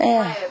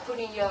 flyer, put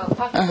in your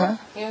pocketbook.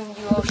 You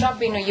go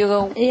shopping or you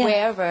go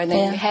wherever, and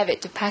then you have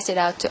it to pass it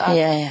out to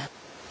others.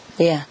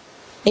 Yeah.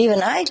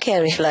 Even I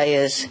carry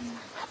flyers.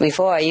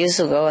 Before I used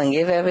to go and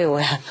give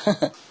everywhere.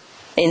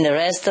 In the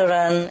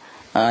restaurant,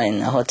 in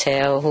the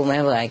hotel,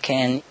 whomever I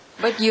can.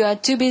 But you are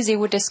too busy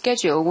with the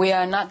schedule. We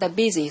are not that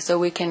busy, so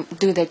we can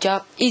do the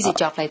job, easy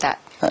job like that.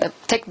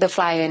 Take the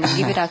flyer and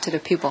give it out to the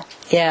people.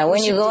 Yeah,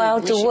 when you go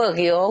out to work,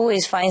 you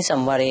always find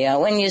somebody.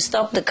 When you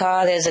stop the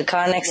car, there's a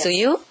car next to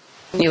you.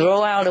 You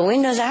roll out the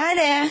window and say, hi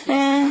there.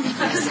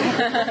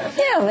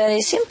 Yeah,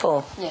 very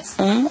simple. Yes.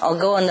 Or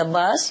go on the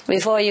bus.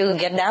 Before you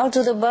get down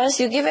to the bus,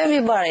 you give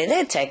everybody.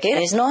 They take it.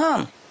 There's no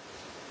harm.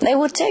 They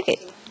would take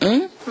it.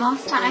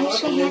 Master, I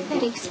actually had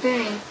that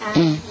experience.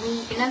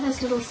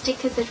 Those little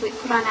stickers that we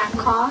put on our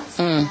cars,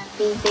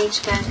 be veg,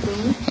 go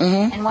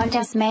green. And one day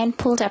this man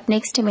pulled up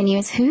next to me and he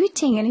was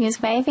hooting and he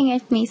was waving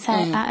at me. So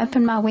I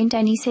opened my window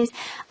and he says,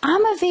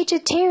 I'm a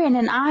vegetarian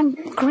and I'm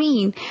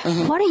green.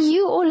 What are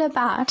you all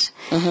about?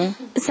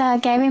 So I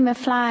gave him a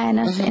flyer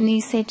and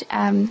he said,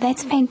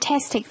 that's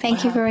fantastic.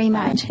 Thank you very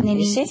much. And then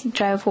he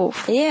drove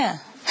off. Yeah.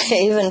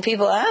 Even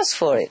people ask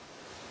for it.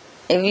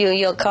 If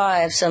your car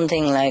has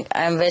something like,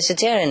 I'm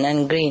vegetarian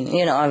and green,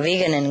 or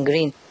vegan and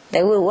green,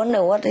 they will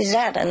wonder what is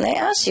that, and they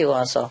ask you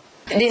also.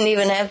 You didn't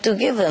even have to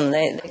give them,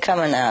 they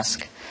come and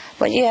ask.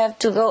 But you have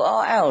to go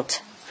all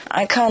out.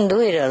 I can't do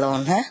it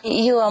alone, huh?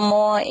 You are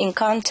more in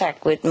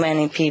contact with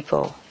many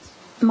people.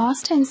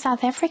 Master, in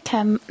South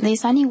Africa,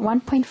 there's only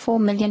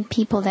 1.4 million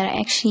people that are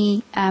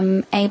actually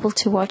able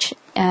to watch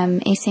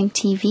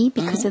SMTV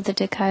because of the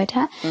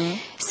decoder.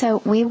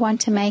 So we want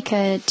to make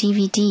a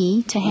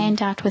DVD to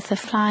hand out with a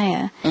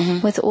flyer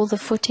with all the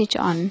footage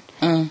on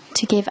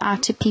to give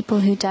out to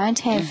people who don't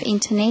have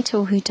internet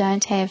or who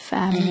don't have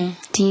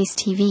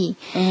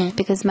DSTV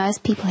because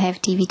most people have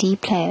DVD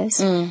players.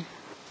 So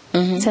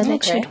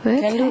that should work.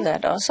 You can do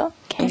that also,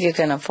 if you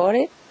can afford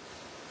it.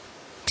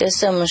 Just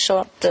some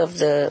short of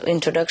the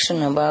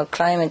introduction about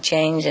climate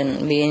change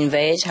and being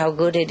veg, how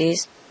good it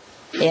is.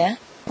 Yeah?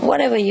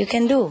 Whatever you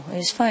can do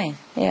is fine,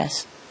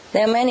 yes.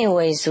 There are many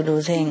ways to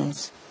do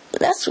things.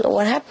 That's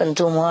what happened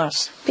to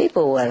Mars.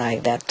 People were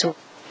like that too.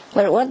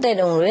 But what they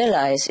don't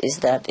realize is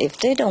that if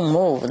they don't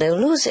move, they'll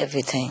lose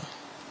everything.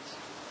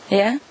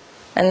 Yeah?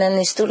 And then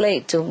it's too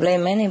late to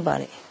blame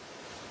anybody.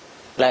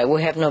 Like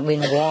we have not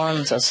been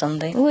warned or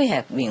something. We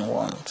have been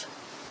warned.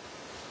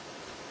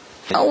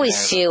 We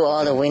seal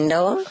all the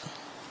windows.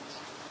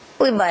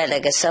 We buy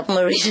like a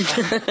submarine.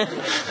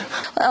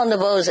 On the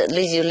boats, at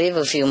least you live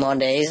a few more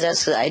days.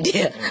 That's the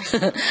idea.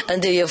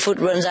 Until your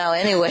food runs out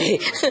anyway.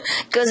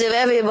 Because if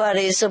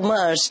everybody is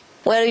submerged,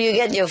 where do you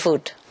get your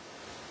food?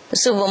 The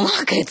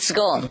supermarket's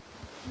gone.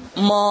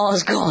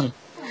 Malls gone.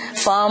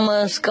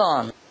 Farmers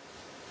gone.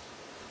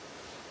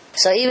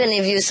 So even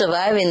if you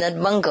survive in that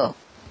bunker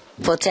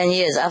for 10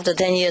 years, after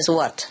 10 years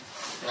what?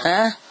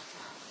 Huh?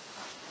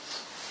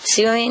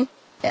 See what I mean?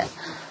 Yeah.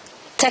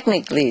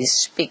 Technically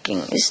speaking,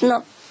 it's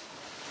not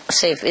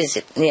safe, is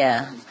it?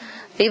 Yeah.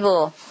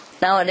 People,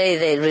 nowadays,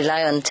 they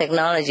rely on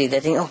technology.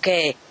 They think,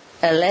 okay,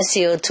 less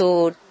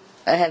CO2,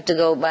 I have to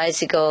go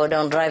bicycle,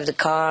 don't drive the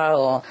car,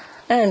 or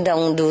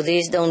don't do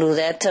this, don't do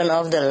that, turn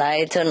off the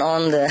light, turn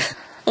on the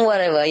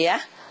whatever,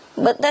 yeah?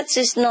 But that's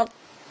just not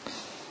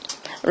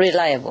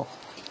reliable.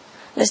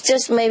 It's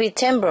just maybe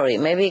temporary.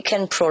 Maybe it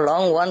can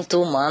prolong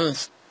 1-2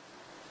 months.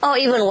 Or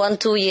even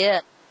 1-2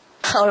 years.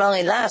 How long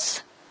it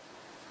lasts.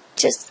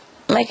 Just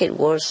make it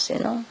worse,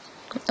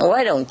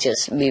 Why don't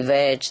just be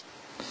veg?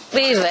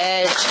 Be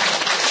veg.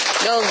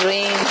 Go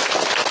green.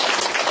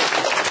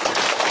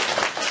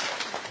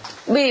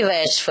 Be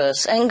veg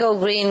first and go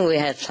green. We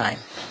have time.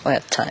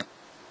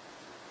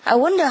 I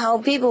wonder how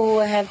people who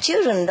have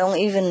children don't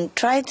even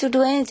try to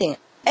do anything.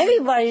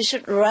 Everybody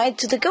should write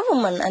to the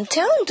government and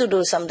tell them to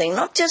do something,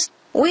 not just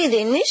we the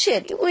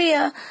initiate. We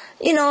are,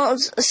 a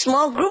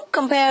small group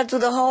compared to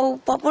the whole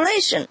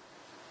population.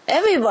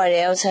 Everybody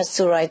else has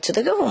to write to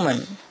the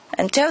government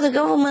and tell the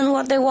government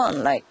what they want.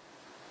 Like,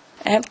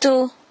 have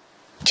to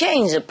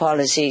change the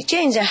policy,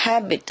 change the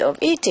habit of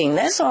eating.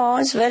 That's all.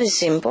 It's very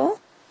simple.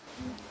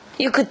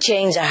 You could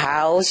change the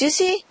house, you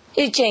see.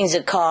 You change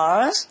the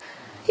cars.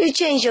 You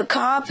change your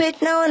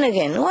carpet now and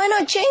again. Why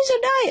not change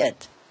the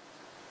diet?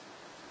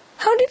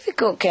 How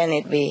difficult can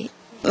it be?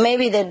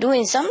 Maybe they're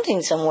doing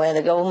something somewhere,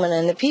 the government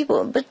and the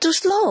people, but too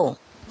slow.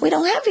 We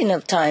don't have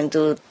enough time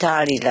to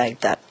tarry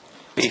like that.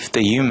 If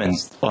the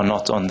humans are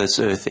not on this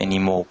earth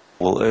anymore,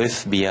 will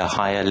Earth be a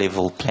higher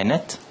level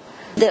planet?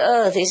 The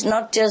earth is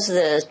not just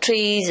the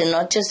trees and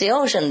not just the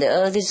ocean. The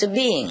earth is a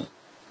being.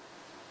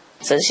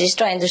 So she's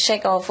trying to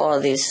shake off all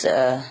these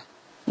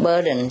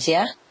burdens,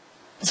 yeah?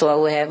 That's why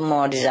we have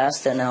more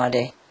disaster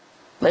nowadays.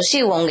 But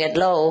she won't get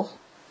low.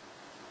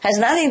 Has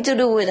nothing to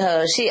do with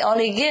her. She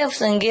only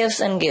gives and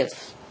gives and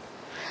gives.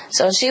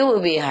 So she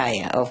will be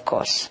higher, of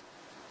course.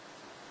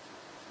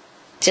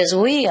 Just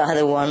we are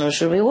the one who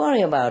should be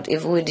worried about.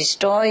 If we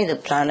destroy the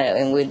planet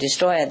and we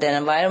destroy the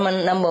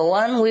environment, number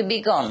one, we'll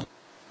be gone.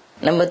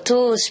 Number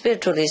two,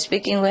 spiritually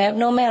speaking, we have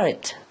no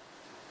merit.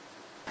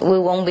 We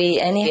won't be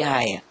any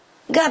higher.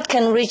 God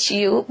can reach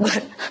you,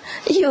 but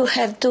you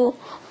have to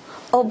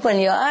open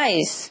your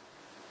eyes.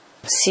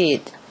 See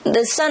it.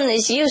 The sun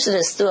is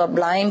useless to a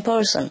blind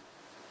person.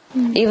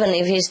 Even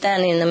if he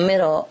stands in the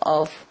middle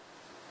of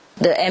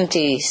the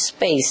empty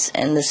space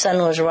and the sun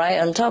was right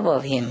on top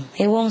of him,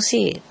 he won't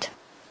see it.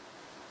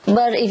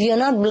 But if you're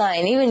not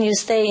blind, even you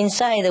stay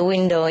inside the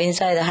window,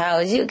 inside the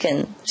house, you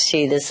can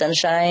see the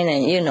sunshine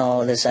and you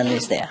know the sun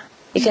is there.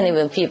 You can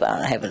even peep out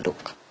and have a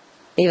look.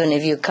 Even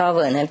if you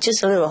cover and have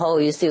just a little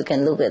hole, you still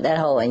can look at that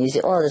hole and you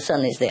see, oh, the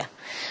sun is there.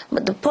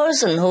 But the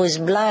person who is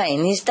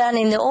blind, he stands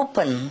in the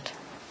open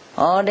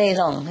all day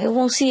long. He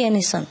won't see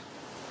any sun.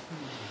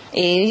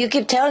 If you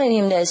keep telling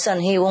him there's sun,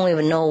 he won't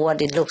even know what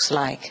it looks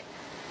like.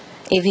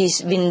 If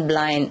he's been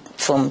blind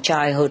from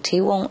childhood, he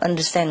won't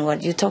understand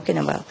what you're talking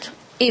about.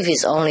 If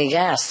it's only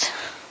gas,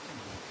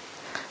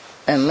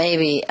 and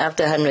maybe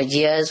after 100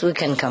 years we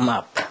can come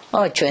up,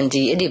 or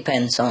 20, it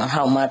depends on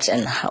how much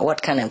and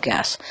what kind of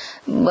gas.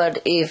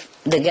 But if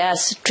the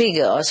gas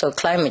trigger also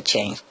climate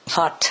change,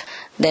 hot,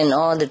 then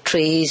all the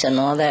trees and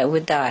all that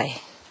will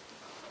die.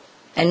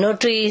 And no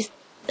trees,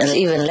 and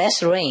even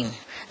less rain.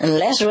 And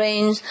less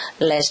rain,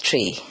 less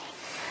tree.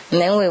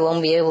 And then we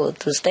won't be able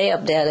to stay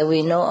up there. There will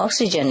be no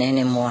oxygen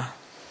anymore.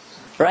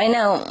 Right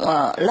now,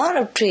 a lot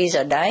of trees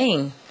are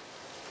dying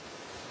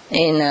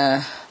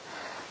in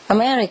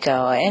America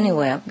or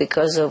anywhere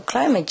because of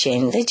climate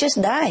change. They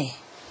just die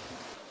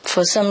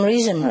for some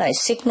reason, like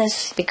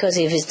sickness, because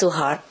if it's too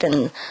hot,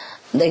 then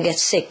they get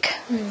sick,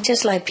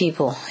 just like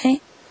people. Eh?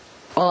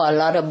 Or a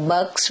lot of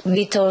bugs,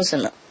 beetles,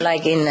 and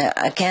like in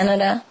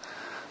Canada,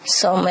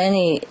 so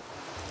many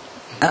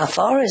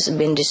forests have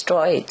been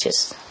destroyed,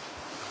 just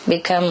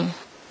become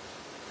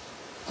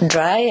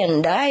dry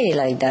and die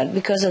like that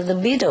because of the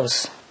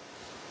beetles.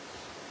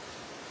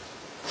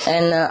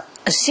 And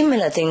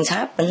similar things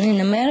happen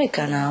in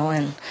America now,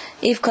 and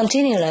if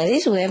continue like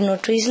this, we have no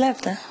trees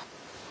left.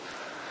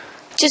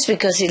 Just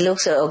because it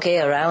looks okay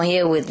around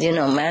here with,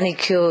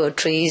 manicured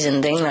trees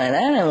and things like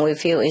that, and we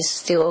feel it's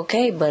still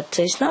okay, but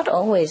it's not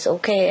always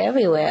okay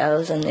everywhere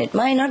else, and it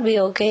might not be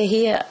okay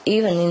here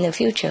even in the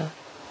future.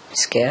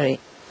 It's scary.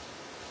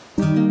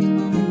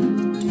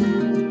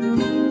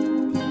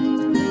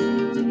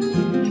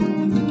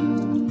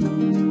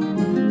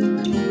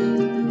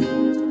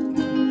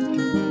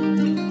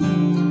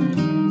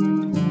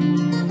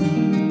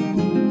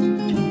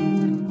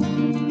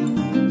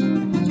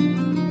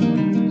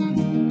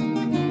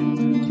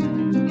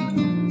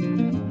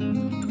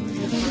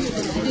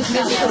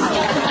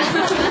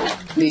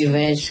 Be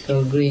veg,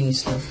 go green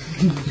stuff.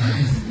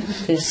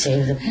 Please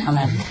save the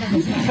planet.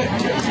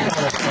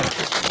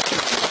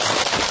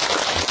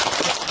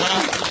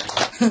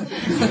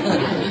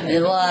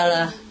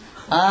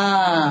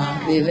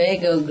 Be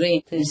veg, go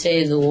green to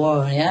save the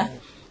world, yeah?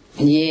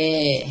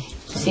 Yeah.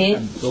 See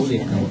it?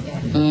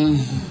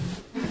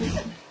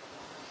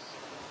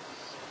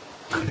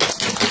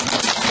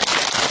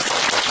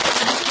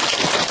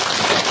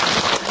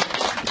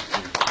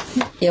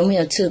有没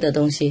有吃的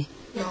东西？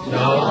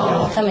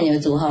有。他们有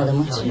煮好的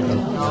吗？有。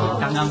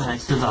刚刚才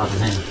吃到的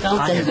那个。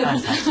8点半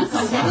才吃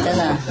到。真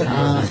的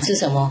啊？吃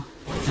什么？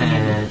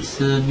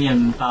吃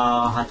面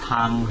包和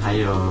汤，还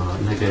有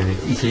那个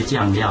一些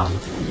酱料，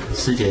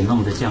师姐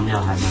弄的酱料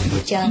还蛮多。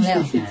酱料？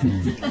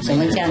什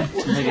么酱？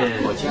那个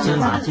芝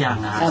麻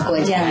酱啊，果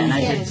酱啊，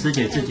那些师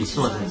姐自己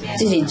做的。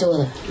自己做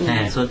的。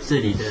说这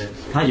里的，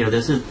他有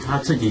的是他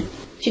自己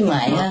去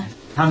买啊。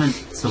他们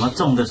什么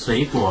种的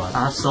水果，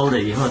他收了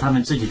以后，他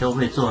们自己都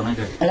会做那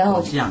个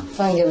果酱，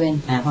放这边，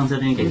放这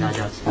边给大家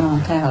吃。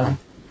太好了，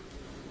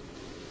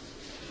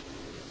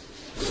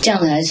这样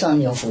子还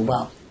算有福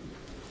报。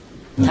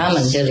他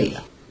们这里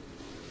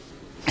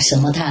什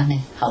么汤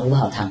呢？好不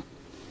好汤？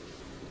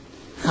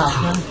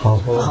好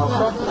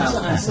喝，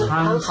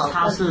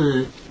他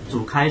是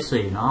煮开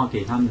水，然后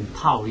给他们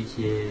泡一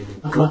些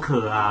可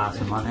可啊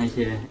什么那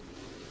些，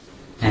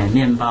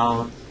面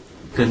包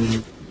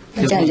跟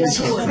这样就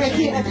成。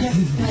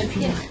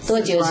多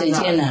久时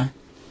间呢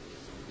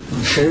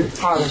？12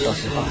个小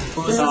时吧。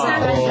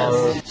13个小时。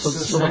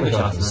13个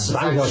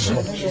小时。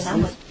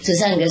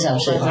13个小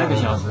时。13个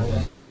小时。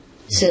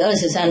是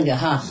23个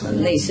哈，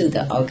类似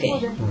的 OK。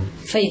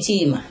飞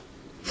机嘛，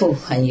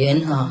很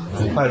远哈。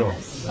很快乐。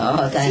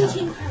太好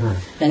了，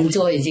能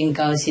做已经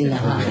高兴了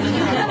哈。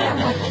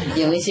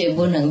有一些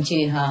不能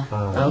去哈，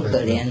好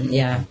可怜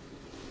呀。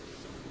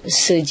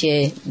世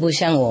界不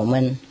像我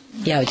们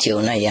要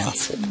久那样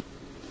子，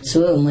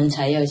所以我们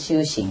才要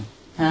修行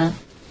啊，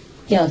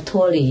要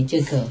脱离这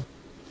个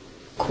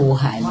苦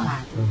海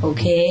嘛。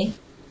OK，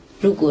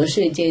 如果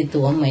世界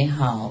多美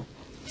好、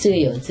自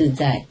由自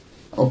在，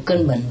我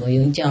根本不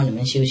用叫你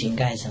们修行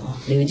干什么，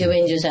你们这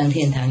边就像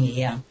天堂一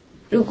样。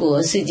如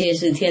果世界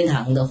是天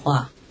堂的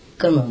话，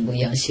根本不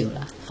要修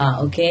了啊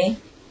 ，OK？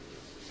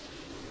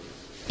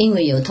 因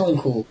为有痛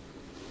苦，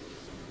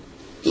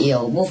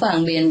有不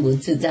方便、不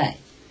自在，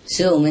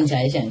所以我们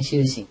才想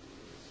修行。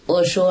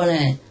我说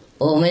呢，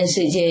我们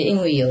世界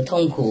因为有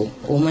痛苦，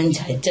我们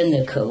才真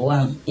的渴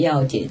望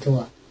要解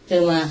脱，对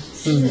吗？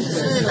是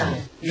的。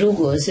如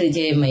果世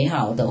界美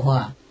好的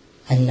话，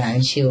很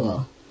难修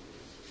哦，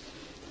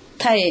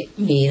太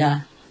迷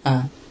了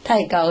啊，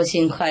太高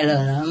兴快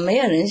乐了，没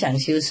有人想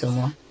修什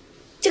么。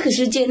这个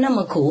世界那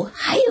么苦，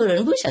还有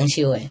人不想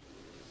修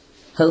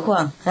何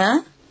况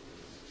啊？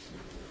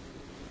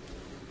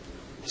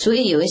所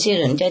以有一些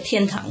人在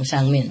天堂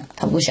上面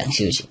他不想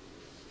修行，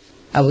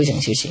不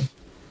想修行。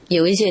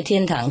有一些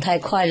天堂太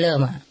快乐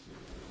嘛，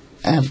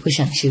不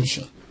想修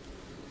行，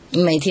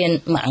每天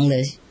忙的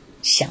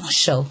享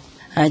受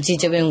去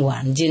这边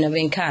玩，去那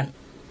边看，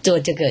做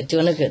这个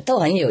做那个都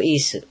很有意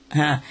思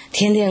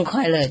天天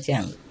快乐这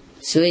样，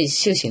所以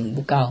修行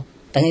不高。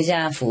等一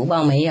下福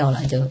报没有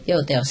了，就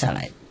又掉下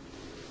来。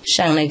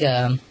上那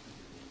个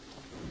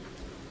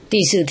第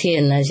4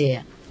天那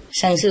些，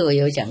上次我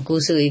有讲故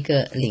事，一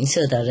个吝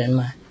啬的人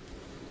嘛，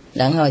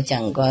然后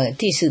讲过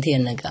第4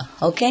天那个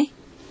OK。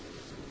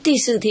 第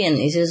4天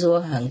也就是说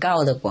很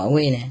高的果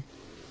位呢，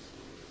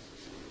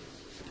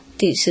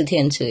第4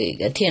天是一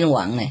个天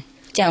王呢，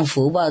这样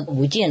福报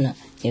不见了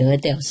也会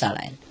掉下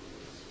来。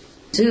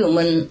所以我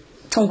们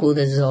痛苦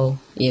的时候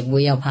也不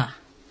要怕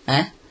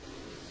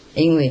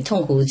因为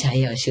痛苦才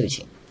要修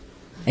行，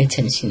来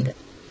诚心的。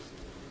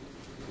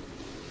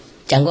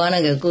讲过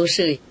那个故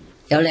事，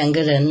有2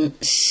个人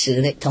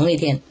死了同一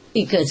天，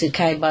一个是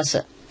开巴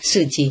士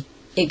司机，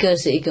一个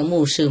是一个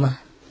牧师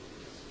嘛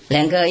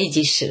，2个一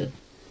起死，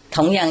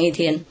同样一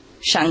天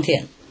上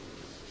天。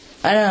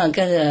那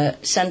个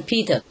圣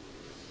彼得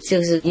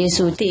就是耶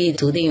稣第一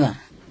徒弟嘛，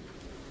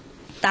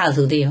大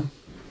徒弟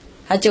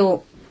他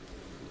就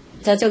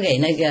给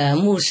那个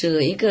牧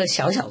师一个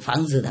小小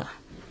房子的，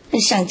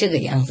像这个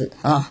样子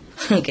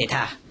给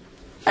他，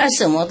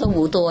什么都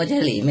不多在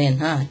里面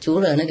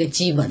除了那个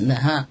基本的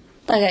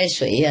大概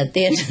水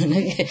电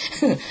那个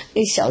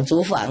小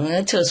厨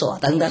房、厕所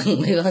等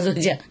等，比方说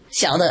这样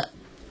小的。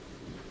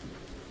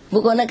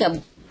不过那个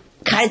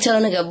开车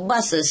那个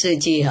bus 司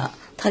机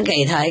他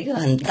给他一个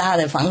很大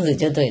的房子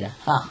就对了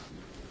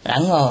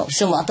然后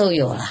什么都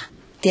有了，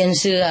电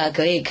视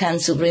可以看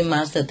Supreme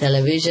Master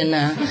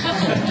Television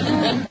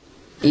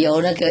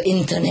有那个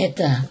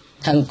Internet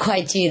很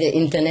快捷的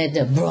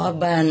Internet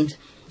Broadband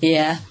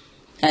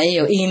还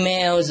有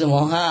email 什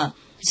么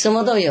什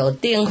么都有，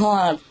电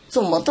话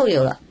什么都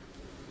有了，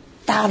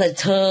大的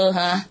车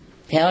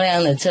漂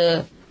亮的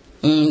车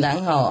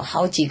然后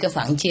好几个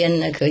房间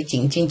呢，可以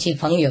请亲戚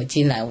朋友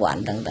进来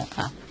玩等等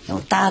有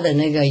大的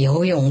那个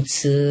游泳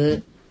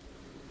池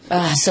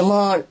什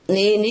么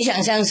你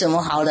想象什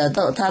么好的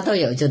他都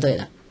有就对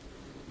了。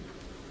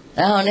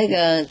然后那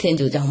个天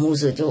主教牧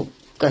师就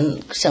跟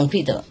圣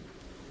彼得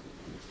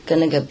跟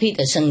那个彼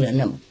得圣人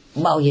呢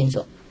抱怨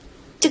说，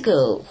这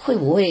个会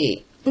不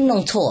会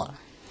弄错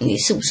你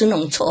是不是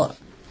弄错了？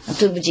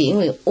对不起，因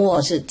为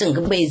我是整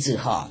个辈子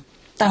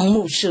当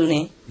牧师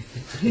呢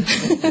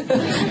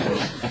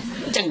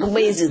整个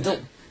辈子都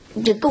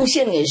贡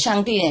献给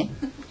上帝呢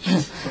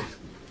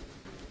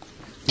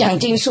讲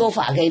经说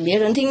法给别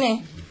人听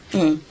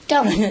呢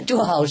叫人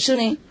做好事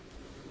呢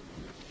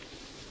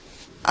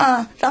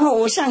然后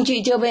我上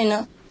去这边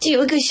呢只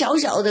有一个小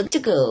小的这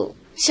个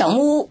小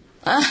木屋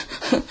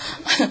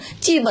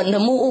基本的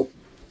木屋，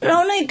然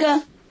后那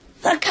个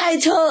他开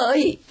车而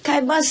已，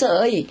开巴士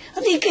而已，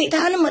你给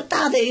他那么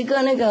大的一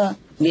个那个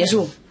别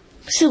墅，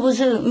是不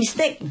是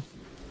mistake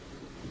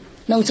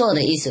弄错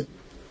的意思？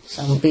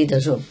圣彼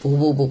得说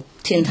不，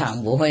天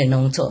堂不会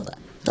弄错的，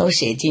都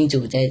写清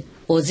楚在，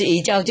我是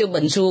移交这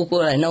本书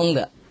过来弄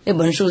的这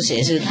本书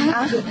写是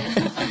他，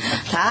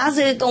他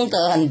是功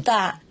德很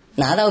大，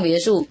拿到别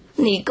墅，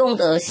你功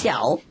德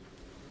小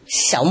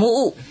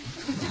木屋，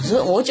所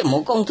以我怎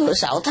么功德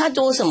少？他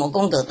做什么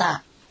功德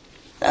大？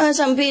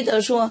圣彼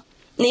得说，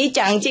你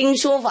讲经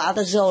说法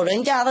的时候，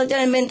人家都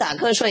在那边打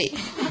瞌睡。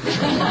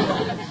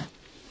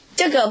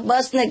这个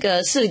bus 那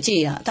个司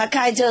机啊，他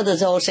开车的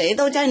时候，谁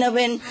都在那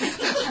边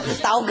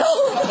祷告。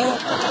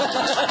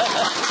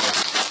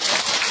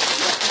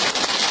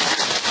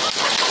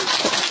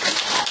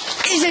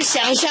一直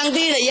想上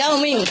帝的要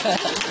命，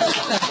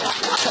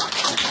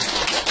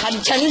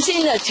很诚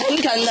心的、诚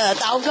恳的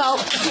祷告，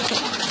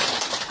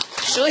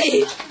所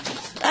以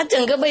他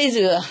整个辈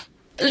子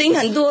令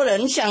很多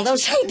人想到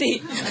上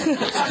帝，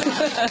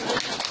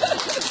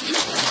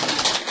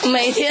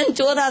每天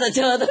坐他的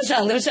车都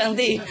想到上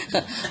帝。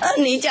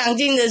你讲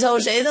经的时候，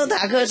谁都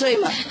打瞌睡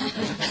嘛，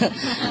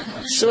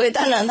所以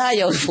当然他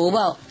有福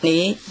报，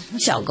你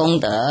小功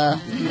德，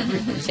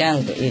这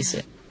样的意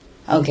思。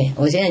OK，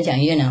 我现在讲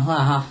越南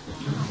话哈。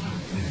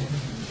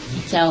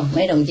Sao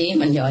mấy đồng chí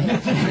mình giỏi.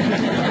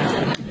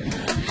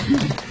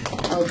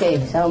 Ok,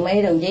 sao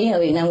mấy đồng chí ở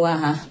Việt Nam qua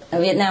hả?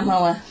 Ở Việt Nam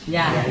không à?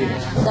 Dạ.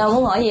 Sao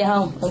muốn hỏi gì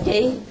không, đồng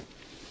chí?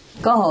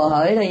 Có hồ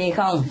hởi là gì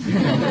không?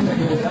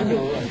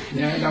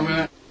 Dạ,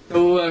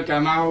 tôi Cà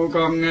Mau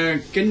con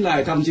kính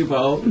lời thăm sư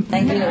phụ.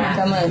 Thank you,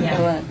 cảm ơn.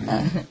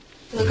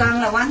 Tụi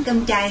con là quán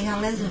cơm chay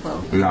không đó sư phụ?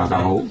 Là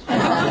tàu hũ.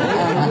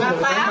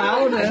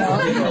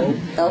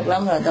 Tốt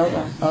lắm rồi, tốt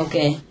rồi. Ok.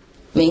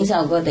 Miễn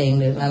sao có tiền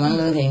được làm ăn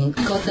lương thiện.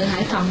 Cô từ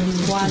Hải Phòng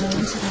qua luôn.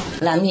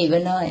 Làm gì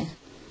bên đó vậy?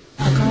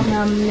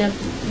 Con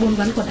buôn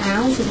bán quần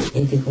áo.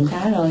 Vậy thì cũng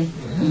khá rồi.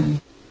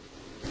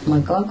 Mà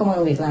có công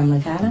ăn việc làm là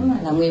khá lắm mà.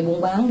 Làm nghề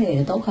buôn bán thì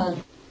tốt hơn.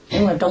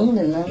 Nếu mà trúng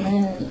thì nó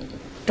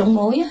trúng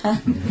mối á hả?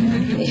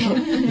 Nếu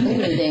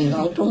nhiều tiền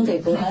còn trúng thì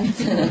cũng hết.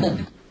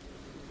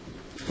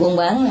 Buôn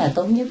bán là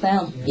tốt nhất phải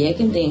không? Dễ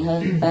kiếm tiền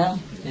hơn phải không?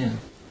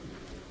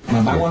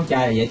 Mà bán quán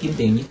chai là dễ kiếm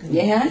tiền nhất.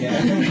 Vậy hả?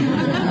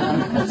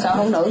 Sao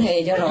không đổi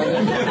nghề cho rồi?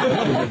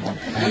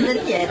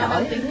 Tính về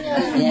đổi.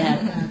 Dạ.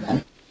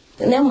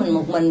 Nếu mình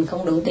một mình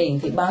không đủ tiền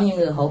thì bao nhiêu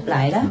người hộp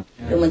lại đó,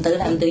 rồi mình tự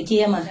làm tự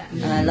chia mà,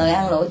 lời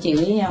ăn lỗ chịu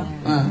với nhau.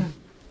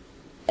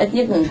 Ít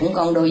nhất mình cũng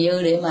còn đồ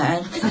dư để mà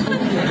ăn.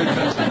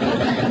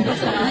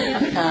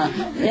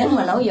 Nếu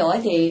mà nấu giỏi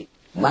thì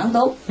bán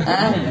tốt,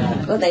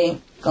 có tiền.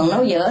 Còn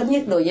nấu dở ít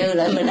nhất đồ dư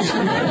lại mình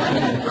ăn,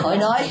 khỏi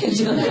đói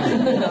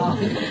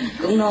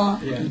cũng no.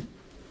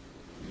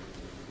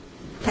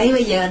 Thấy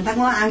bây giờ người ta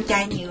có ăn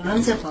chay nhiều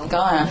lắm sư phụ.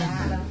 Có à?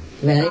 Dạ.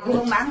 Vậy Con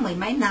cũng bán mười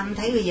mấy năm,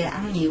 thấy bây giờ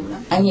ăn nhiều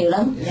lắm. Ăn nhiều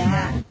lắm?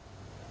 Dạ.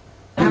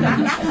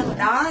 Bán đắt hơn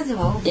đó sư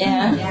phụ.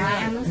 Dạ. Dạ,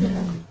 ăn đó sư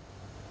phụ.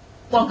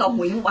 Con cầu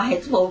nguyện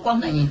hoài sư phụ,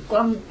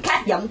 con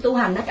khát vọng tu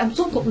hành ở trong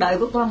suốt cuộc đời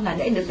của con là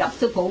để được gặp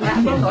sư phụ,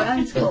 con gọi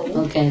ơn sư phụ.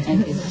 Ok,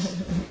 thank you.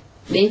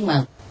 Biết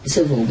mà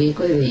sư phụ biết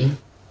quý vị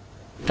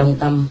trong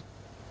tâm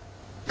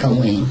cầu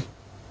nguyện,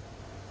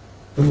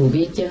 sư phụ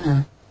biết chứ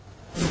hả?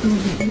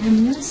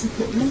 Em nhớ sư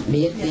phụ lắm.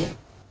 Biết.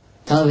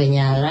 Thôi về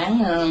nhà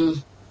ráng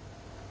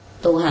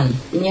tu hành,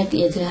 thứ nhất.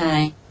 Thứ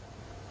hai,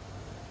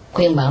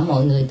 khuyên bảo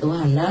mọi người tu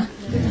hành đó.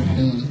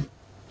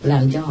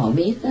 Làm cho họ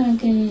biết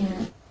cái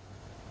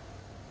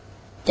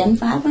chánh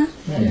pháp á.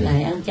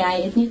 Lại ăn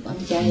chay, ít nhất ăn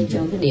chay cho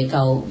cái địa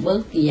cầu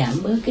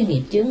giảm bớt cái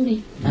nghiệp chướng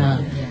đi.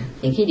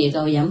 Thì khi địa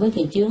cầu giảm bớt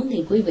nghiệp chướng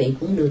thì quý vị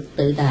cũng được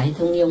tự tại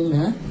thông dung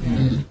nữa.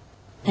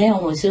 Thấy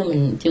không, hồi xưa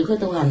mình chưa có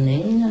tu hành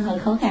để nó hơi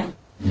khó khăn.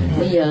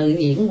 Bây giờ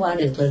diễn qua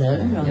được là đỡ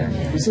lắm rồi.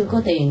 Hồi xưa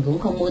có tiền cũng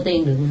không mua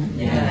tiền được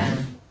nữa.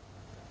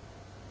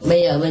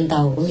 Bây giờ bên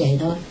Tàu cũng vậy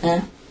thôi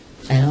ha.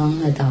 Đài Loan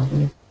hay Tàu cũng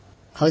vậy.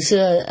 Hồi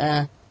xưa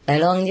Đài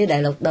Loan với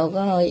Đại Lục đâu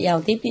có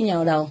giao tiếp với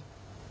nhau đâu.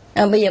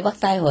 Bây giờ bắt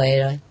tay Huệ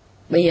rồi.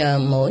 Bây giờ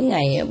mỗi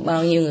ngày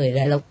bao nhiêu người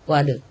Đại Lục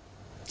qua được.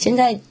 现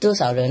在多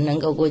少人能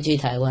够过去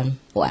台湾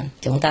玩？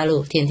从大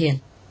陆天天。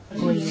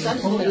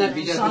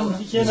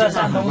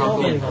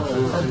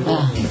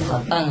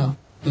好棒哦。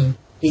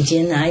以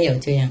前哪有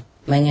这样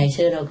？mà ngày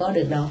xưa đâu có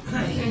được đâu.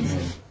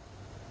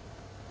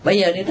 Bây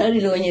giờ đi tới đi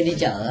lui như đi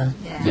chợ.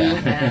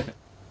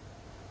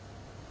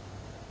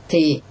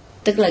 Thì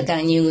tức là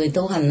càng nhiều người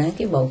tu hành á,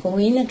 cái bầu không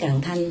khí nó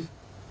càng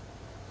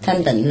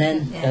thanh tịnh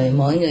lên, rồi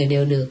mọi người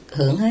đều được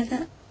hưởng hết á,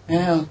 thấy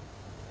không?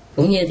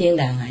 Cũng như thiên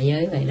đàng hạ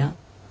giới vậy đó.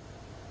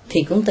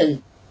 Thì cũng từ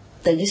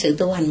cái sự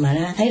tu hành mà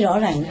ra thấy rõ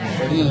ràng.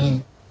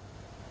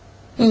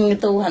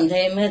 Tu hành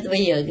thêm á,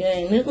 bây giờ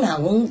cái nước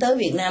nào cũng tới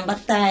Việt Nam bắt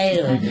tay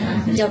rồi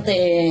cho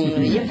tiền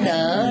rồi giúp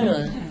đỡ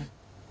rồi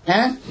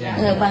hả,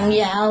 rồi bằng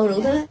giao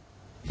đủ thứ.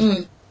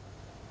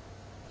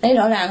 Thấy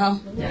rõ ràng không?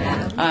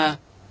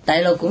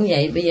 Tại Lục cũng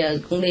vậy, bây giờ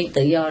cũng đi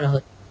tự do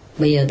rồi,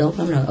 bây giờ tốt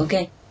lắm rồi.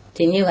 Ok,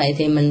 thì như vậy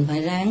thì mình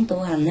phải ráng tu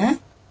hành á,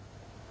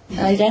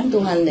 ráng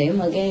tu hành để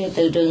mà cái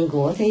từ trường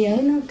của thế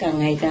giới nó càng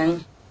ngày càng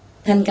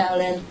thanh cao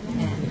lên,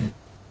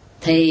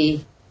 thì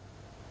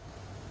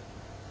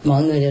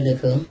mọi người đều được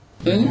hưởng.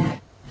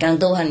 Càng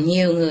tu hành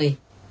nhiều người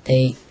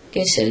thì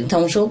cái sự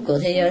thông suốt của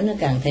thế giới nó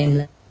càng thêm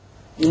lên,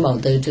 những bầu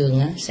từ trường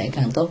á sẽ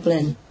càng tốt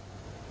lên,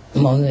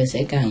 mọi người sẽ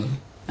càng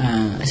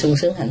sung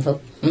sướng hạnh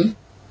phúc,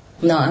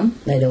 no ấm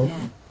đầy đủ.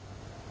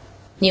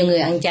 Nhiều người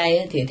ăn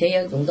chay thì thế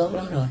giới cũng tốt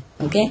lắm rồi.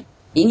 Ok,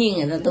 dĩ nhiên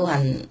người ta tu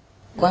hành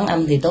Quán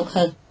Âm thì tốt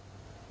hơn,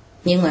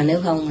 nhưng mà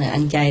nếu không thì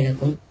ăn chay là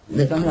cũng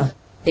được lắm rồi.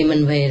 Thì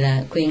mình về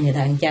là khuyên người ta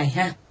ăn chay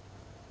ha,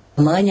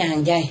 mở nhà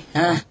hàng chay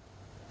ha,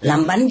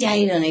 làm bánh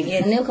chay rồi này kia.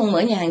 Nếu không mở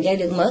nhà hàng chay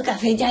được, mở cà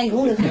phê chay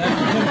cũng được.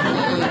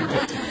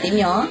 Tiệm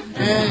nhỏ,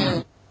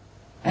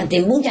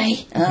 tiệm bún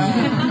chay,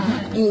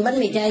 bánh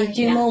mì chay,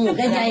 chuyên môn một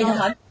cái chay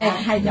thôi.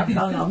 Hai chồng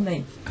con lộn mì,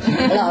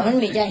 lò bánh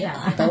mì chay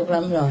tốt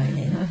lắm rồi.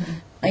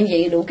 Anh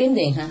chị đủ kiếm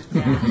tiền hả?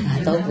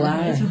 Tốt quá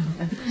rồi.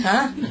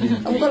 Hả?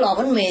 Không có lò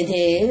bánh mì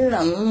thì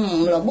làm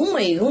lò bún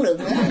mì cũng được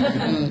nữa.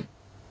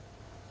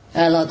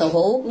 Lò tàu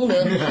hũ cũng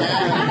được.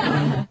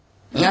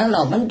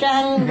 Lò bánh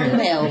tráng, bánh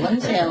bèo,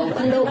 bánh xèo,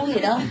 bánh đu gì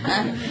đó.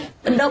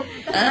 Bánh đúc.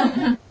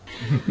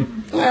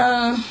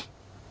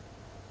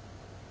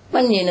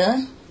 Bánh gì nữa?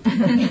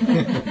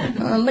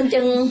 Bánh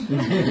chưng,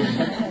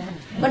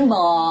 bánh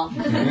bò,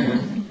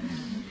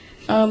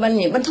 bánh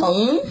gì, bánh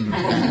thuận,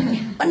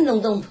 bánh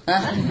lung tung.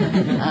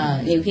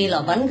 Nhiều khi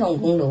lò bánh không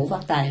cũng đủ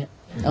phát tài.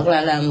 Hoặc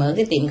là làm ở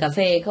cái tiệm cà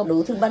phê có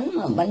đủ thứ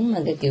bánh mà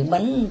cái kiểu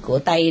bánh của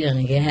Tây rồi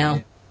này kia hay không,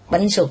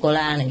 bánh sô cô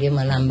la này kia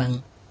mà làm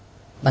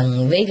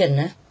bằng vegan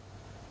á,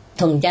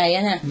 thuần chay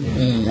á ha.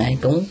 Đấy,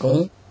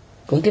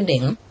 cũng kiếm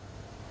tiền lắm.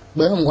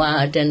 Bữa hôm qua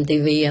ở trên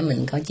TV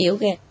mình có chiếu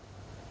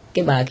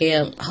cái bà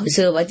kia, hồi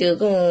xưa bà chưa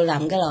có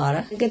làm cái lò đó,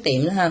 cái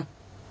tiệm đó ha.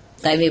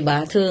 Tại vì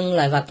bà thương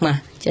loài vật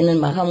mà, cho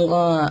nên bà không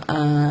có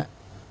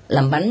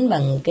làm bánh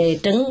bằng cái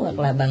trứng hoặc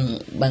là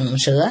bằng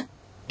sữa.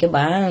 Cái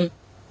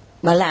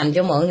bà làm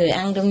cho mọi người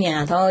ăn trong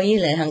nhà thôi, với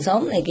lại hàng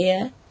xóm này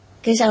kia.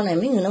 Cái sau này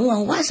mấy người nấu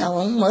ngon quá, sao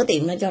không mở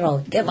tiệm ra cho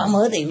rồi. Cái bà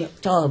mở tiệm,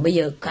 trời, bây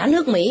giờ cả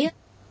nước Mỹ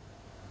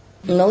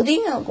nổi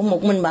tiếng không, cũng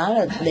một mình bà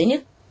là đệ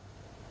nhất.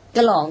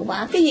 Cái lò của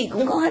bà cái gì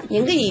cũng có hết.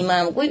 Những cái gì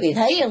mà quý vị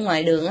thấy ở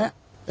ngoài đường á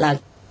là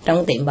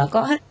trong tiệm bà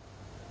có hết,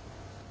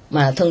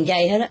 mà thuần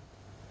chay hết á,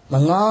 mà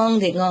ngon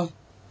thiệt ngon.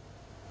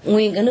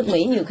 Nguyên cả nước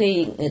Mỹ nhiều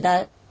khi người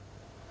ta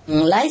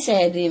lái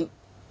xe đi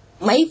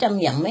mấy trăm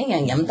dặm, mấy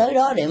ngàn dặm tới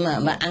đó để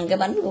mà ăn cái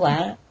bánh của bà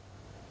đó.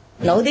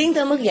 Nổi tiếng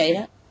tới mức vậy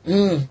đó.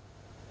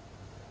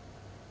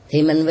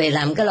 Thì mình về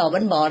làm cái lò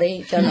bánh bò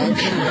đi cho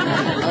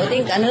nổi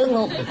tiếng cả nước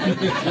luôn.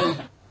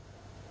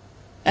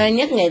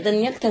 Nhất nghệ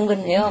tinh, nhất thân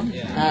vinh, hiểu không?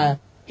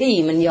 Cái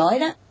gì mình giỏi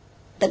đó,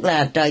 tức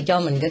là trời cho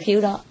mình cái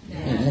khiếu đó,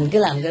 mình cứ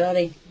làm cái đó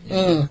đi.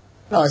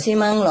 Lò xi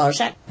măng, lò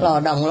sắt, lò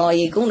đồng, lò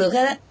gì cũng được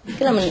hết á. Cái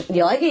là mình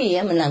giỏi cái gì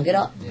á mình làm cái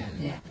đó,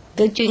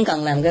 cứ chuyên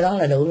cần làm cái đó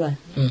là đủ rồi.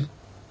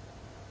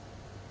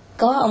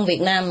 Có ông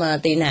Việt Nam mà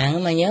tị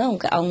nạn mà nhớ không,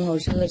 cái ông hồi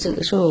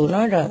xưa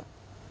nói rồi,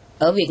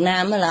 ở Việt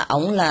Nam á là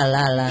ổng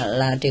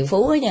là triệu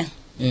phú á nha.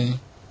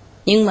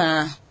 Nhưng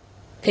mà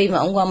khi mà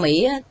ổng qua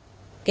Mỹ á,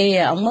 cái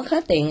ổng mất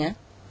hết tiền á,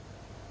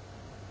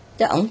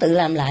 chứ ổng tự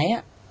làm lại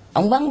á.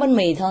 Ổng bán bánh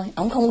mì thôi,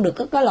 ổng không được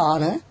có lò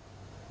nữa.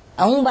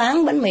 Ổng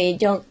bán bánh mì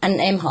cho anh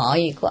em họ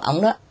gì của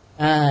ổng đó.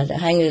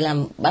 Hai người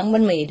làm bán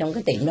bánh mì trong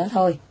cái tiệm đó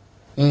thôi.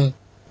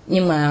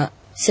 Nhưng mà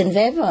xin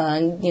phép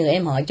nhiều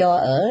em họ cho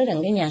ở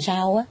đằng cái nhà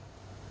sau á,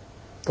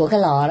 của cái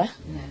lò đó,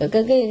 rồi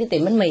cái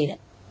tiệm bánh mì đó,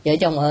 vợ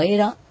chồng ở dưới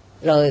đó.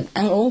 Rồi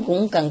ăn uống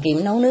cũng cần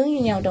kiệm nấu nướng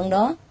với nhau trong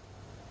đó.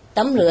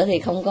 Tắm rửa thì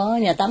không có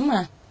nhà tắm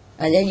mà,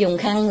 dùng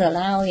khăn rồi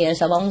lau vậy,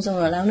 xà bông xong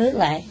rồi lau nước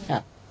lại.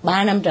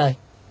 3 năm trời.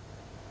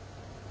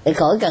 Để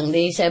khỏi cần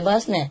đi xe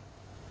bus nè,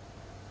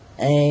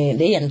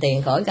 để dành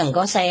tiền, khỏi cần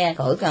có xe,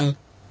 khỏi cần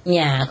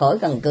nhà, khỏi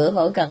cần cửa,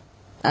 khỏi cần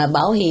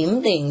bảo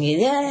hiểm tiền gì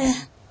đó.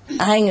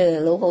 Hai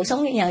người lũ khổ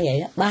sống với nhau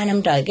vậy đó. 3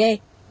 năm trời cái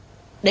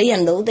để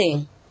dành đủ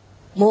tiền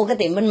mua cái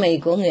tiệm bánh mì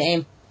của người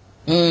em.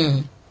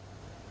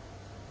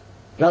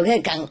 Rồi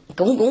cái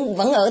cũng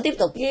vẫn ở tiếp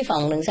tục cái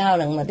phòng đằng sau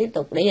đằng mà tiếp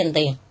tục để dành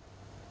tiền.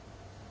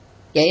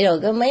 Vậy rồi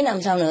cái mấy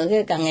năm sau nữa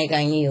cái càng ngày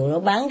càng nhiều, nó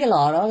bán cái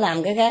lò đó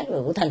làm cái khác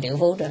rồi cũng thành triệu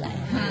phú trở lại.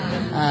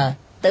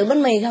 Tự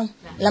bánh mì không,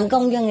 làm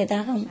công cho người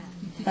ta không.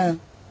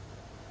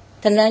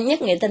 Thành ra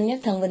nhất nghệ tinh, nhất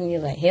thân vinh như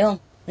vậy, hiểu không?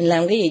 Mình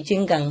làm cái gì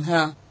chuyên cần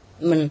ha,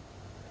 mình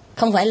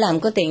không phải làm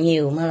có tiền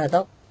nhiều mà là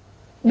tốt,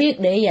 biết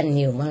để dành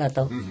nhiều mà là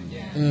tốt.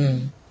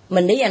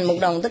 Mình để dành 1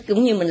 đồng tức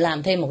cũng như mình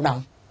làm thêm 1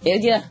 đồng, hiểu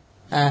chưa?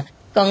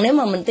 Còn nếu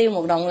mà mình tiêu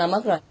 1 đồng là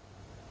mất rồi.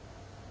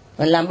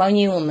 Mình làm bao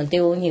nhiêu mà mình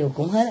tiêu nhiều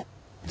cũng hết.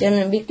 Cho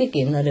nên biết tiết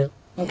kiệm là được.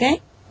 Ok?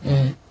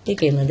 Tiết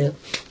kiệm là được.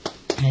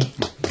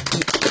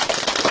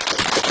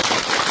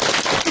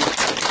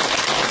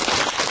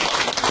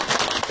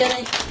 Cho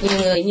nên nhiều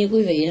người như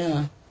quý vị đó,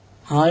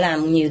 họ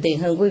làm nhiều tiền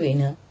hơn quý vị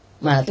nữa,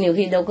 mà nhiều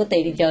khi đâu có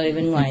tiền đi chơi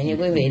bên ngoài như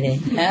quý vị này,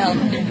 phải không?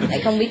 Lại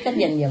không biết cách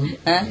dành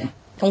dụm,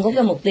 không có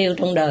cái mục tiêu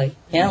trong đời,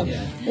 hiểu không?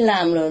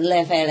 Làm rồi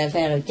lè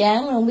phè rồi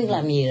chán, không biết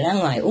làm gì, ra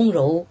ngoài uống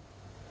rượu,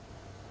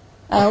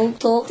 hút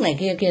thuốc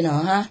này kia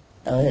nọ ha,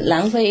 rồi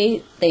lãng phí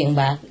tiền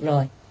bạc,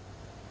 rồi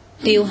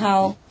tiêu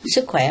hao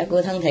sức khỏe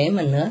của thân thể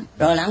mình nữa,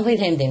 rồi lãng phí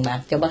thêm tiền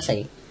bạc cho bác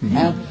sĩ,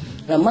 phải không?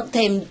 Rồi mất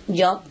thêm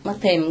job, mất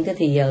thêm cái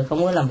thì giờ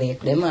không có làm việc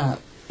để mà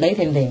lấy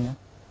thêm tiền nữa.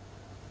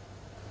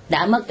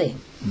 Đã mất tiền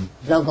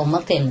rồi còn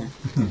mất thêm nữa.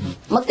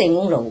 Mất tiền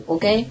uống rượu,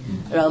 ok,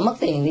 rồi mất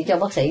tiền đi cho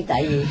bác sĩ,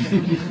 tại vì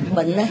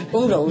bệnh á,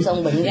 uống rượu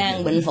xong bệnh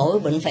gan, bệnh phổi,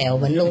 bệnh phèo,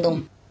 bệnh lung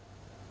tung,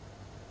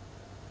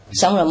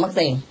 xong rồi mất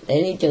tiền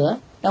để đi chữa.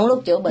 trong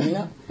lúc chữa bệnh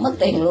đó mất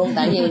tiền luôn,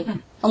 tại vì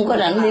không có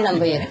rảnh đi làm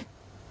việc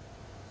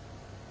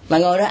mà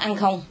ngồi đó ăn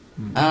không.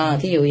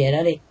 Thí dụ vậy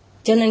đó đi.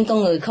 Cho nên con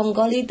người không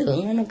có lý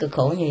tưởng nó cực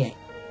khổ như vậy.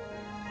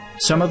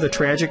 Some of the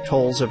tragic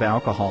tolls of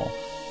alcohol.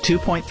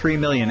 2.3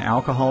 million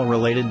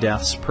alcohol-related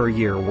deaths per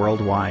year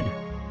worldwide.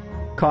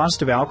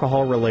 Cost of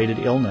alcohol-related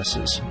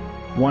illnesses.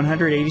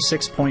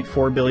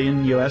 $186.4 billion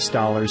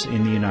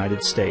in the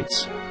United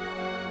States.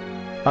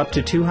 Up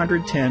to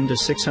 $210 to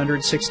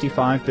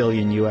 $665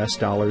 billion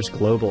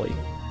globally.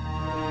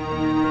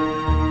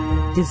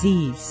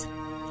 Disease.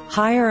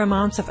 Higher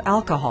amounts of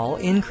alcohol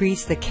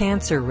increase the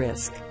cancer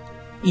risk.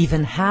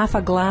 Even half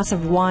a glass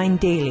of wine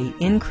daily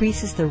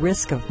increases the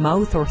risk of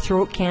mouth or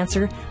throat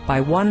cancer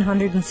by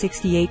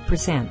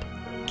 168%.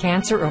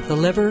 Cancer of the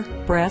liver,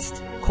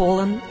 breast,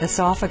 colon,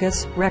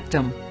 esophagus,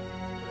 rectum.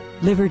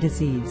 Liver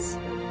disease.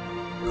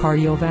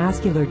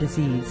 Cardiovascular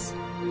disease.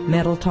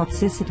 Metal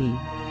toxicity.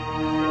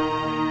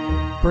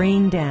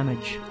 Brain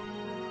damage.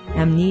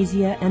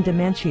 Amnesia and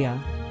dementia.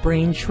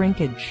 Brain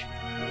shrinkage.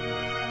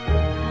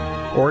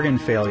 Organ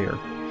failure.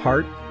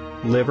 Heart,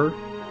 liver,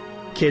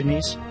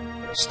 kidneys,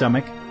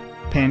 stomach,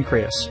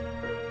 pancreas,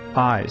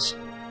 eyes.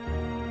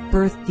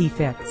 Birth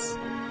defects.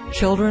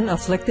 Children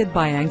afflicted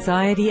by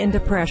anxiety and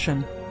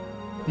depression.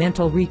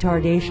 Mental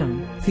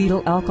retardation.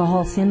 Fetal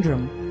alcohol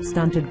syndrome.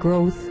 Stunted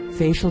growth.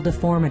 Facial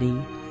deformity.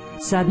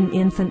 Sudden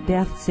infant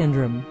death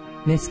syndrome.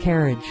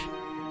 Miscarriage.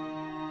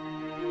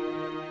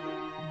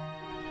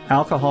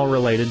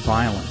 Alcohol-related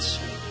violence.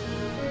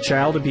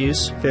 Child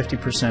abuse,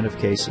 50% of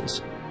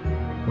cases.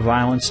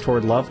 Violence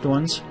toward loved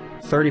ones,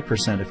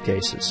 30% of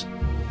cases.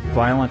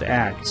 Violent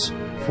acts,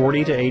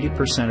 40 to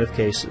 80% of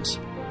cases.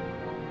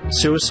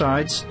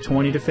 Suicides,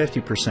 20 to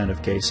 50%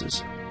 of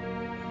cases.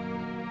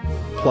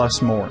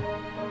 Plus more.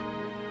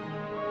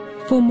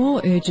 For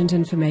more urgent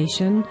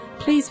information,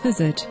 please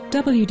visit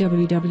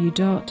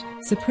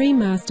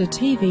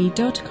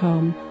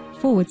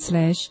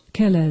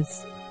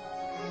www.suprememastertv.com/killers.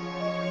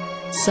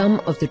 Some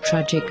of the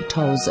tragic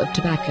tolls of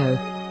tobacco.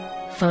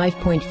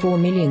 5.4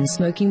 million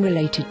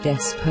smoking-related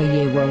deaths per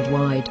year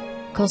worldwide.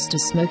 Cost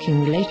of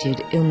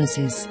smoking-related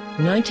illnesses.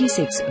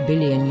 $96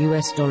 billion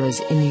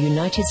in the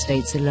United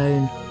States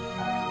alone.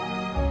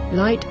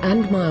 Light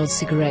and mild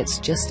cigarettes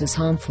just as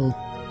harmful.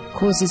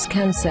 Causes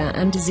cancer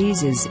and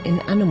diseases in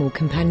animal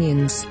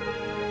companions.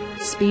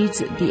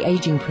 Speeds the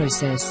aging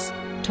process.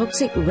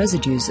 Toxic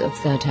residues of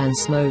third-hand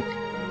smoke.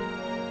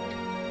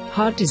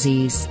 Heart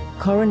disease,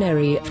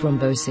 coronary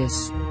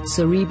thrombosis,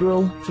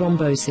 cerebral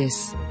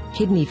thrombosis,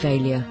 kidney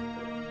failure.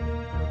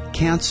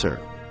 Cancer,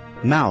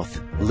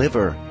 mouth,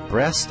 liver,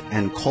 breast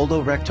and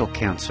colorectal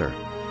cancer,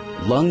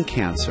 lung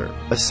cancer,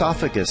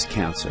 esophagus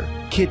cancer,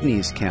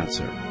 kidneys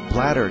cancer,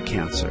 bladder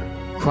cancer,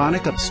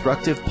 chronic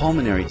obstructive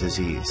pulmonary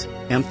disease,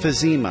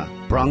 emphysema,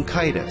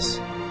 bronchitis.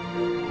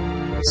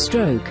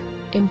 Stroke,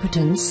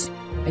 impotence,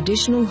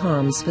 additional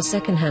harms for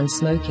secondhand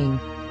smoking,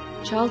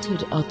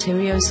 childhood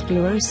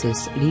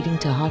arteriosclerosis leading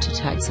to heart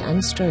attacks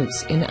and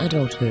strokes in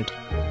adulthood,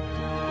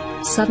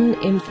 sudden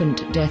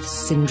infant death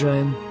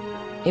syndrome,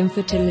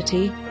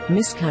 infertility,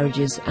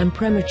 miscarriages and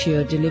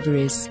premature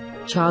deliveries,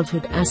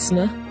 childhood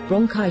asthma,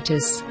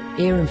 bronchitis,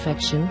 ear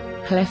infection,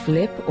 cleft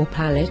lip or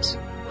palate,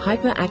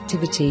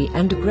 hyperactivity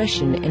and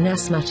aggression in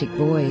asthmatic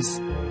boys,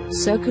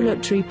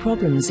 circulatory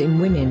problems in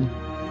women.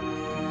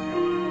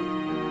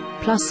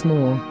 Plus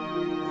more.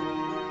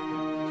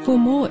 For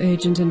more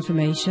urgent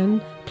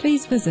information,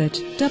 please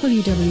visit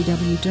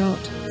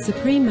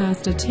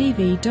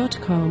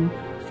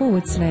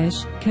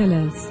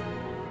www.suprememastertv.com/killers.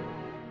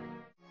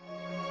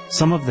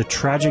 Some of the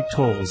tragic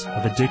tolls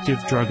of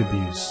addictive drug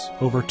abuse.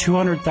 Over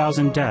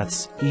 200,000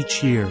 deaths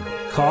each year.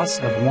 Costs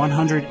of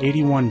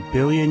 $181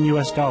 billion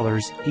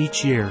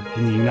each year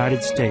in the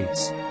United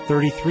States.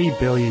 $33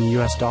 billion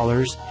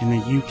in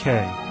the UK.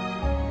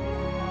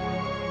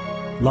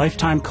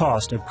 Lifetime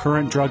cost of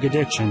current drug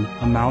addiction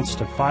amounts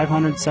to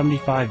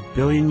 $575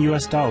 billion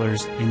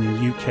in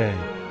the UK.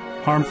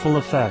 Harmful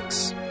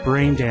effects: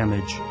 brain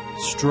damage,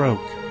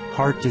 stroke,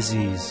 heart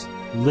disease,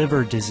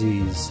 liver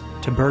disease,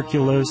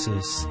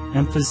 tuberculosis,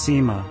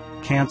 emphysema,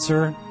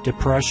 cancer,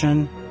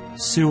 depression,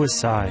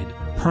 suicide,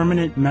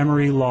 permanent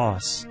memory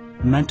loss,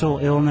 mental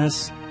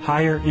illness,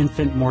 higher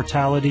infant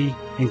mortality,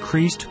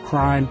 increased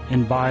crime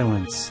and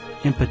violence,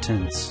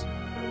 impotence.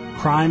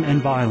 Crime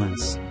and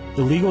violence.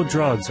 Illegal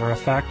drugs are a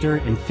factor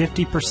in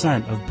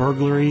 50% of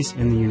burglaries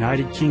in the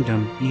United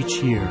Kingdom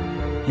each year.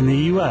 In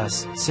the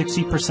U.S.,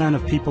 60%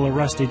 of people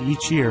arrested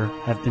each year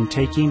have been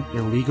taking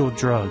illegal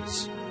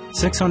drugs.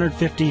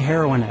 650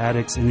 heroin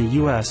addicts in the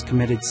U.S.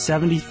 committed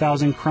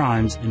 70,000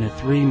 crimes in a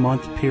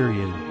 3-month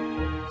period.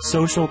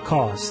 Social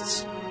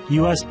costs.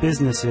 U.S.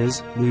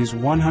 businesses lose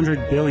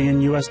 $100 billion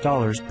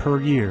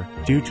per year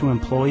due to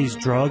employees'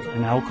 drug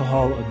and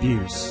alcohol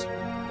abuse.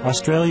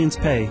 Australians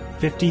pay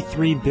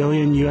 $53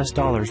 billion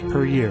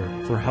per year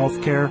for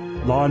healthcare,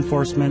 law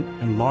enforcement,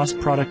 and lost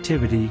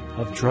productivity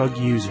of drug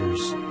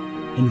users.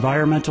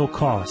 Environmental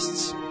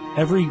costs.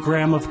 Every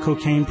gram of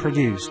cocaine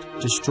produced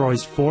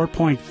destroys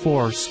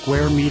 4.4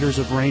 square meters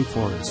of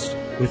rainforest.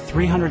 with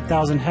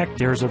 300,000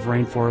 hectares of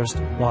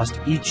rainforest lost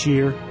each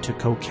year to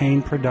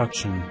cocaine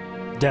production.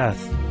 Death.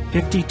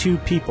 52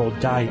 people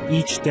die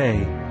each day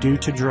due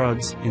to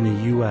drugs in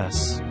the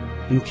U.S.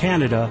 In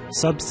Canada,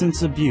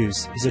 substance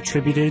abuse is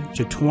attributed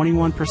to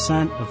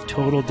 21% of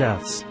total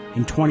deaths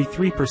and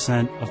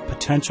 23% of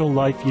potential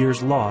life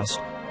years lost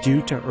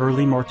due to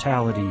early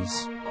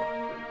mortalities.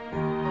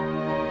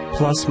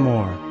 Plus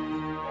more.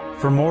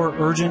 For more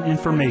urgent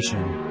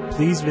information,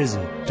 please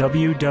visit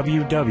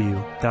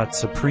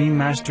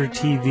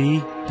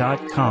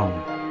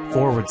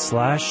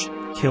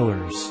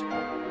www.suprememastertv.com/killers.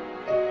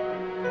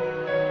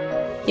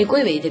 Như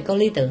quý vị thì có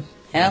lý tưởng,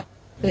 thấy không?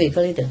 Quý vị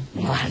có lý tưởng,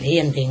 để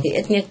dành tiền thì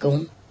ít nhất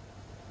cũng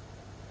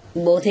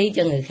bố thí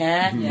cho người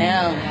khác, thấy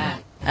không?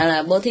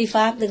 Là bố thí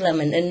pháp, tức là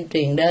mình in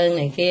truyền đơn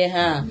này kia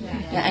ha,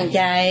 ăn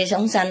chay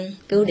sống xanh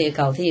cứu địa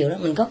cầu, thí dụ đó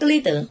mình có cái lý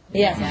tưởng,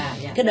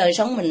 cái đời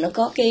sống mình nó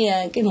có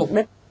cái mục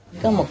đích,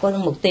 có một cái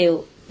mục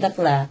tiêu rất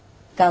là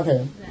cao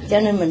thượng, cho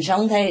nên mình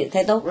sống thay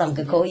tốt, làm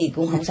cái khổ gì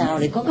cũng không sao,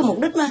 để có cái mục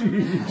đích mà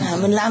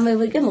mình làm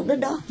với cái mục đích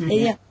đó,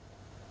 thấy chưa?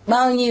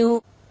 Bao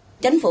nhiêu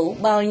chính phủ,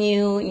 bao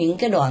nhiêu những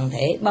cái đoàn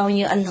thể, bao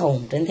nhiêu anh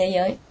hùng trên thế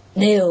giới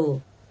đều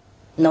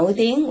nổi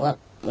tiếng hoặc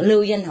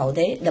lưu danh hậu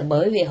thế là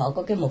bởi vì họ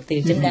có cái mục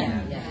tiêu chính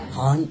đáng.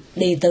 Họ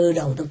đi từ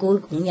đầu tới cuối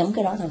cũng nhắm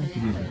cái đó thôi,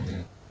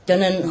 cho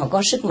nên họ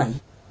có sức mạnh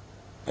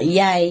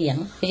dai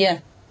dẳng, thấy chưa?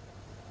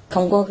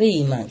 Không có cái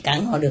gì mà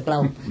cản họ được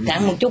lâu,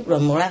 cản một chút rồi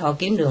một lát họ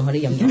kiếm đường họ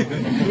đi vòng vòng.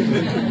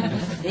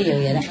 Ví dụ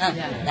vậy đó,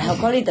 tại họ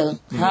có lý tưởng,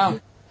 không?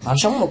 Họ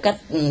sống một cách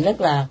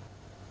rất là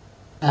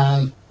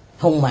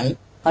hùng mạnh,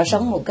 họ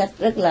sống một cách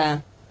rất là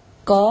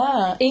có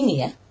ý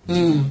nghĩa.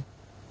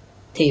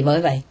 Thì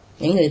bởi vậy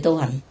những người tu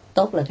hành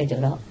tốt là cái chỗ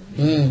đó.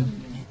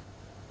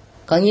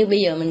 Còn như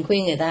bây giờ mình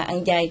khuyên người ta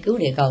ăn chay cứu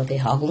địa cầu thì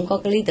họ cũng có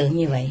cái lý tưởng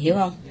như vậy, hiểu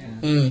không?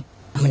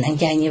 Mình ăn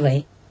chay như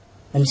vậy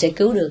mình sẽ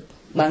cứu được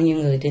bao nhiêu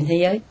người trên thế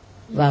giới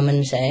và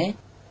mình sẽ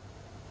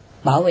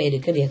bảo vệ được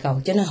cái địa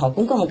cầu, cho nên họ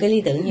cũng có một cái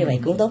lý tưởng như vậy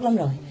cũng tốt lắm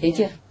rồi, hiểu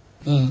chưa?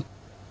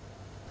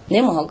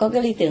 Nếu mà họ có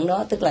cái lý tưởng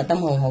đó, tức là tâm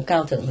hồn họ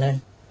cao thượng lên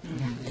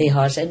thì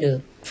họ sẽ được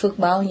phước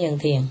báo nhân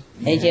thiên,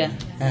 thấy chưa?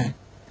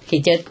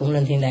 Khi chết cũng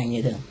lên thiên đàng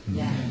như thường.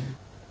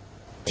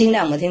 Thiên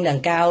đàng mà thiên đàng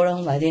cao đó,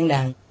 không phải thiên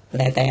đàng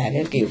lẻ tẻ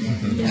cái kiểu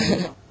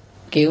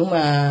kiểu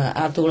mà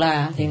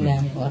Atula thiên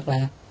đàng, hoặc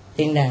là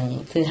thiên đàng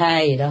thứ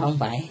hai gì đó, không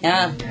phải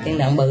ha, thiên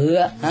đàng bự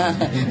á,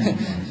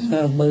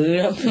 bự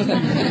lắm.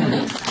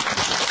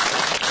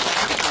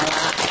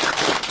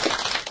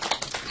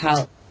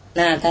 Hào,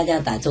 na ta cho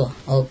tạ chùa,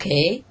 ok.